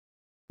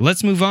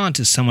 Let's move on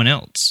to someone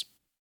else.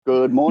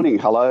 Good morning.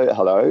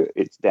 Hello.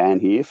 It's Dan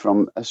here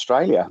from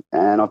Australia,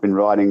 and I've been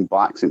riding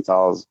bikes since I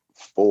was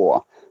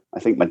 4. I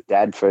think my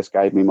dad first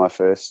gave me my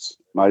first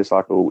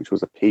motorcycle, which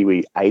was a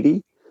Pee-wee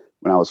 80,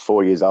 when I was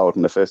 4 years old,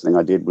 and the first thing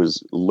I did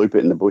was loop it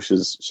in the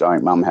bushes,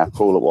 showing Mum how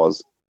cool it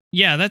was.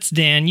 Yeah, that's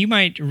Dan. You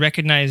might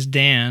recognize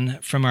Dan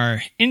from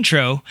our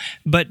intro,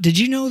 but did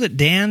you know that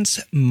Dan's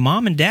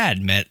mom and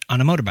dad met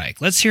on a motorbike?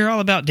 Let's hear all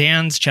about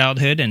Dan's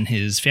childhood and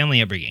his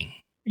family upbringing.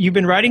 You've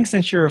been riding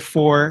since you were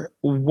 4.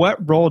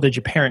 What role did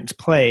your parents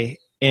play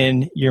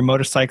in your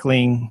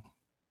motorcycling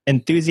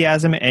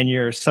enthusiasm and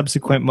your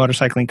subsequent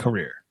motorcycling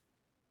career?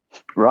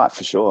 Right,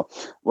 for sure.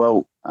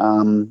 Well,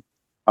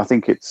 I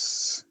think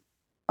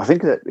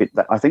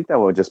they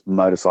were just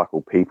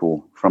motorcycle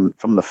people from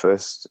the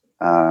first,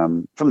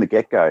 from the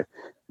get-go.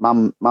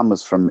 Mum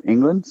was from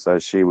England, so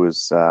she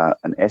was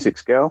an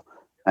Essex girl,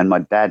 and my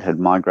dad had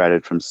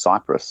migrated from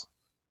Cyprus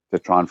to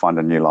try and find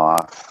a new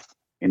life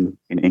in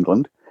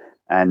England.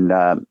 And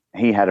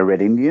he had a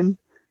Red Indian,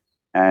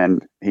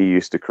 and he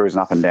used to cruise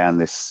up and down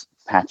this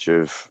patch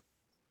of,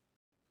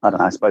 I don't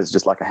know, I suppose it's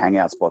just like a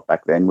hangout spot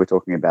back then. We're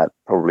talking about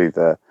probably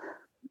the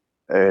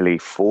early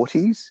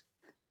 40s.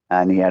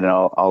 And he had an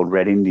old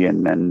Red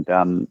Indian, and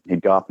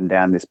he'd go up and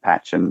down this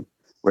patch and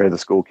where the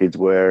school kids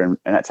were, and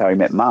that's how he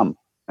met Mum.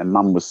 And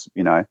Mum was,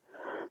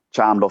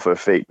 charmed off her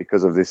feet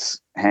because of this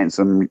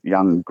handsome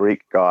young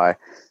Greek guy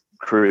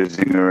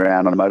cruising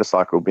around on a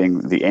motorcycle, being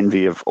the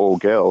envy of all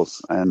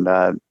girls. And,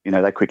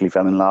 they quickly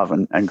fell in love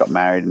and got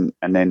married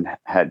and then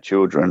had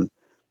children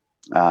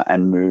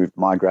and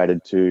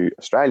migrated to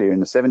Australia in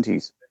the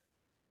 70s.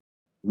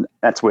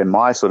 That's where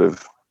my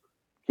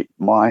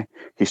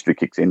history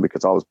kicks in,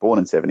 because I was born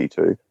in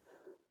 72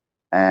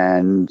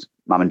 and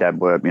Mum and Dad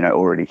were,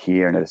 already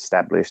here and had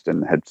established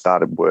and had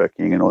started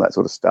working and all that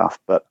sort of stuff.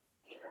 But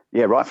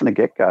yeah, right from the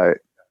get-go,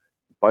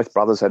 both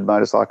brothers had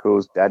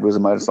motorcycles. Dad was a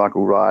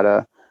motorcycle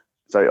rider.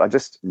 So I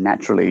just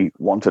naturally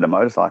wanted a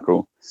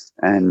motorcycle.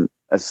 And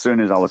as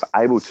soon as I was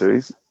able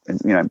to,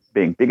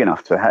 being big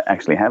enough to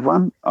actually have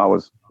one, I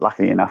was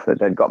lucky enough that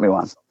Dad got me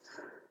one.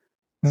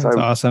 That's so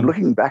awesome.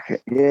 Looking back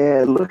at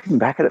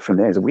it from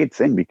there is a weird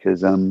thing,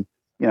 because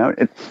you're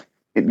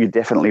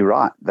definitely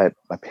right that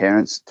my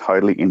parents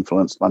totally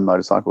influenced my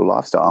motorcycle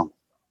lifestyle.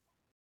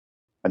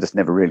 I just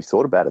never really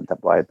thought about it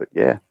that way, but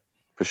yeah,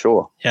 for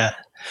sure. Yeah,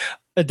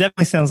 it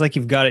definitely sounds like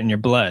you've got it in your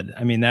blood.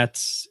 I mean,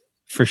 that's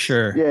for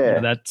sure.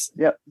 Yeah,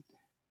 yep.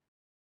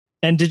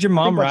 And did your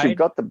mom ride? You've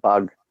got the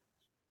bug.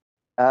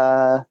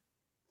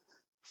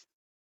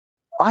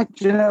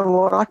 You know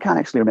what? I can't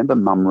actually remember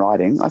Mum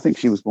riding. I think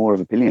she was more of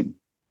a pillion.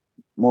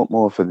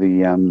 More for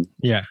the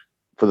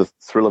for the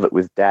thrill of it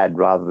with Dad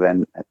rather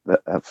than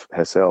of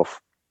herself.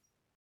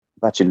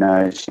 But she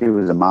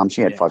was a mum.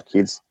 She had 5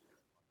 kids.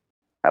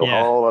 Had a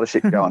whole lot of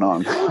shit going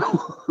on.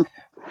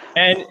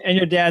 and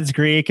your dad's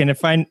Greek, and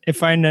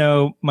if I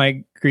know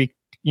my Greek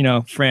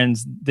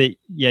friends, that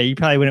you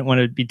probably wouldn't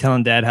want to be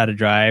telling Dad how to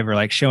drive or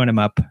like showing him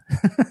up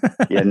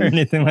or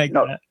anything like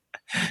that.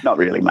 Not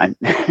really, mate.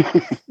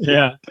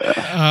 Yeah.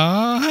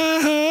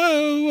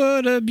 Oh,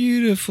 what a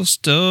beautiful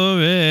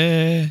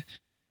story.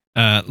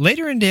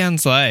 Later in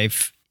Dan's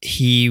life,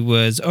 he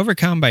was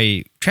overcome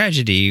by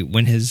tragedy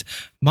when his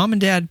mom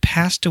and dad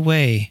passed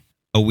away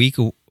a week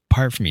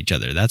apart from each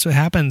other. That's what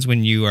happens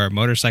when you are a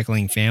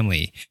motorcycling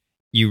family.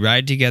 You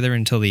ride together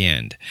until the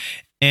end.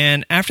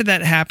 And after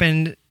that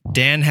happened,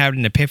 Dan had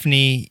an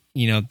epiphany.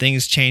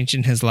 Things changed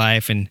in his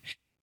life, and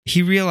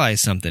he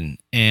realized something.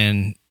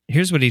 And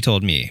here's what he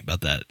told me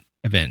about that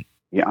event.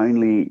 You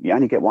only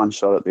get one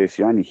shot at this.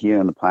 You're only here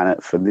on the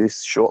planet for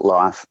this short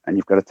life, and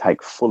you've got to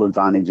take full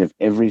advantage of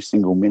every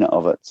single minute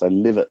of it. So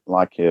live it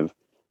like you've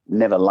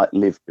never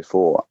lived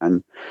before.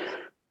 And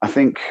I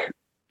think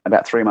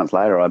about 3 months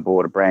later, I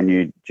bought a brand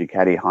new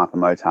Ducati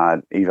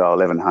Hypermotard Evo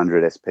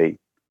 1100 SP.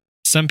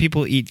 Some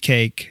people eat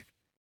cake.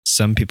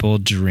 Some people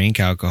drink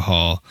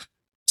alcohol.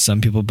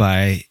 Some people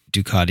buy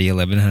Ducati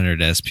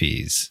 1100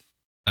 SPs.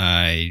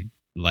 I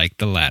like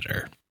the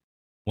latter.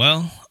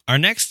 Well, our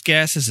next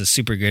guest is a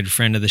super good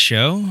friend of the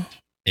show,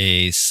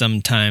 a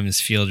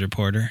sometimes field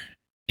reporter,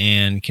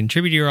 and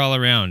contributor all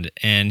around.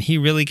 And he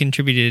really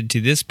contributed to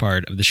this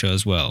part of the show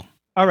as well.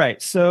 All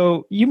right.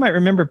 So you might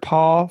remember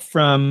Paul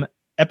from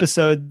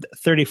episode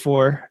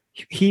 34.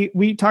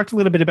 We talked a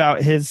little bit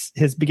about his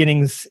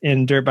beginnings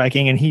in dirt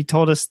biking, and he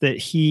told us that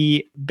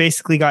he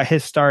basically got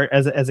his start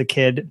as a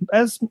kid,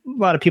 as a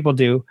lot of people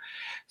do.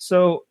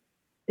 So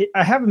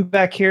I have him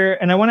back here,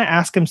 and I want to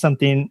ask him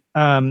something.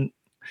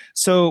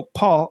 So,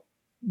 Paul,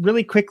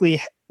 really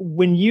quickly,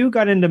 when you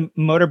got into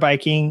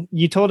motorbiking,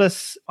 you told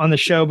us on the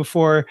show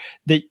before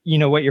that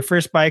what your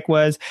first bike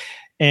was,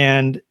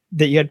 and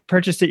that you had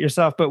purchased it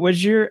yourself. But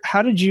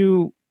how did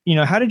your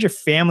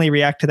family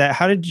react to that?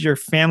 How did your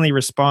family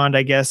respond,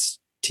 I guess,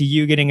 to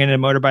you getting into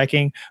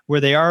motorbiking?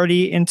 Were they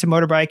already into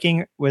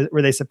motorbiking?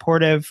 Were they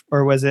supportive,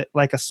 or was it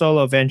like a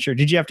solo venture?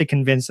 Did you have to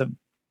convince them?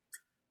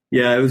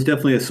 Yeah, it was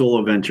definitely a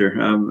solo venture.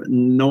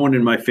 No one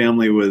in my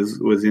family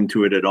was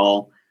into it at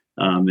all.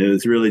 It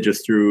was really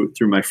just through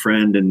my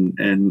friend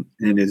and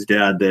his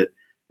dad that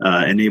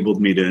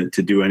enabled me to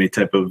do any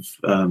type of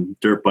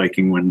dirt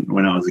biking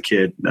when I was a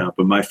kid.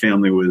 But my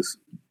family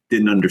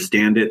didn't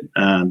understand it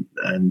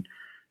and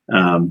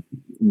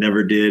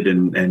never did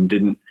and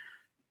didn't.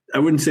 I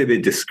wouldn't say they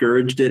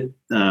discouraged it.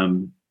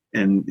 And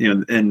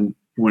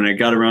when I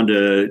got around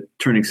to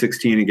turning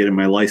 16 and getting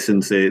my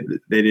license, they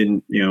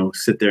didn't,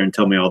 sit there and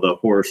tell me all the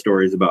horror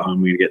stories about how I'm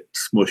going to get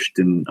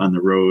smushed on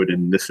the road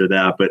and this or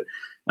that.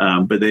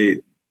 But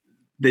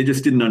they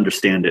just didn't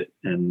understand it.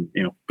 And,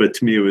 but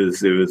to me, it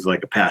was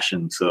like a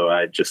passion. So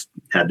I just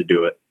had to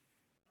do it.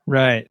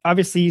 Right.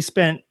 Obviously you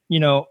spent,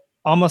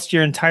 almost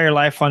your entire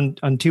life on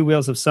two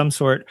wheels of some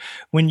sort.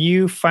 When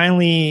you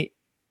finally,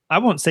 I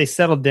won't say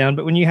settled down,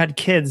 but when you had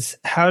kids,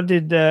 how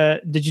did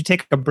you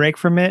take a break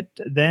from it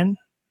then?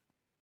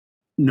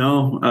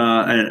 No,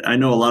 I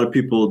know a lot of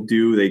people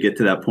do. They get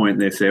to that point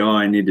and they say, "Oh,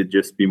 I need to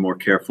just be more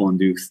careful and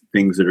do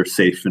things that are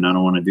safe," and I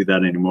don't want to do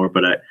that anymore.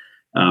 But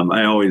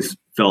I always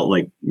felt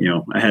like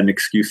I had an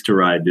excuse to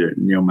ride,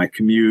 my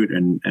commute,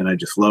 and I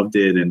just loved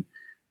it. And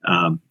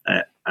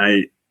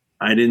I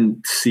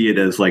didn't see it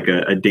as like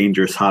a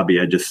dangerous hobby.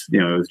 I just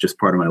it was just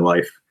part of my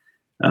life.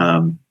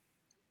 And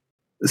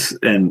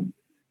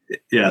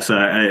yeah, so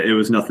it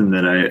was nothing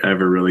that I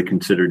ever really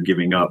considered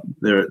giving up.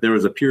 There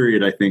was a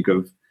period, I think,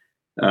 of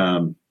I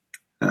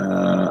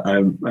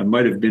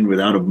might have been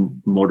without a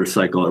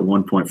motorcycle at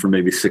one point for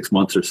maybe 6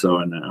 months or so,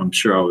 and I'm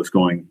sure I was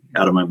going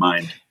out of my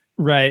mind.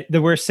 Right,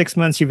 the worst 6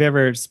 months you've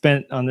ever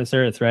spent on this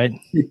earth, right?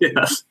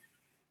 Yes.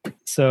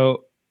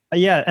 So,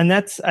 yeah, and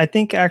that's, I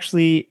think,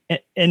 actually,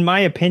 in my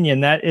opinion,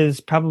 that is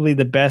probably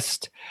the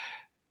best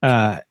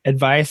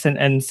advice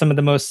and some of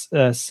the most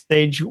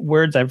sage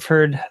words I've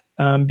heard,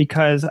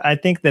 because I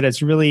think that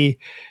it's really,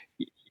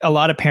 a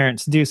lot of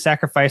parents do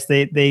sacrifice.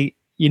 They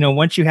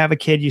once you have a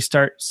kid, you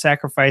start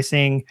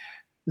sacrificing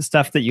the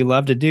stuff that you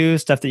love to do,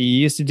 stuff that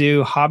you used to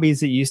do, hobbies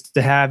that you used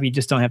to have, you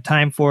just don't have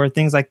time for,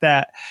 things like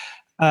that.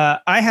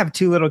 I have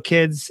 2 little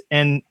kids,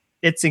 and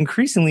it's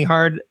increasingly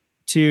hard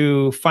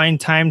to find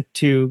time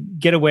to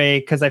get away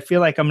because I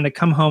feel like I'm going to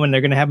come home and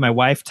they're going to have my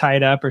wife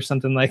tied up or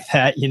something like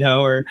that,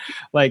 or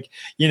like,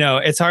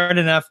 it's hard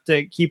enough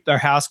to keep our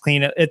house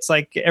clean. It's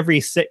like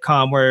every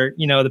sitcom where,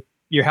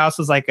 your house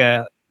is like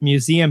a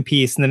museum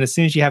piece, and then as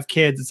soon as you have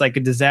kids, it's like a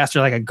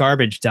disaster, like a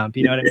garbage dump.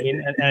 You know what I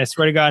mean? And I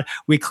swear to God,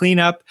 we clean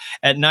up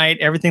at night,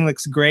 everything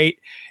looks great,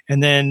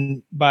 and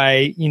then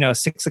by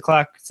 6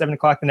 o'clock, 7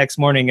 o'clock the next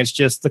morning, it's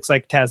just looks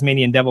like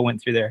Tasmanian devil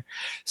went through there.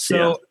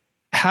 So,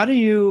 how do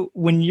you,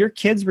 when your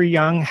kids were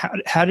young,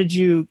 how did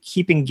you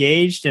keep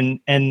engaged,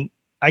 and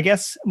I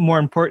guess more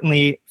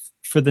importantly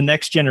for the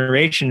next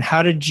generation,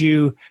 how did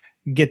you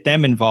get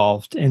them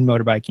involved in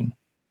motorbiking?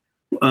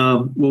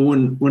 Well,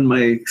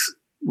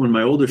 when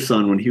my older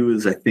son, when he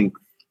was, I think,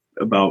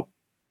 about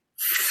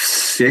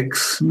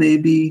 6,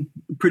 maybe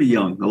pretty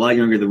young, a lot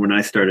younger than when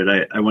I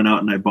started, I went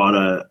out and I bought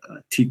a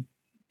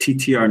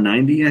TTR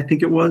 90, I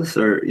think it was,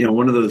 or,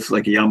 one of those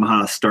like a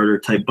Yamaha starter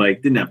type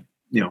bike. Didn't have,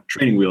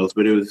 training wheels,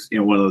 but it was,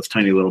 one of those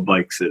tiny little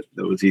bikes that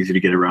was easy to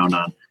get around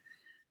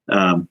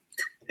on.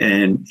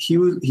 And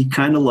he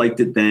kind of liked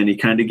it then. He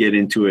kind of get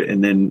into it.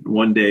 And then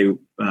one day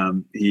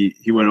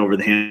he went over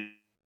the hand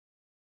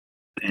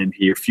and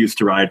he refused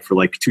to ride for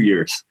like 2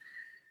 years.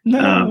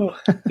 No.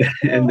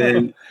 And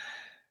then,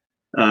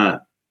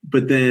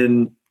 but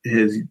then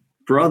his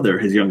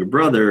younger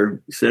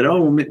brother said,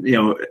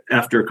 "Oh,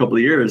 after a couple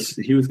of years,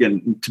 he was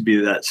getting to be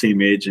that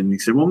same age." And he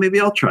said, "Well, maybe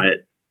I'll try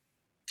it."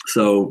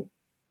 So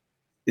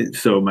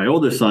my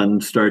older son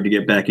started to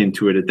get back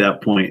into it at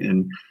that point.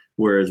 And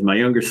whereas my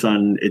younger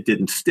son, it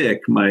didn't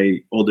stick, my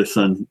older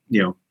son,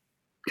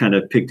 kind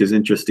of picked his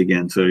interest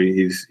again. So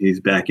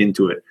he's back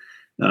into it.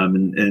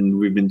 And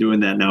we've been doing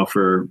that now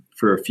for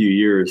a few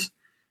years.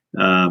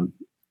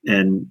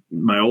 And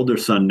my older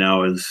son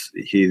now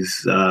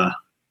he's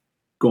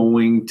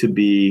going to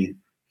be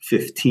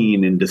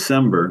 15 in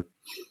December.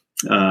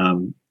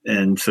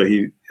 And so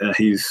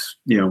he's,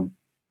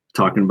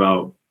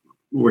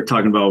 we're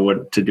talking about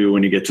what to do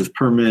when he gets his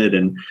permit,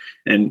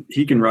 and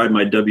he can ride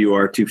my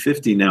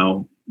WR250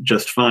 now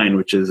just fine,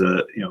 which is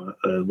a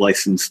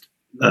licensed,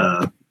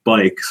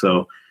 bike.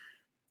 So,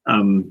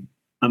 I'm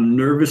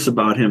nervous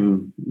about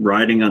him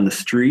riding on the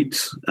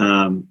streets.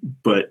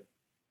 But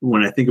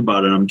when I think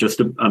about it, I'm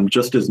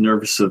just as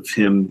nervous of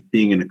him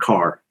being in a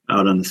car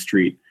out on the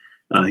street.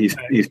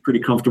 He's pretty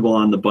comfortable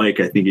on the bike.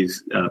 I think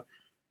he's,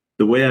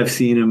 the way I've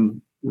seen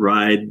him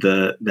ride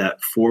that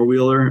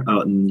 4-wheeler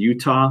out in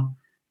Utah,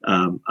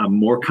 I'm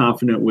more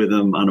confident with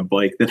him on a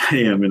bike than I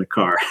am in a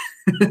car.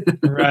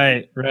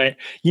 Right.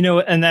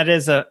 And that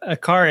is a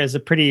car is a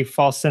pretty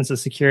false sense of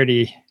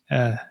security,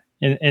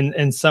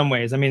 in some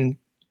ways. I mean,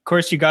 of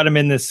course you got him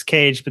in this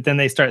cage, but then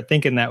they start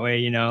thinking that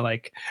way,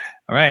 like,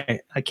 all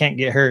right, I can't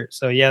get hurt.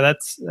 So yeah,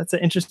 that's an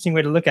interesting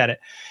way to look at it.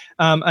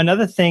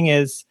 Another thing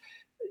is,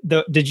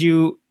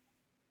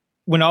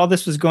 when all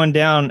this was going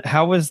down,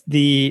 how was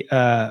the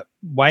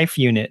wife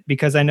unit?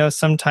 Because I know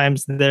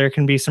sometimes there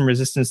can be some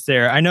resistance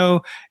there. I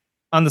know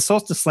on the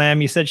Solstice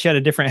Slam, you said she had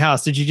a different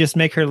house. Did you just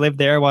make her live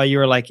there while you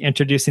were like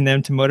introducing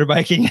them to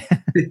motorbiking?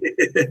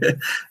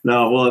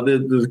 No, well,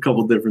 there's a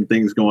couple different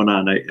things going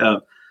on.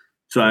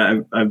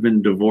 I've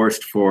been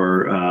divorced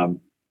for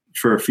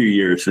a few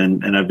years,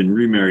 and I've been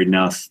remarried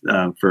now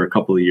for a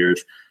couple of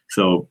years.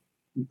 So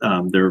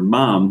their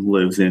mom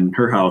lives in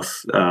her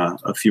house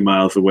a few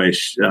miles away.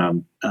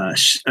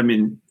 I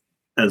mean,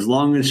 as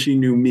long as she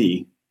knew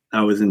me,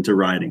 I was into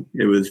riding.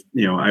 It was,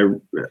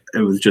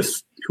 it was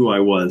just who I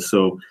was.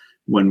 So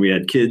when we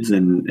had kids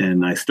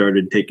and I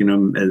started taking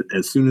them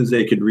as soon as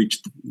they could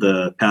reach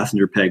the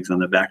passenger pegs on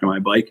the back of my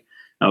bike,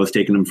 I was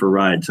taking them for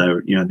rides.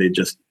 They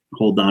just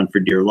hold on for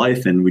dear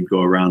life, and we'd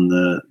go around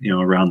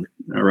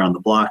around the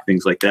block,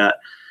 things like that.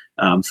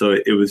 So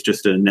it was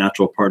just a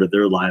natural part of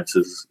their lives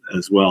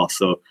as well.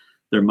 So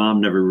their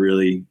mom never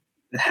really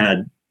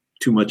had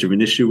too much of an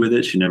issue with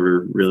it. She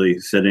never really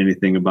said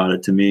anything about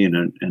it to me.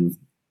 And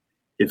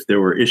if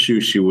there were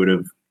issues, she would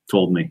have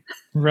told me.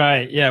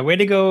 Right. Yeah. Way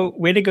to go,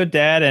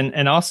 dad.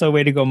 And also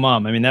way to go,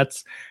 mom. I mean,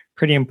 that's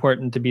pretty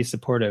important to be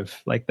supportive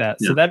like that.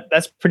 Yeah. So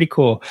that's pretty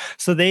cool.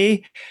 So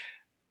they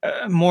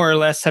more or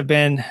less have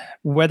been,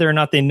 whether or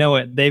not they know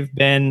it, they've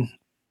been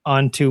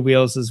on two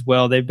wheels as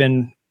well. They've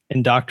been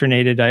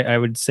indoctrinated, I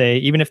would say,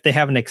 even if they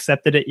haven't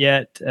accepted it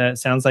yet. It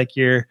sounds like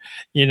you're,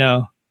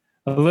 a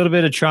little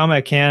bit of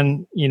trauma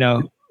can,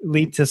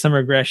 lead to some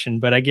regression,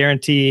 but I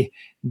guarantee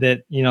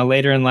that,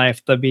 later in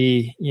life, they'll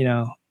be,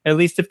 at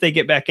least if they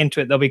get back into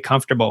it, they'll be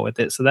comfortable with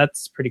it. So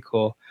that's pretty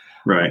cool.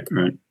 Right.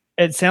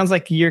 It sounds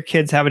like your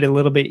kids have it a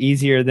little bit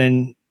easier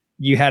than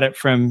you had it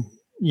from,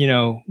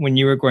 when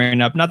you were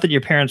growing up. Not that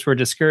your parents were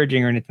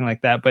discouraging or anything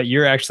like that, but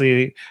you're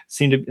actually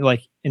seem to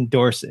like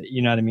endorse it.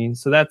 You know what I mean?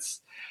 So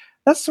that's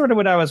sort of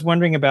what I was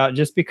wondering about,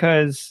 just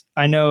because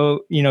I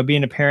know,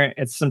 being a parent,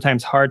 it's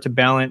sometimes hard to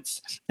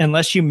balance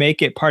unless you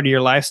make it part of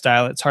your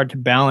lifestyle. It's hard to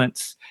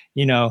balance,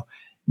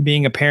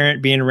 being a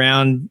parent, being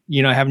around,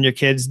 having your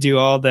kids do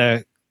all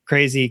the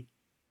crazy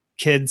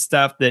kid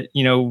stuff that,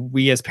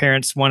 we as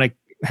parents want to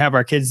have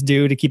our kids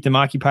do to keep them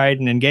occupied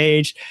and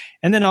engaged.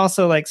 And then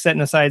also like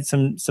setting aside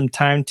some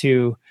time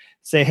to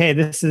say, hey,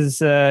 this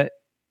is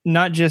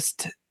not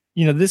just,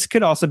 this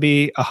could also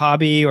be a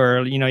hobby,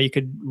 or, you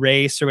could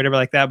race or whatever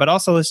like that, but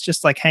also let's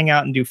just like hang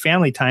out and do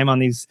family time on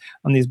these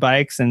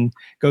bikes and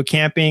go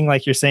camping.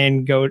 Like you're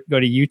saying, go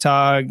to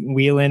Utah,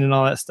 wheeling and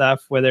all that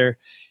stuff, whether,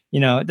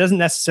 it doesn't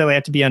necessarily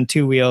have to be on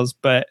two wheels,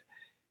 but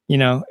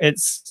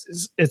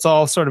it's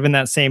all sort of in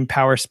that same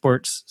power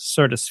sports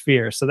sort of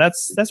sphere. So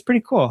that's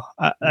pretty cool.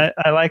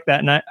 I like that.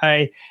 And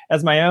I,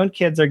 as my own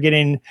kids are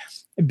getting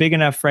big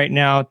enough right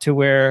now to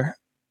where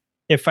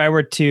if I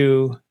were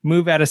to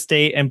move out of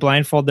state and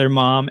blindfold their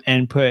mom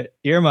and put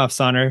earmuffs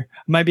on her,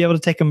 I might be able to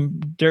take them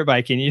dirt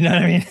biking. You know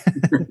what I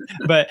mean?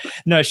 But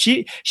no,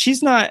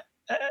 she's not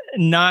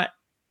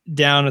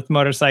down with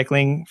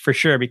motorcycling for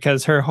sure,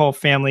 because her whole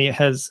family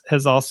has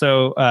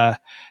also,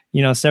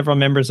 several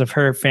members of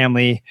her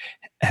family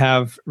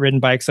have ridden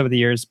bikes over the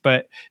years,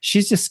 but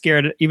she's just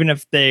scared even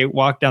if they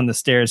walk down the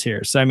stairs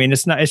here. So, I mean,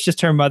 it's just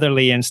her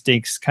motherly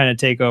instincts kind of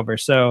take over.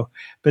 So,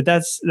 but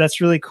that's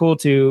really cool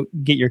to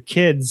get your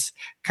kids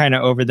kind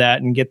of over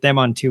that and get them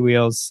on two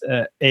wheels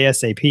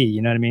ASAP.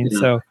 You know what I mean? Yeah.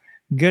 So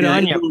good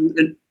on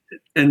you.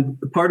 And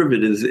part of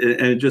it is,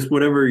 and just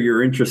whatever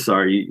your interests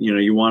are,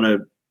 you want to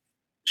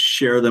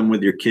share them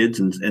with your kids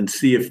and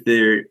see if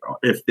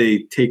they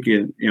take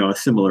a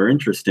similar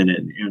interest in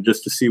it,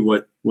 just to see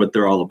what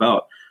they're all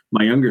about.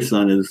 My younger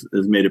son has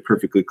made it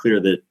perfectly clear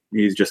that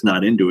he's just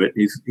not into it.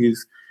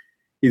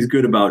 He's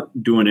good about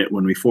doing it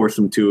when we force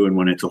him to, and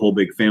when it's a whole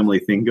big family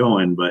thing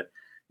going. But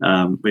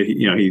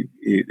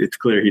it's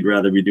clear he'd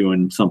rather be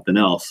doing something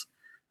else.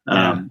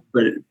 Yeah.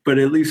 But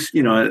at least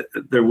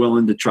they're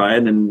willing to try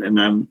it, and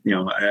I'm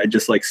I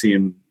just like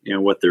seeing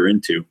what they're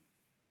into.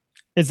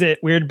 Is it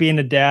weird being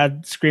a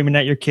dad screaming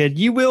at your kid,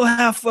 "You will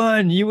have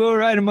fun. You will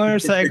ride a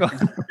motorcycle"?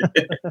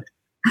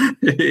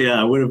 Yeah,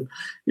 I would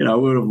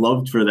have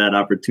loved for that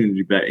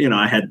opportunity. But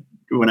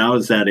when I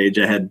was that age,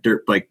 I had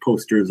dirt bike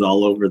posters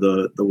all over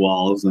the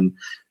walls, and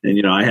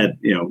I had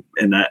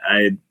and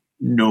I had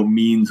no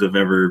means of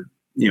ever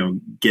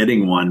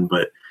getting one,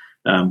 but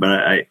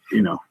I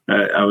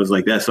was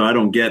like that, so I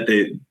don't get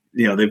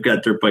they've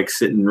got dirt bikes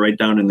sitting right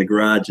down in the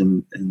garage,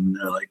 and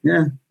they're like,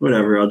 yeah,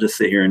 whatever, I'll just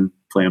sit here and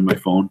play on my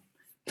phone.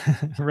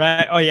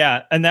 Right. Oh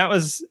yeah. And that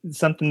was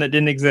something that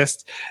didn't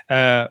exist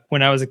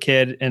when I was a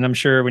kid, and I'm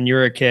sure when you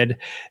were a kid,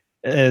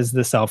 is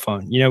the cell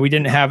phone. We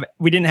didn't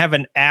have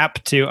an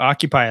app to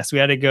occupy us. We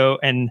had to go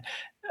and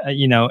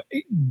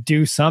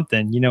do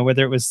something,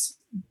 whether it was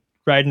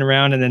riding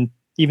around and then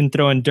even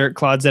throwing dirt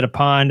clods at a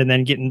pond and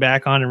then getting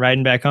back on and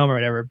riding back home or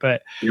whatever.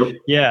 But yep.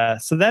 Yeah,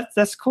 so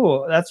that's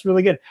cool. That's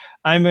really good.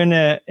 I'm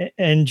gonna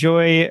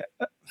enjoy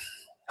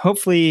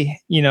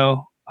hopefully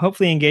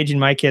engaging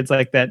my kids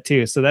like that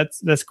too. So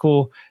that's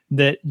cool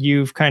that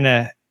you've kind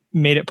of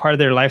made it part of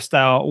their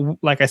lifestyle.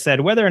 Like I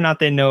said, whether or not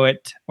they know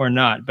it or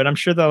not, but I'm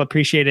sure they'll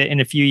appreciate it in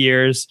a few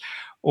years,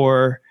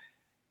 or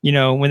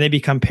when they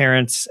become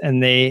parents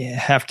and they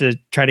have to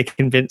try to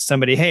convince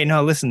somebody, hey,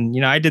 no,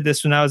 listen, I did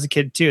this when I was a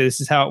kid too. This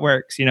is how it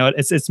works.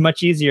 It's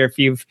much easier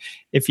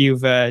if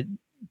you've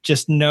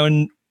just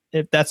known,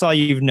 if that's all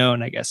you've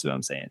known, I guess is what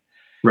I'm saying.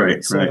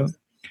 Right. So,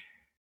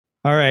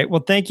 all right.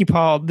 Well, thank you,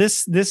 Paul.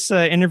 This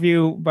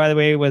interview, by the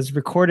way, was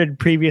recorded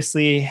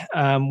previously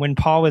when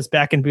Paul was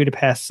back in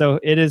Budapest. So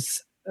it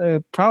is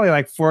probably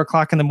like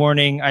 4:00 in the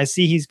morning. I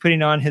see he's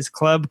putting on his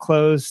club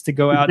clothes to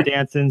go out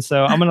dancing.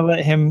 So I'm going to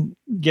let him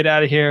get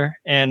out of here.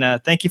 And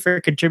thank you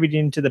for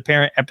contributing to the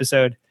parent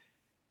episode.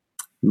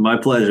 My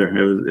pleasure.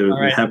 It was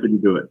right. Happy to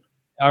do it.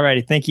 All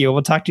righty. Thank you.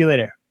 We'll talk to you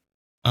later.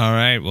 All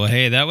right. Well,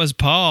 hey, that was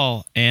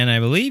Paul. And I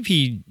believe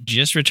he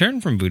just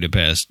returned from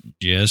Budapest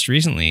just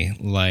recently,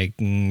 like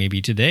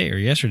maybe today or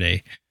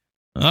yesterday.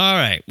 All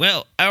right.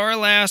 Well, our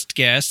last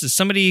guest is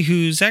somebody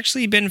who's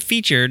actually been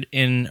featured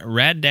in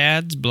Rad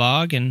Dad's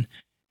blog and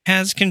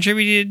has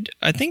contributed,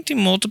 I think, to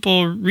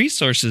multiple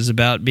resources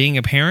about being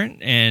a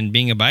parent and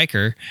being a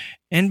biker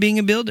and being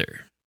a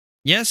builder.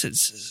 Yes,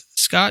 it's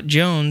Scott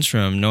Jones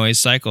from Noise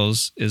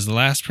Cycles is the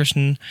last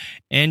person,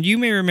 and you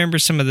may remember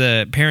some of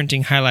the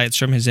parenting highlights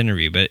from his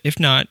interview, but if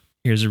not,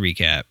 here's a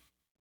recap.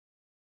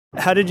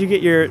 How did you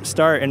get your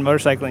start in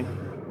motorcycling?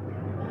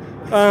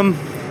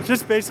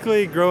 Just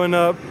basically growing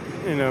up,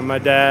 my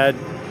dad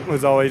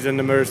was always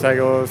into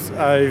motorcycles.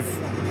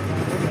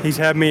 He's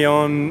had me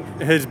on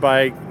his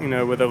bike,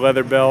 with a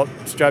leather belt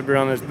strapped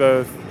around us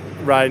both,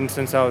 riding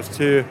since I was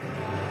 2.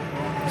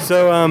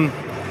 So,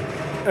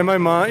 and my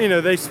mom,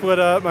 they split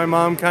up. My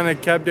mom kind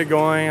of kept it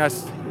going. I,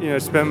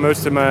 spent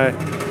most of my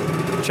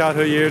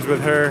childhood years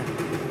with her.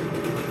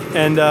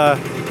 And,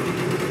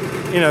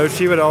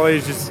 she would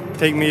always just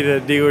take me to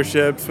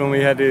dealerships when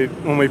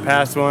we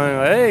passed one.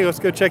 Like, hey, let's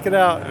go check it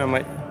out. And I'm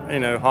like,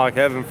 hog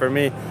heaven for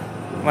me.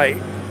 Like,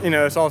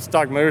 it's all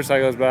stock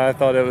motorcycles, but I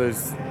thought it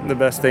was the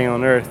best thing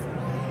on earth.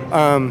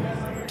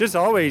 Just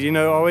always,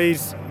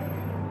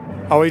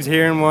 always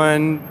hearing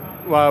one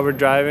while we're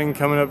driving,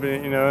 coming up,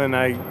 and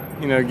I,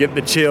 get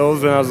the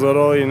chills when I was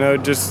little,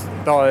 just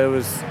thought it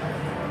was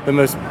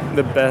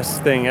the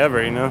best thing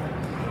ever,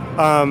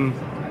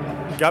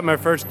 Got my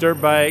first dirt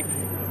bike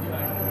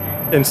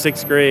in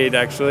 6th grade,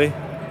 actually,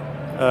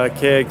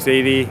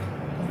 KX80.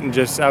 And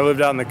I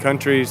lived out in the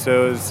country,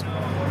 so it was,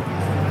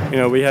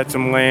 we had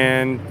some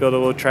land, built a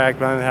little track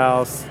behind the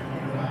house,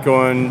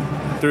 going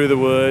through the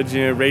woods,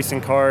 racing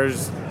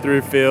cars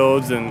through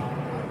fields and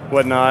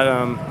whatnot,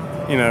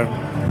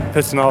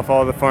 pissing off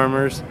all the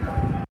farmers.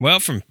 Well,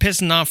 from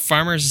pissing off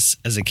farmers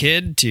as a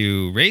kid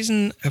to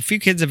raising a few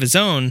kids of his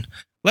own,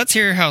 let's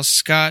hear how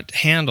Scott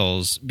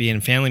handles being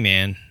a family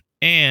man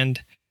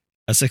and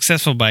a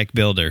successful bike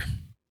builder.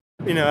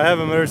 I have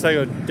a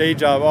motorcycle day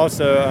job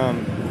also.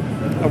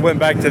 I went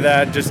back to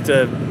that just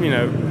to,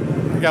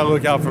 got to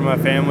look out for my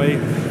family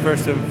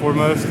first and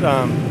foremost.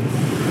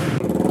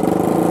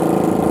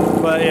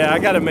 But yeah, I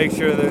got to make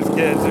sure those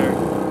kids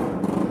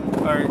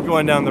are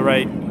going down the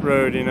right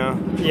road,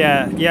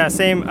 Yeah,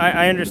 same.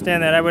 I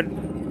understand that. I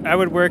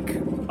would work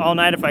all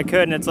night if I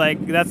could, and it's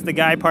like that's the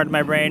guy part of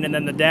my brain, and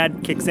then the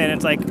dad kicks in.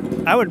 It's like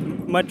I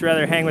would much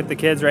rather hang with the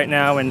kids right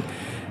now, and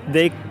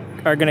they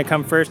are going to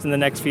come first in the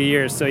next few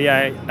years. So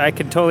yeah, I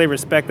could totally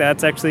respect that.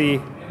 It's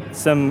actually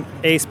some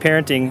ace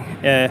parenting.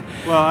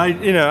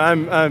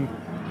 Well,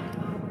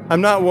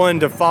 I'm not one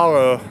to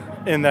follow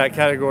in that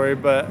category,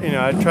 but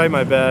I try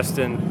my best,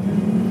 and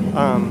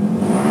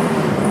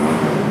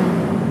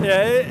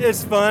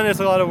it's fun. It's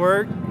a lot of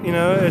work.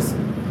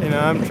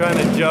 I'm trying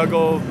to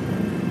juggle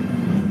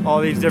all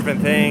these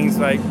different things,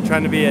 like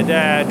trying to be a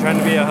dad, trying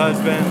to be a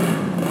husband,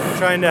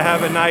 trying to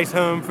have a nice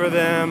home for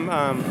them,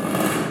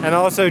 and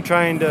also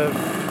trying to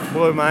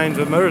blow minds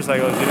with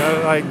motorcycles.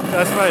 Like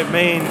that's my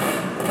main.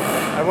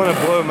 I want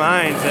to blow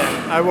minds,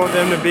 and I want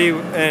them to be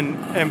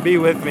and be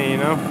with me.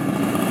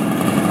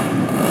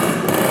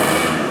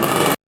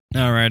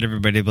 All right,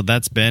 everybody. Well,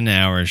 that's been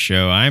our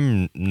show.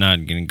 I'm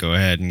not going to go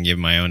ahead and give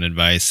my own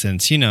advice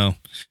since,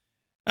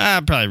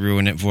 I'll probably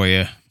ruin it for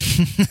you.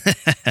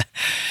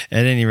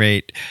 At any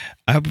rate,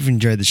 I hope you've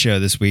enjoyed the show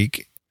this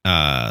week.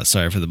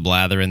 Sorry for the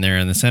blather in there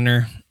in the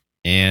center.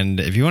 And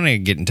if you want to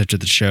get in touch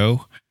with the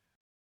show,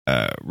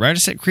 write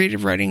us at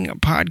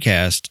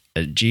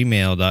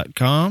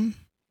creativewritingpodcast@gmail.com.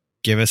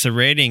 Give us a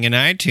rating in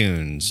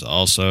iTunes,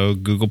 also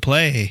Google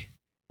Play,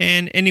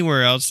 and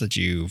anywhere else that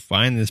you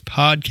find this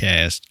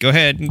podcast. Go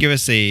ahead and give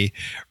us a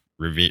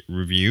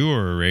review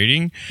or a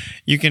rating.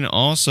 You can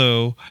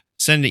also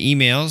send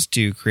emails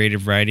to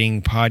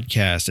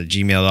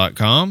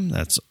creativewritingpodcast@gmail.com.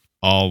 That's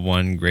all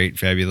one great,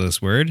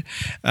 fabulous word.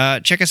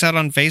 Check us out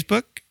on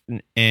Facebook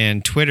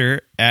and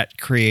Twitter at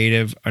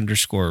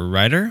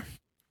 @creative_writer.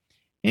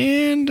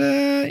 And,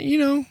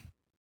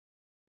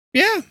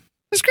 yeah,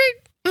 that's great.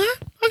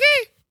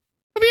 Okay.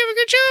 Hope you have a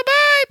good show.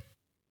 Bye.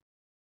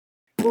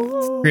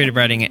 Creative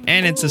Writing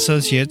and its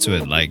associates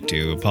would like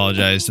to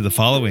apologize to the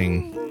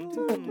following: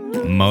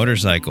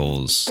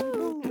 motorcycles,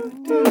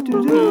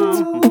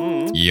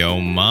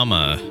 yo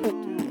mama,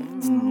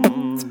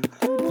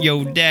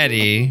 yo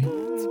daddy,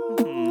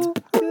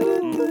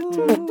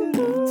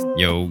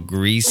 Yo,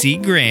 greasy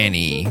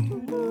granny.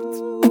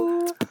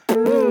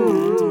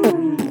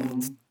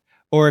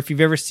 Or if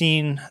you've ever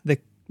seen the...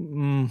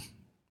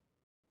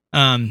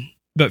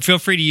 but feel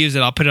free to use it.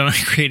 I'll put it on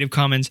Creative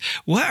Commons.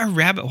 What a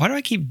rabbit. Why do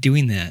I keep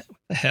doing that? What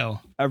the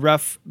hell? A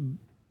rough...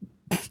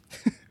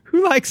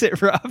 Who likes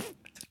it rough?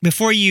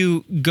 Before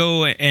you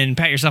go and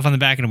pat yourself on the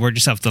back and award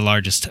yourself the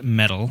largest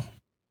medal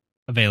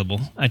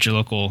available at your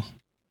local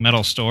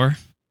metal store,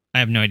 I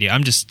have no idea.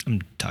 I'm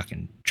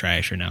talking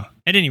trash right now.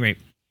 At any rate,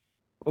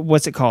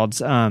 what's it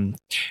called? I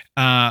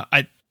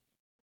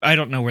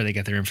don't know where they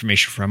get their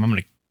information from. I'm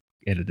going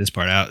to edit this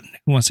part out.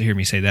 Who wants to hear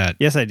me say that?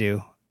 Yes, I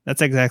do.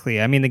 That's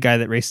exactly. I mean, the guy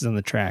that races on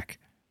the track.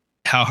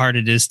 How hard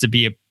it is to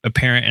be a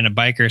parent and a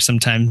biker.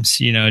 Sometimes,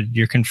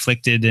 you're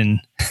conflicted and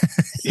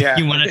yeah.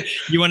 you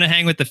want to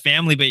hang with the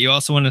family, but you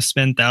also want to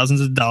spend thousands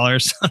of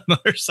dollars on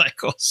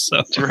motorcycles.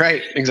 So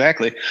right.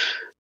 Exactly.